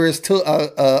 whether it's to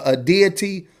a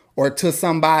deity or to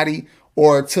somebody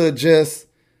or to just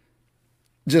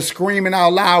screaming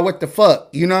out loud, what the fuck?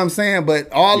 You know what I'm saying?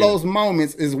 But all those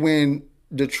moments is when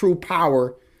the true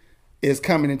power is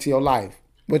coming into your life.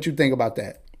 What you think about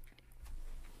that?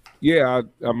 Yeah,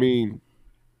 I mean,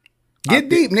 get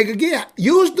deep, nigga.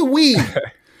 Use the weed.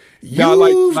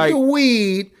 Use the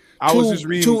weed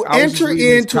to enter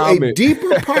into a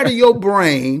deeper part of your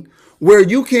brain where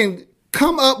you can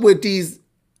come up with these,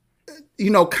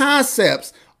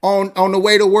 concepts on the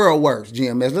way the world works.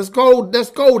 GMS, let's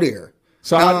go there.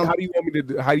 So how do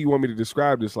you want me to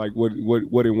describe this? Like what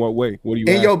in what way? What do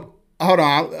you? Hold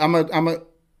on. I'm a.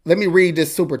 Let me read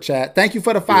this super chat. Thank you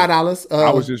for the $5.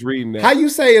 I was just reading that. How you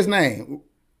say his name?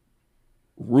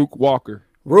 Rook Walker.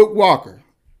 Rook Walker.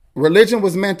 Religion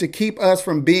was meant to keep us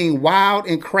from being wild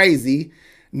and crazy.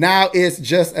 Now it's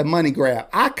just a money grab.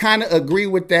 I kind of agree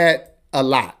with that a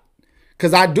lot.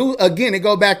 Because I do, again, it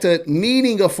go back to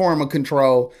needing a form of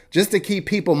control just to keep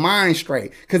people's minds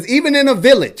straight. Because even in a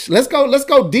village, let's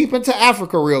go deep into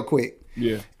Africa real quick.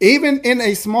 Yeah. Even in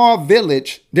a small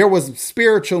village, there was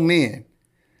spiritual men.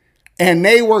 And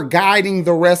they were guiding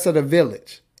the rest of the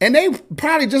village. And they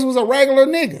probably just was a regular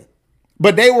nigga.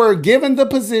 But they were given the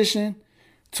position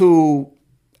to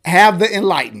have the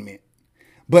enlightenment.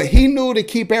 But he knew to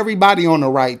keep everybody on the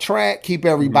right track, keep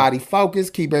everybody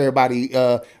focused, keep everybody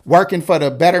working for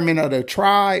the betterment of the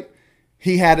tribe.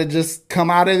 He had to just come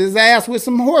out of his ass with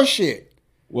some horse shit.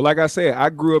 Well, like I said,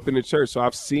 I grew up in the church, so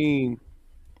I've seen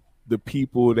the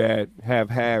people that have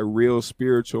had real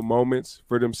spiritual moments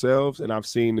for themselves, and I've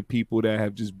seen the people that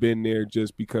have just been there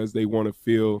just because they want to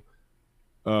feel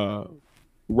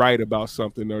right about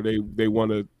something, or they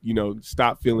want to,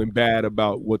 stop feeling bad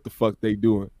about what the fuck they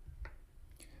doing.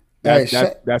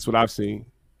 That's what I've seen.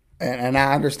 And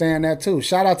I understand that too.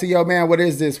 Shout out to yo, man. What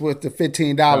is this with the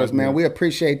 $15, man? We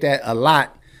appreciate that a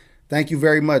lot. Thank you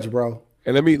very much, bro.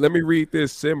 And let me read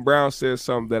this. Sim Brown says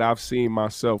something that I've seen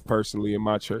myself personally in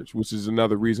my church, which is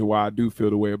another reason why I do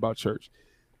feel the way about church.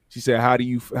 She said, how do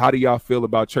y'all feel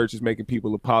about churches making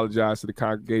people apologize to the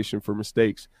congregation for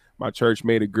mistakes? My church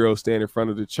made a girl stand in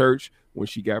front of the church when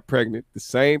she got pregnant. The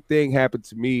same thing happened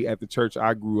to me at the church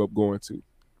I grew up going to.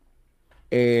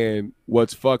 And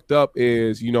what's fucked up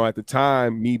is, at the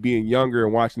time, me being younger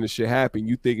and watching this shit happen,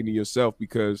 you thinking to yourself,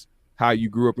 because how you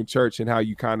grew up in church and how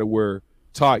you kind of were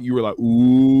taught, you were like,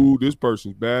 ooh, this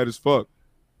person's bad as fuck.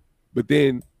 But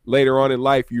then later on in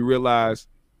life, you realize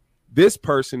this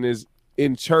person is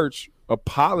in church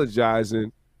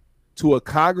apologizing to a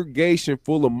congregation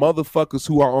full of motherfuckers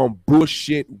who are on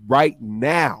bullshit right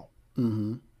now.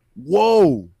 Mm-hmm.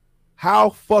 Whoa.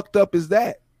 How fucked up is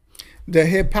that? The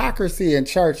hypocrisy in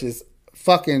church is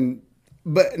fucking,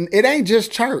 but it ain't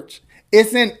just church.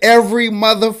 It's in every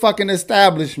motherfucking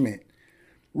establishment.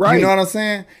 Right. You know what I'm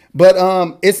saying? But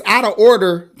it's out of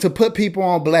order to put people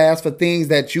on blast for things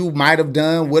that you might have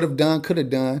done, would have done, could have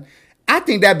done. I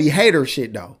think that'd be hater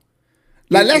shit though.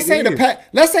 Like let's say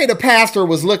the pastor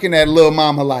was looking at little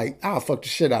mama like, I'll fuck the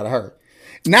shit out of her.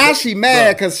 Now she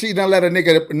mad because she done let a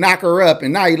nigga knock her up,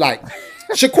 and now he like,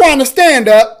 Shaquana, stand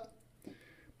up.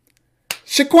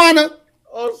 Shaquana.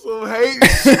 Also hate.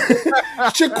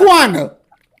 Shaquana.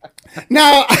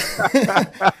 Now,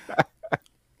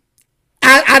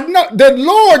 I know the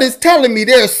Lord is telling me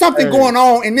there's something going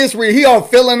on in this region. He all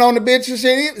feeling on the bitch and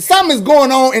shit. Something is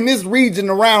going on in this region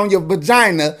around your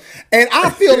vagina. And I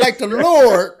feel like the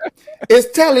Lord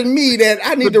is telling me that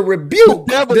I need to rebuke.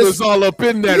 The devil is all up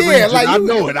in that region. Like I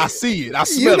know it. I see it. I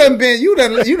smell it. You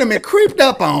done been creeped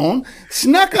up on,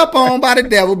 snuck up on by the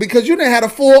devil because you done had a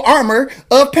full armor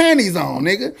of panties on,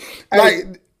 nigga.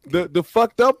 Like the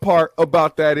fucked up part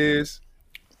about that is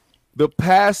the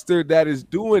pastor that is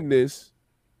doing this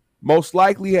most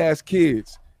likely has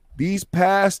kids. These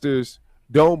pastors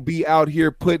don't be out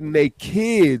here putting their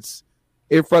kids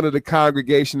in front of the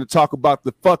congregation to talk about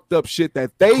the fucked up shit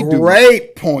that they do.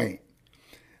 Great point.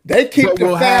 They keep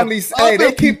the families. Hey,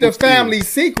 they keep the family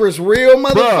secrets real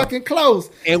motherfucking close.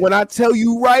 And when I tell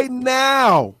you right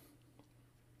now,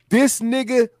 this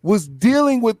nigga was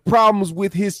dealing with problems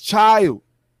with his child,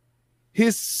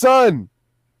 his son,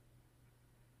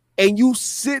 and you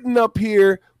sitting up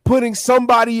here putting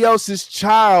somebody else's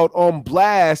child on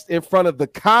blast in front of the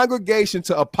congregation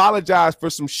to apologize for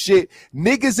some shit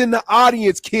niggas in the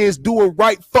audience, kids, doing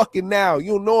right fucking now.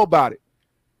 You don't know about it.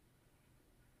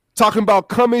 Talking about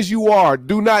come as you are,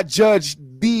 do not judge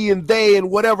thee and they and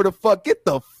whatever the fuck. Get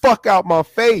the fuck out my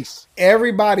face.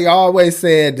 Everybody always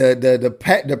said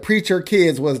the preacher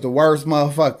kids was the worst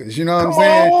motherfuckers. You know what I'm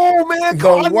saying? Oh man,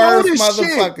 the worst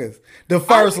motherfuckers. Shit. The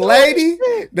first lady,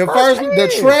 the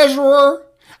treasurer.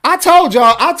 I told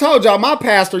y'all my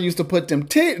pastor used to put them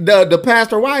the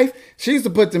pastor wife, she used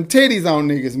to put them titties on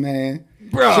niggas, man.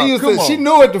 Bro, she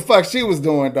knew what the fuck she was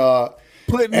doing, dog.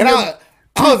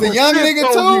 I was a young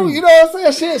nigga too, you know what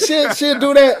I'm saying? She'll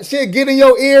do that. She'll get in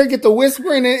your ear, get the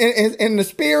whispering in the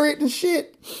spirit and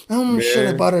shit.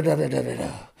 Shit about it,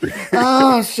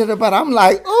 Oh, shit about it. I'm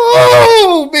like,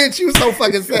 oh, bitch, you so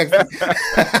fucking sexy.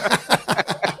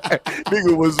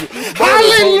 Nigga was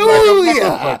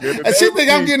hallelujah. And she think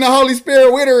I'm getting the Holy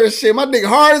Spirit with her and shit. My dick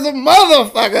hard as a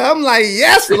motherfucker. I'm like,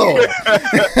 yes, Lord.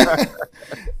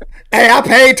 Hey, I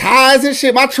paid tithes and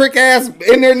shit. My trick ass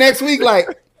in there next week, like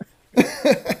got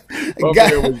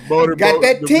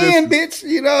that 10, bitch.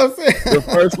 You know what I'm saying? The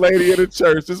first lady in the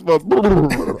church. This was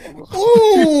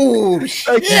ooh,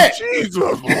 shit. Thank you,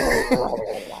 Jesus.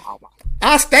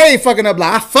 I stayed fucking up.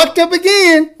 Like I fucked up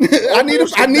again. I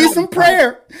need some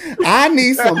prayer. I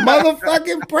need some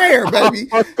motherfucking prayer, baby.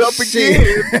 I fucked up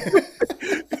again.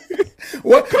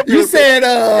 What you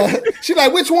said? She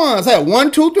like, which ones? Hey,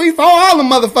 1, 2, 3, 4, all the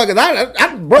motherfuckers.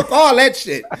 I broke all that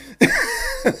shit.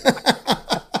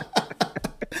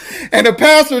 And the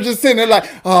pastor just sitting there like,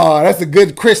 oh, that's a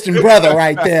good Christian brother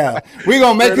right there. We're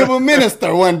going to make him a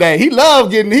minister one day. He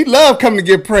loved coming to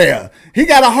get prayer. He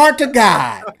got a heart to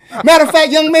God. Matter of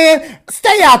fact, young man,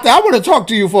 stay out there. I want to talk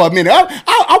to you for a minute.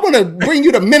 I want to bring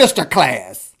you to minister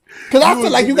class. Because I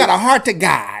feel like you got a heart to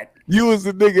God. You was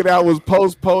the nigga that was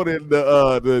postponing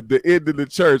the end of the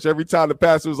church. Every time the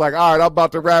pastor was like, all right, I'm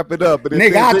about to wrap it up. But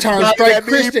nigga, I turned straight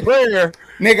Christian.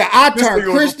 Nigga, I turned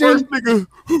Christian.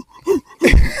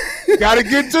 Gotta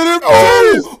get to the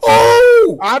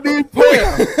prayer. I need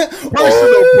prayer.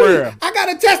 Personal prayer. I got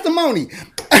a testimony.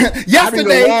 I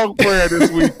Yesterday. need a long prayer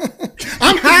this week.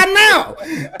 I'm high now.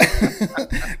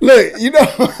 Look, you know.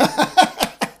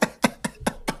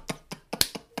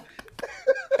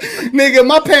 Nigga,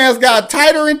 my pants got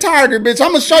tighter and tighter, bitch.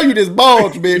 I'm gonna show you this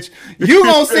bulge, bitch. You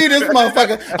gonna see this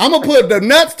motherfucker. I'm gonna put the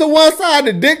nuts to one side,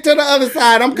 the dick to the other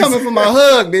side. I'm coming for my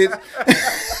hug, bitch.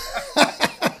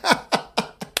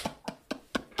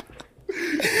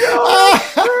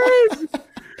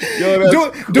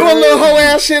 Do a little hoe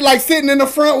ass shit like sitting in the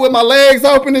front with my legs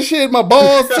open and shit, my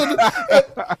balls to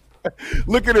the...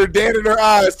 Look at her, dead in her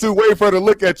eyes too. Wait for her to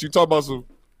look at you. Talk about some.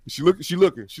 She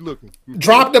looking.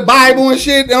 Drop the Bible and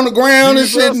shit on the ground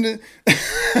Jesus. And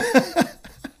shit.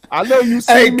 I know you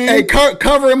see me. Hey,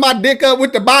 covering my dick up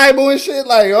with the Bible and shit.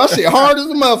 Like, oh, shit hard as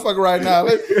a motherfucker right now.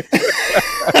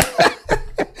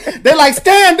 They're like,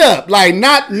 stand up. Like,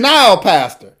 not now,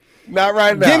 Pastor. Not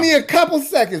right now. Give me a couple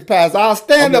seconds, Pastor. I'll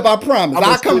stand up, I promise.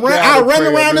 I'll run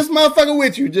around this motherfucker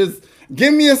with you. Just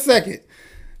give me a second.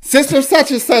 Sister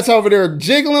such and such over there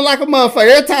jiggling like a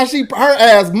motherfucker. Every time her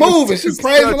ass moving, she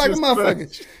praising like a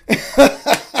motherfucker.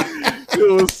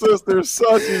 It was sister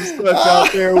such and such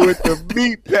out there with the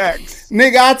meat packs.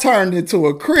 Nigga, I turned into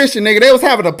a Christian, nigga. They was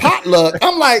having a potluck.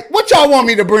 I'm like, what y'all want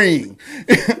me to bring?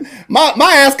 my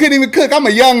ass couldn't even cook. I'm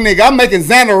a young nigga. I'm making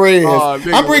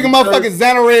Xanarez. I'm bringing motherfucking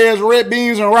Xanarez, red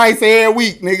beans, and rice every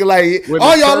week, nigga. Like,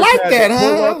 oh, y'all like that,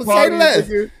 huh? Say less.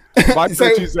 Nigga. My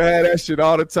church used to have that shit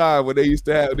all the time when they used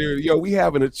to have we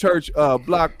having a church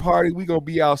block party. We gonna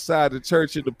be outside the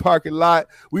church in the parking lot.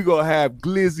 We gonna have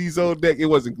glizzies on deck. It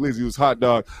wasn't glizzy, it was hot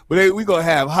dog. But we gonna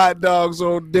have hot dogs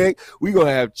on deck. We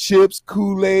gonna have chips,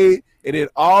 Kool-Aid, and it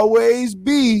always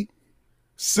be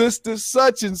sister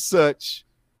such and such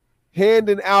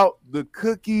handing out the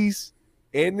cookies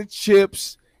and the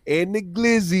chips and the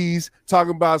glizzies,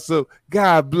 talking about some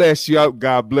God bless you.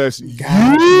 God bless you.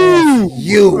 God bless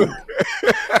you.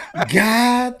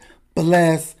 God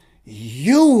bless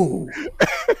you.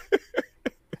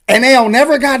 And they don't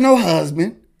never got no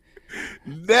husband.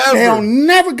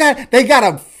 Never. They got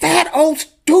a fat old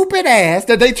stupid ass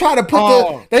that they try to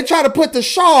put the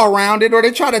shawl around it, or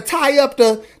they try to tie up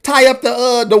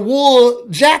the wool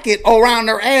jacket around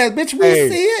their ass. Bitch, we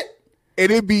see it. And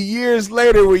it'd be years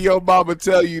later when your mama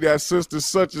tell you that sister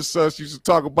such and such used to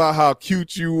talk about how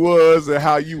cute you was and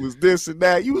how you was this and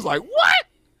that. You was like,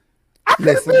 what?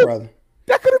 Listen, brother.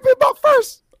 That could have been my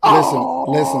first.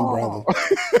 Listen, brother.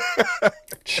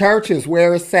 Church is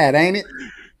where it's at, ain't it?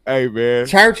 Hey, man.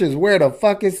 Church is where the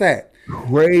fuck it's at.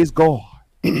 Praise God.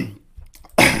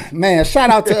 Man, shout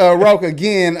out to Roke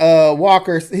again,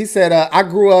 Walker. He said, I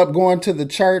grew up going to the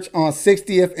church on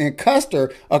 60th and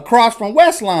Custer across from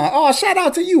Westline. Oh, shout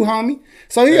out to you, homie.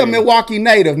 So he a Milwaukee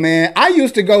native, man. I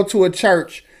used to go to a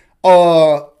church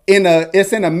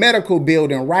it's in a medical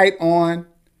building right on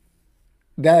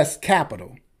that's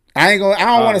Capitol. I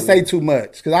don't want to say too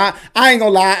much because I ain't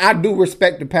gonna lie. I do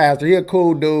respect the pastor. He a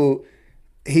cool dude.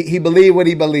 He believe what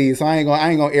he believes, so I ain't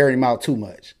gonna air him out too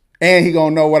much. And he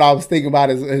gonna know what I was thinking about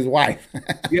his wife.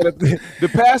 Yeah, the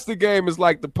pastor game is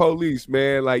like the police,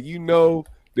 man. Like,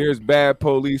 there's bad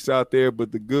police out there,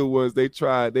 but the good ones, they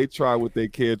try what they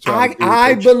can.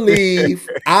 I believe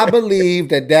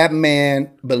that man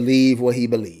believed what he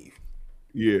believed.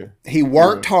 Yeah, he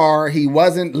worked hard. He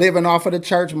wasn't living off of the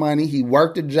church money. He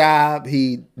worked a job.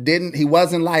 He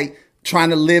wasn't like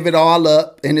trying to live it all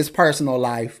up in his personal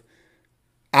life.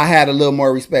 I had a little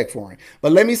more respect for him.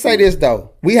 But let me say this,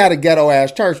 though. We had a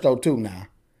ghetto-ass church, though, too, now.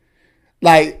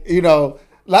 Like,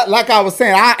 like I was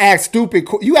saying, I ask you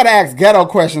got to ask ghetto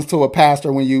questions to a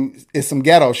pastor when it's some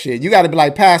ghetto shit. You got to be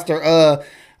like, Pastor,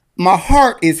 my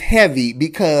heart is heavy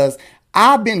because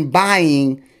I've been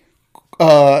buying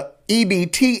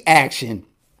EBT action.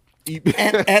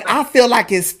 and I feel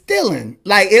like it's stealing.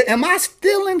 Like, am I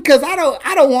stealing? Because I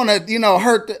don't want to,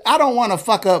 hurt. I don't want to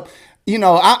fuck up.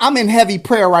 I'm in heavy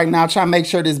prayer right now trying to make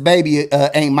sure this baby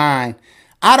ain't mine.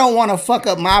 I don't want to fuck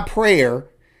up my prayer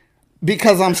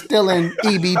because I'm still in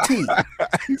EBT.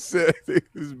 He said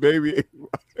this baby ain't mine.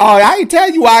 Oh, I ain't tell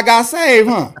you why I got saved,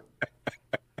 huh?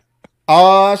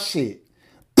 Oh, shit.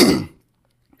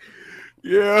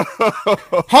 Yeah.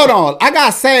 Hold on. I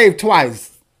got saved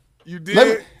twice. You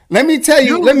did? Let me tell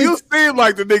you. You seem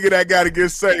like the nigga that got to get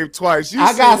saved twice.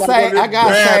 I got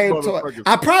saved twice.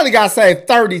 I probably got saved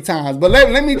 30 times. But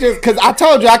let me just, because I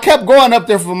told you I kept going up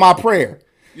there for my prayer.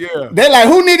 Yeah. They're like,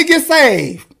 who need to get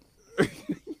saved?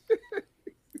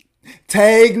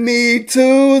 Take me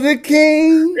to the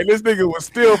king. And this nigga was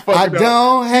still fucking up. I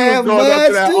don't have much up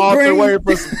to that to altar bring. waiting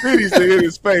for some titties to hit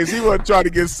his face. He wasn't trying to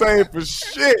get saved for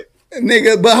shit.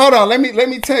 Nigga, but hold on. Let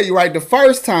me tell you, right? The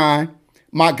first time,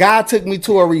 my guy took me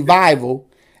to a revival,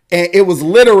 and it was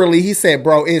literally, he said,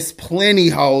 bro, it's plenty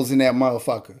hoes in that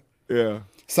motherfucker. Yeah.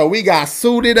 So we got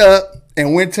suited up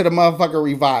and went to the motherfucker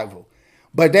revival.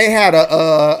 But they had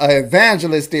a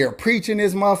evangelist there preaching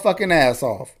his motherfucking ass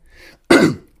off.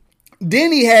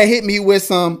 Then he had hit me with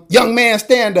some young man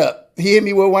stand up. He hit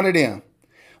me with one of them.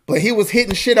 But he was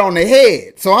hitting shit on the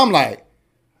head. So I'm like,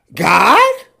 God,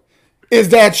 is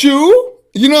that you?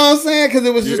 You know what I'm saying? Because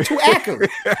it was just too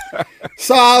accurate.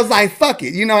 So I was like, fuck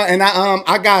it. And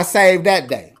I got saved that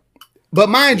day. But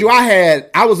mind you,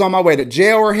 I was on my way to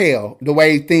jail or hell the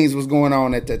way things was going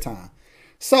on at that time.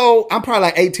 So I'm probably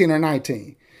like 18 or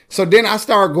 19. So then I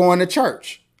started going to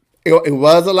church. It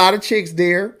was a lot of chicks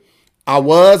there. I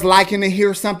was liking to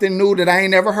hear something new that I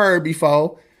ain't never heard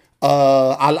before.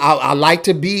 I like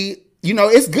to be,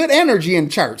 it's good energy in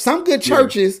church. Some good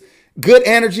churches, good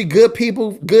energy, good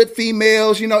people, good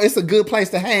females. It's a good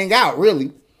place to hang out,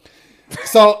 really.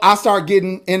 So I started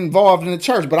getting involved in the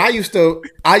church, but I used to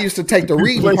take the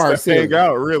reading part seriously. Hang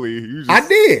out, really. I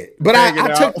did, but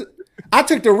I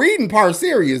took the reading part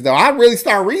serious though. I really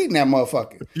started reading that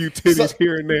motherfucker. A few titties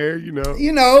here and there,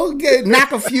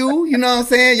 Knock a few. You know what I'm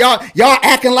saying? Y'all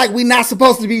acting like we not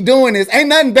supposed to be doing this. Ain't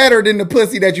nothing better than the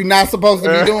pussy that you're not supposed to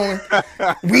be doing.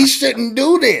 We shouldn't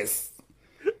do this.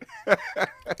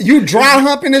 You dry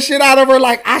humping the shit out of her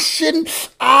like I shouldn't.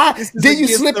 Then you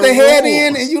slip the head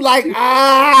in and you like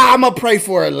I'm gonna pray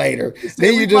for it later.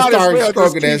 Then you just start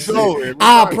stroking that shit.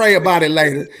 I'll pray about it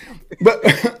later. But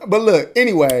look,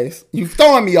 anyways, you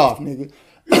throwing me off, nigga.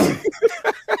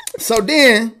 So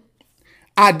then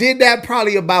I did that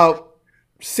probably about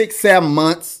 6-7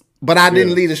 months, but I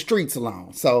didn't leave the streets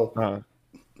alone. So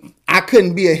I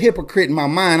couldn't be a hypocrite in my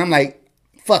mind. I'm like,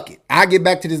 fuck it. I'll get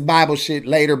back to this Bible shit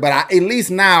later, but I at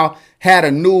least now had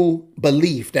a new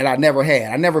belief that I never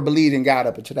had. I never believed in God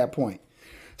up until that point.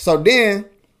 So then,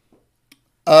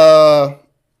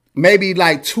 maybe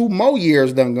like 2 more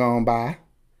years done gone by,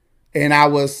 and I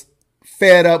was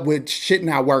fed up with shit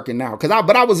not working out.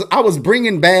 But I was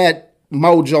bringing bad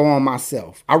mojo on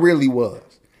myself. I really was.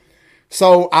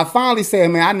 So I finally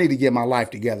said, man, I need to get my life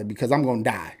together because I'm going to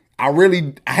die. I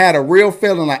had a real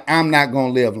feeling like I'm not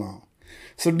going to live long.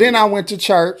 So then I went to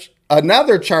church,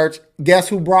 another church. Guess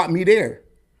who brought me there?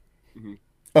 Mm-hmm.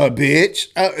 A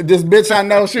bitch. This bitch I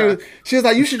know. She was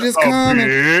like, you should just come.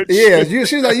 She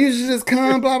was like, you should just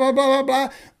come, blah, blah, blah, blah,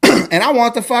 blah. And I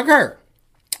want to fuck her.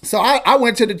 So I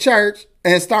went to the church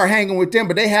and started hanging with them,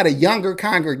 but they had a younger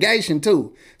congregation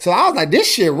too. So I was like,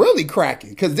 this shit really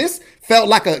cracking. Because this felt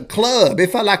like a club.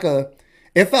 It felt like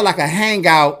a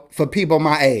hangout for people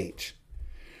my age.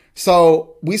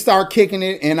 So we started kicking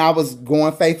it and I was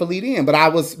going faithfully then, but I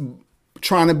was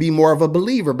trying to be more of a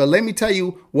believer. But let me tell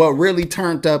you what really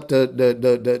turned up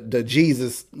the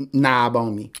Jesus knob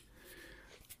on me.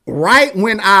 Right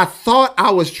when I thought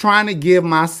I was trying to give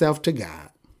myself to God,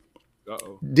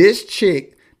 this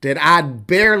chick that I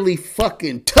barely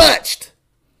fucking touched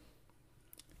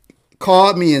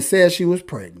called me and said she was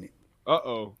pregnant.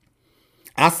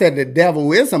 I said the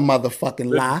devil is a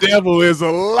motherfucking lie. The devil is a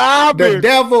lie. The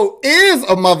devil is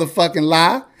a motherfucking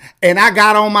lie. And I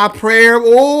got on my prayer.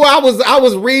 Oh, I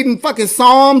was reading fucking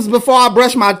Psalms before I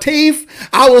brushed my teeth.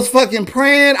 I was fucking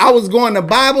praying. I was going to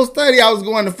Bible study. I was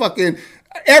going to fucking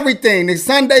everything. The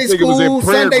Sunday school,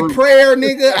 Sunday prayer,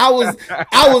 nigga. I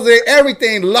was in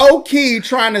everything low key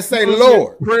trying to say,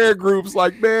 Lord. Prayer groups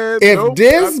like, man. If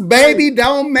this baby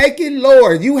don't make it,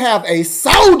 Lord, you have a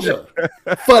soldier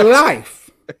for life.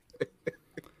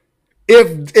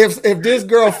 If this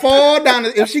girl fall down,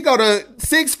 if she go to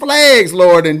Six Flags,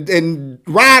 Lord, and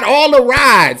ride all the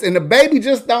rides, and the baby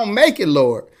just don't make it,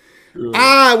 Lord,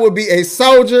 I would be a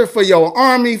soldier for your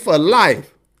army for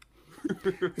life.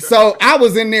 So I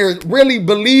was in there really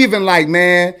believing, like,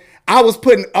 man, I was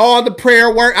putting all the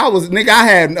prayer work. I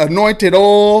had anointed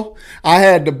oil. I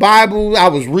had the Bible. I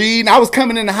was reading. I was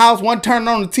coming in the house, turning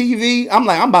on the TV. I'm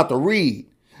like, I'm about to read.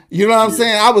 You know what I'm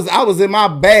saying? I was in my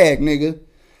bag, nigga.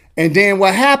 And then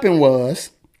what happened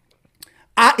was,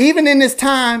 even in this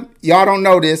time, y'all don't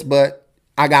know this, but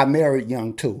I got married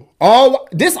young too.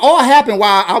 This all happened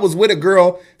while I was with a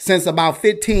girl since about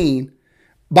 15.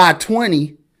 By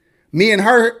 20, me and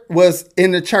her was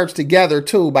in the church together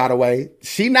too, by the way.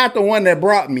 She not the one that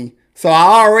brought me. So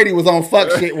I already was on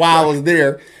fuck shit while I was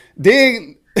there.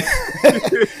 Then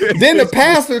the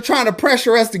pastor trying to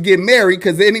pressure us to get married,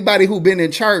 because anybody who been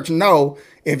in church know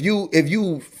if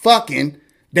you fucking,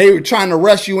 they were trying to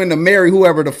rush you into marry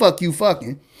whoever the fuck you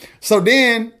fucking. So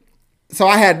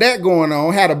I had that going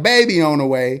on, had a baby on the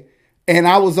way, and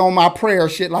I was on my prayer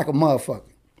shit like a motherfucker.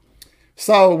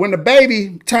 So when the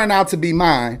baby turned out to be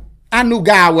mine, I knew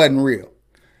God wasn't real.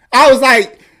 I was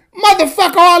like,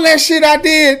 motherfucker, all that shit I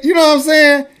did, you know what I'm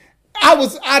saying?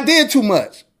 I did too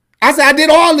much. I said, I did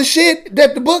all the shit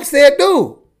that the book said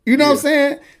do. You know what I'm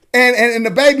saying? And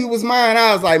the baby was mine.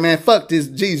 I was like, man, fuck this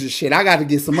Jesus shit. I got to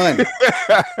get some money.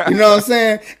 You know what I'm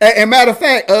saying? And matter of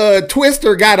fact,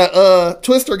 Twister got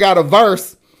a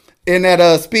verse in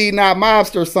that Speed Not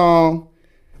Mobster song,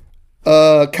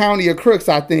 County of Crooks,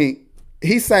 I think.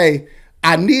 He say,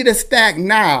 I need a stack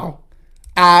now.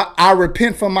 I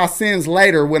repent for my sins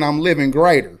later when I'm living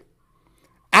greater.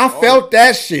 I felt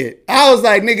that shit. I was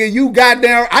like, nigga, you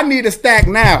goddamn, I need a stack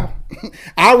now.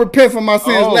 I'll repent for my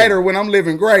sins later when I'm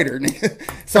living greater.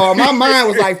 So my mind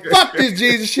was like, fuck this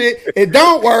Jesus shit. It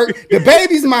don't work. The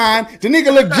baby's mine. The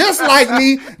nigga look just like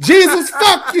me. Jesus,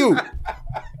 fuck you.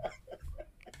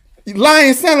 You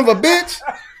lying son of a bitch.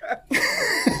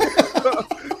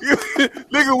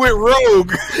 Nigga went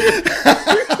rogue.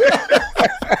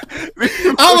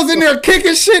 I was in there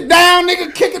kicking shit down,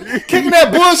 nigga, kicking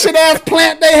that bullshit ass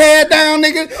plant they had down,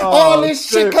 nigga. All this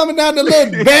shit coming down, the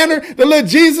little banner, the little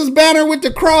Jesus banner with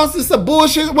the cross. It's some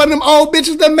bullshit. One of them old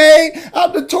bitches that made.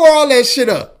 I tore all that shit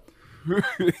up.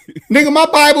 Nigga, my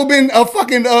Bible been a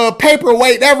fucking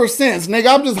paperweight ever since,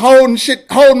 nigga. I'm just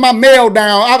holding my mail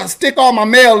down. I stick all my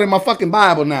mail in my fucking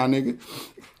Bible now, nigga.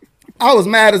 I was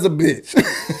mad as a bitch.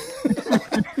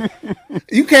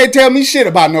 You can't tell me shit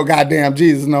about no goddamn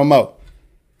Jesus no more.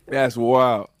 That's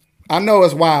wild. I know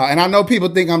it's wild, and I know people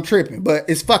think I'm tripping, but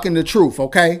it's fucking the truth,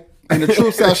 okay? And the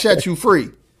truth shall set you free.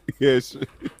 Yes.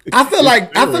 I feel like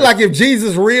if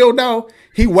Jesus real though,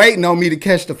 he waiting on me to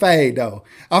catch the fade though.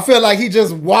 I feel like he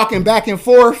just walking back and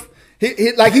forth.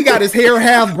 He like he got his hair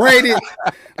half braided,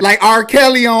 like R.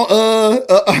 Kelly on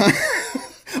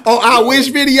I Wish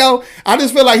video. I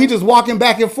just feel like he just walking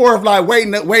back and forth, like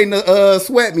waiting to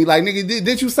sweat me. Like, nigga,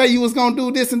 did you say you was gonna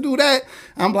do this and do that?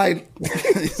 I'm like,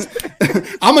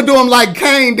 I'm gonna do him like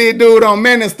Kane did, dude, on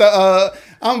Minister.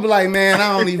 I'm like, man,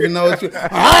 I don't even know what you.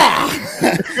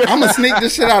 I'm gonna sneak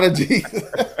this shit out of Jesus.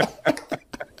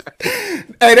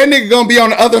 Hey, that nigga gonna be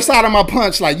on the other side of my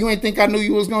punch. Like, you ain't think I knew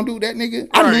you was gonna do that, nigga?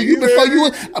 I knew you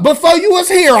before you was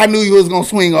here. I knew you was gonna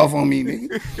swing off on me,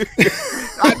 nigga.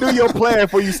 I knew your plan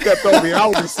before you stepped over me. I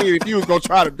was just seeing if you was gonna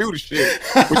try to do the shit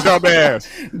with dumb ass.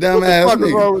 Dumb ass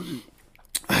nigga.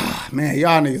 Man,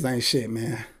 y'all niggas ain't shit,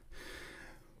 man.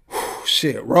 Whew,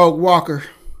 shit, Rogue Walker.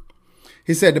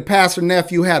 He said the pastor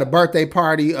nephew had a birthday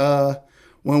party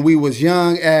when we was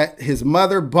young at his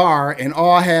mother bar, and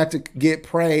all had to get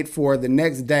prayed for the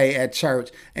next day at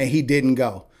church, and he didn't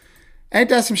go. Ain't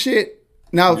that some shit?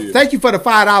 Now, Thank you for the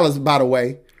 $5, by the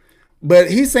way.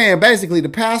 But he's saying basically the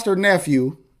pastor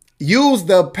nephew used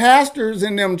the pastors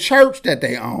in them church that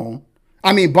they own,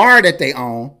 bar that they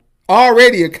own,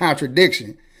 already a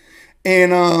contradiction.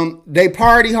 And they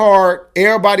party hard.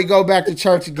 Everybody go back to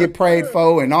church and get prayed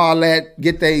for and all that.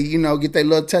 Get they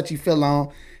little touchy feel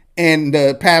on. And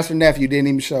the pastor nephew didn't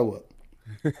even show up.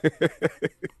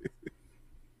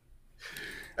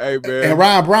 Hey, man. And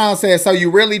Ron Brown said, so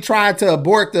you really tried to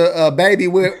abort the baby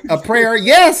with a prayer?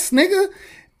 Yes, nigga.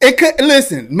 It could.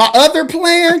 Listen, my other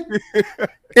plan,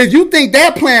 if you think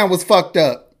that plan was fucked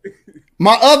up,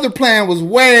 my other plan was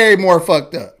way more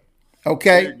fucked up.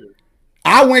 Okay?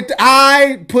 The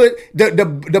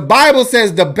Bible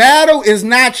says the battle is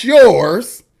not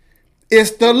yours.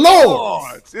 It's the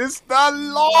Lord's. It's the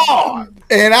Lord.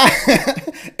 And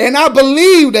I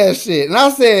believe that shit. And I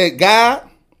said, God,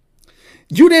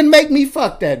 you didn't make me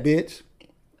fuck that bitch.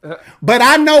 But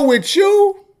I know with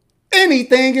you,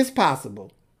 anything is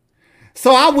possible.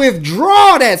 So I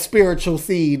withdraw that spiritual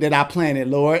seed that I planted,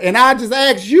 Lord. And I just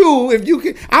ask you if you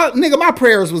could. Nigga, my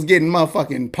prayers was getting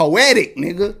motherfucking poetic,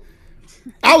 nigga.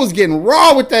 I was getting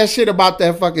raw with that shit about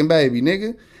that fucking baby,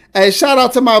 nigga. Hey, shout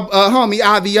out to my homie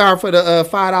IVR for the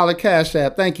 $5 cash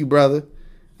app. Thank you, brother.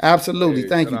 Absolutely.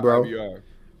 Thank you, bro.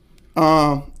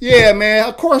 Yeah, man.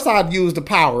 Of course I'd use the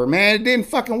power, man. It didn't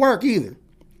fucking work either.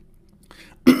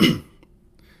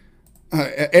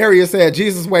 Area said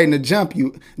Jesus waiting to jump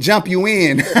you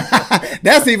in.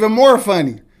 That's even more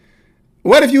funny.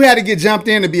 What if you had to get jumped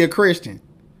in to be a Christian?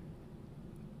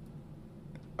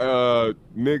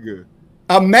 Nigga.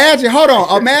 Imagine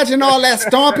all that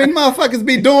stomping motherfuckers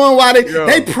be doing while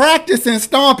they practicing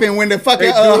stomping when the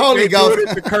fucking Holy Ghost. They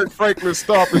do it the Kirk Franklin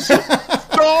stomping shit.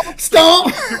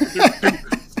 Stomp.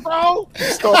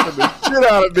 Stomping the shit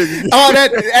out of niggas. Oh,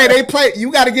 they play.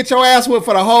 You got to get your ass whipped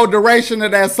for the whole duration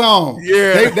of that song.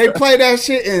 Yeah, they play that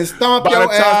shit and stomp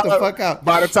your ass the fuck out.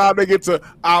 By the time they get to,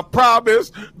 I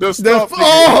promise the stuff.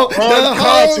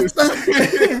 Unconscious.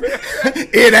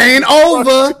 It ain't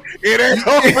over. It ain't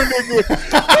over, nigga.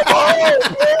 Come on,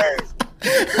 man.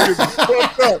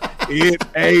 It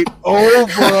ain't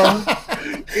over.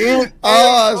 It ain't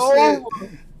over.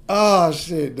 Oh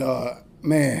shit, dog.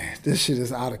 Man, this shit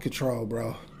is out of control,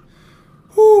 bro.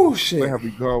 Whoo, shit. Where have we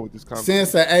gone with this conversation?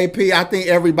 Since the AP, I think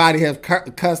everybody has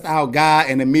cussed out God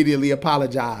and immediately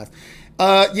apologized.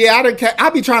 I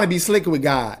be trying to be slick with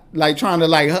God, like trying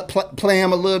to play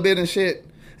him a little bit and shit.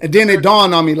 And then it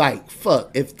dawned on me, like,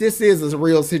 fuck, if this is a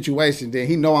real situation, then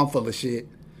he know I'm full of shit.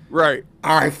 Right.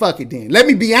 All right, fuck it then. Let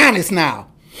me be honest now.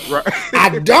 Right.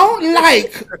 I don't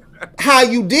like how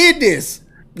you did this,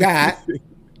 God.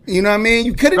 You know what I mean?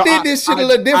 You could have did this shit a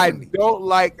little differently. I don't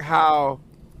like how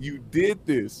you did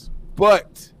this,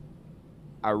 but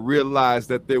I realized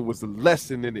that there was a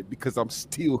lesson in it because I'm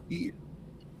still here.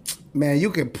 Man, you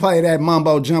can play that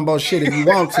mumbo jumbo shit if you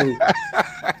want to.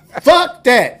 Fuck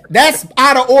that. That's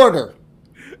out of order.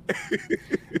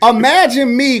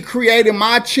 Imagine me creating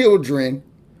my children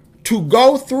to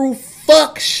go through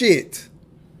fuck shit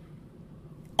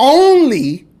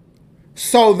only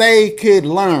so they could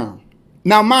learn.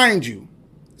 Now, mind you,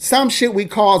 some shit we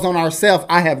cause on ourselves,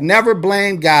 I have never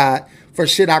blamed God for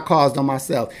shit I caused on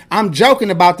myself. I'm joking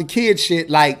about the kid shit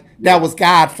like that was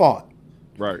God's fault.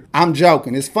 Right. I'm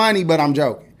joking. It's funny, but I'm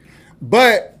joking.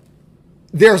 But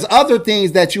there's other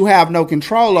things that you have no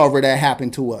control over that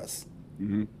happen to us.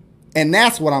 Mm-hmm. And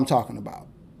that's what I'm talking about.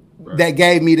 Right. That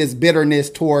gave me this bitterness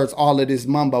towards all of this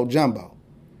mumbo jumbo.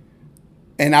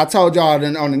 And I told y'all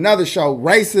on another show,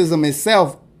 racism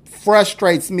itself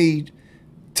frustrates me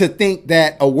to think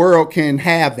that a world can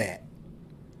have that.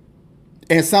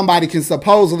 And somebody can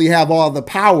supposedly have all the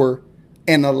power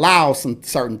and allow some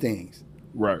certain things.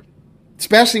 Right.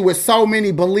 Especially with so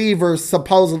many believers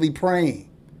supposedly praying.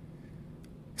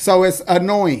 So it's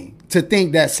annoying to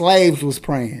think that slaves was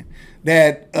praying,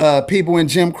 that people in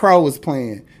Jim Crow was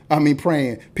praying,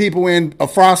 people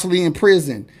falsely in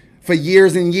prison for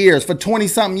years and years, for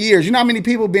 20-something years. You know how many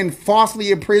people been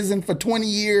falsely in prison for 20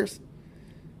 years?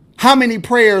 How many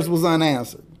prayers was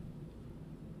unanswered?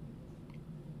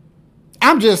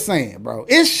 I'm just saying, bro.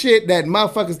 It's shit that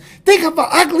motherfuckers... Think of an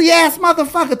ugly-ass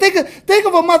motherfucker. Think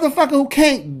of a motherfucker who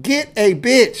can't get a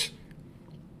bitch.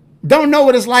 Don't know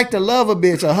what it's like to love a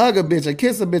bitch, or hug a bitch, or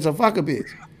kiss a bitch, or fuck a bitch.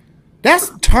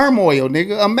 That's turmoil,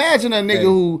 nigga. Imagine a nigga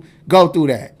who go through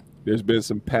that. There's been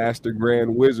some Pastor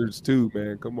Grand Wizards too,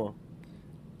 man. Come on.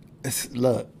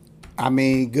 Look, I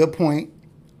mean, good point.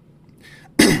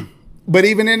 But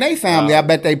even in their family, I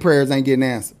bet their prayers ain't getting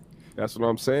answered. That's what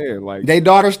I'm saying. Like, their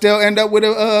daughter still end up with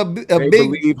a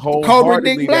big cobra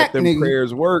dick black that them nigga.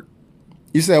 Prayers work.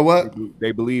 You said what?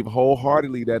 They believe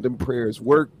wholeheartedly that them prayers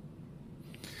work.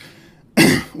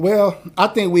 Well, I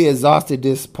think we exhausted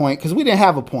this point because we didn't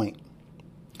have a point.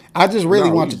 I just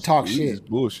really want to talk shit. We just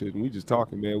bullshitting. We just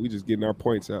talking, man. We just getting our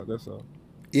points out. That's all.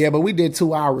 Yeah, but we did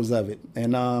 2 hours of it,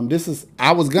 and this is.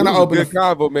 I was gonna open a good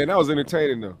convo, man. That was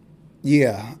entertaining though.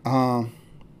 Yeah.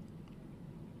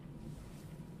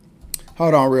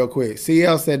 Hold on real quick.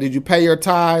 CL said, did you pay your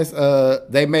tithes?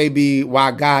 They may be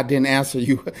why God didn't answer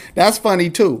you. That's funny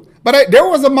too. But there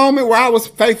was a moment where I was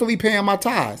faithfully paying my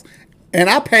tithes. And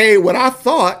I paid what I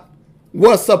thought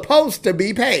was supposed to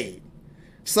be paid.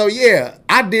 So yeah,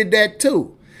 I did that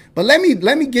too. But let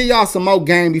me give y'all some more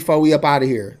game before we up out of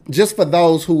here. Just for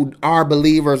those who are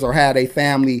believers or had a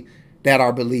family that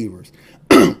are believers.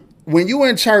 When you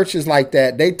in churches like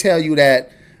that, they tell you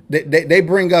that they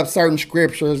bring up certain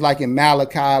scriptures like in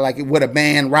Malachi, like would a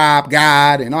man rob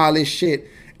God and all this shit.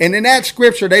 And in that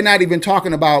scripture, they're not even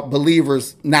talking about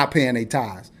believers not paying their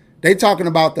tithes. They talking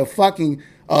about the fucking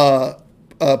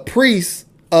priests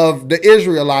of the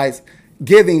Israelites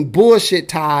giving bullshit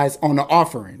tithes on the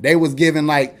offering. They was giving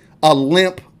like a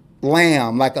limp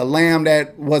lamb, like a lamb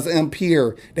that was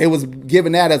impure. They was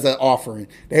giving that as an offering.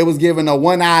 They was giving a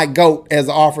one-eyed goat as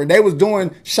an offering. They was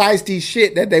doing shiesty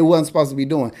shit that they wasn't supposed to be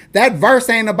doing. That verse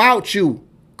ain't about you,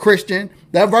 Christian.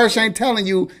 That verse ain't telling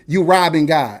you robbing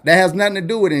God. That has nothing to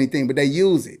do with anything, but they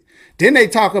use it. Then they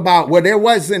talk about, well, there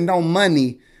wasn't no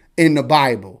money in the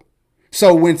Bible.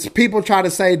 So when people try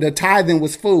to say the tithing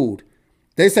was food,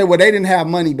 they say, well, they didn't have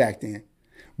money back then.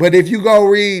 But if you go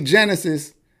read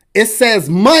Genesis, it says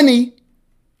money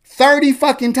 30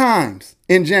 fucking times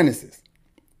in Genesis.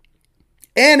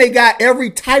 And they got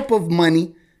every type of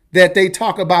money that they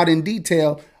talk about in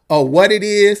detail of what it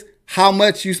is, how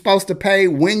much you're supposed to pay,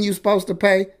 when you're supposed to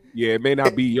pay. Yeah, it may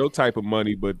not be your type of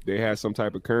money, but they have some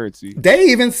type of currency. They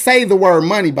even say the word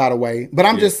money, by the way. But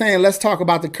I'm just saying, let's talk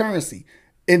about the currency.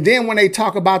 And then when they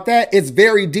talk about that, it's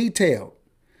very detailed.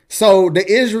 So the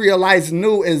Israelites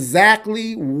knew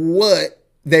exactly what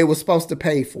they were supposed to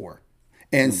pay for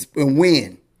and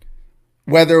when.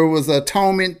 Whether it was an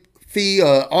atonement fee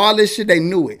or all this shit, they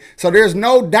knew it. So there's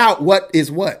no doubt what is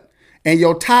what. And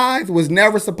your tithe was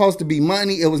never supposed to be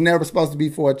money. It was never supposed to be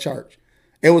for a church.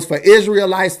 It was for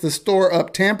Israelites to store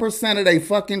up 10% of their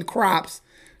fucking crops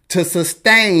to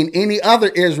sustain any other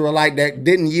Israelite that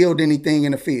didn't yield anything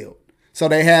in the field. So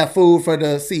they had food for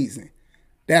the season.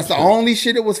 That's the only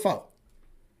shit it was for.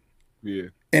 Yeah.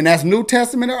 And that's New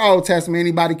Testament or Old Testament.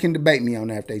 Anybody can debate me on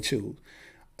that if they choose.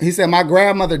 He said, my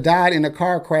grandmother died in a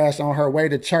car crash on her way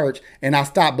to church, and I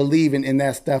stopped believing in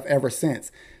that stuff ever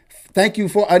since. Thank you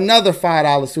for another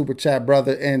 $5 super chat,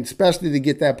 brother, and especially to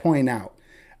get that point out.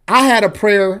 I had a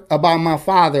prayer about my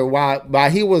father while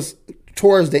he was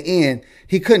towards the end.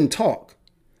 He couldn't talk.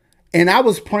 And I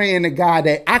was praying to God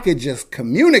that I could just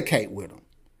communicate with him.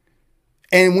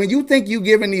 And when you think you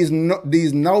giving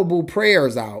these noble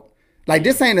prayers out, like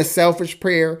this ain't a selfish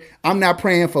prayer. I'm not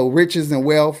praying for riches and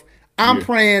wealth. I'm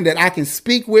praying that I can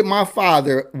speak with my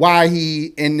Father while he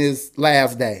in his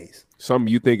last days.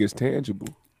 Something you think is tangible.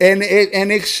 And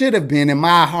it should have been in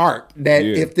my heart that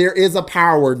if there is a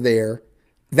power there,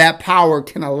 that power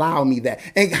can allow me that.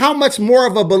 And how much more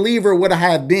of a believer would I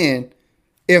have been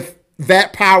if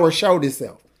that power showed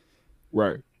itself?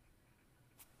 Right.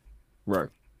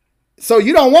 So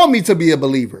you don't want me to be a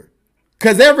believer.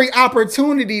 Because every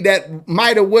opportunity that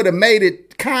might have would have made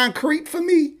it concrete for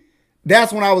me,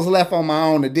 that's when I was left on my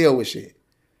own to deal with shit.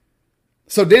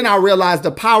 So then I realized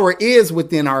the power is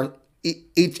within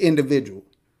each individual.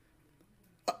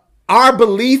 Our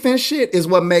belief in shit is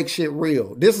what makes shit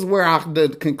real. This is where the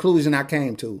conclusion I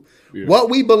came to. Yeah. What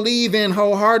we believe in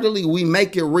wholeheartedly, we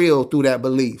make it real through that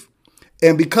belief.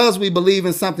 And because we believe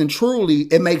in something truly,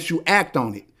 it makes you act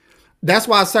on it. That's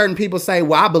why certain people say,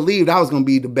 well, I believed I was going to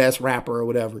be the best rapper or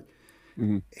whatever.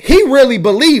 Mm-hmm. He really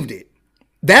believed it.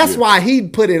 That's why he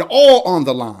put it all on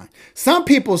the line. Some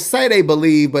people say they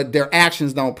believe, but their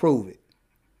actions don't prove it.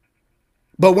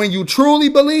 But when you truly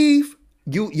believe,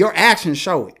 your actions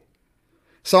show it.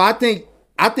 So I think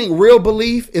real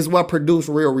belief is what produces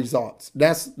real results.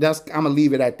 That's I'm gonna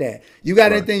leave it at that. You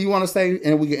got anything you want to say,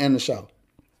 and we can end the show.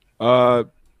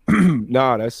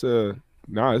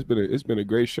 It's been a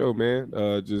great show,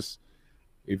 man. Just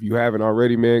if you haven't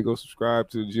already, man, go subscribe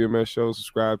to the GMS show,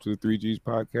 subscribe to the 3Gs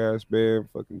podcast, man.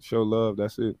 Fucking show love.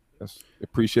 That's it.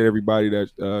 Appreciate everybody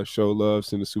that show love,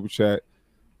 send a super chat,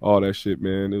 all that shit,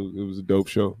 man. It was a dope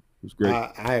show. It was great.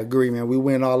 I agree, man. We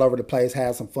went all over the place,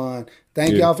 had some fun.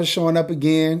 Thank y'all for showing up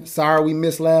again. Sorry we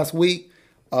missed last week.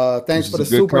 Thanks for the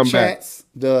super chats,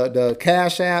 the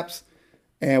cash apps,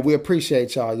 and we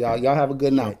appreciate y'all. Y'all have a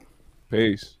good night.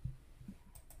 Peace.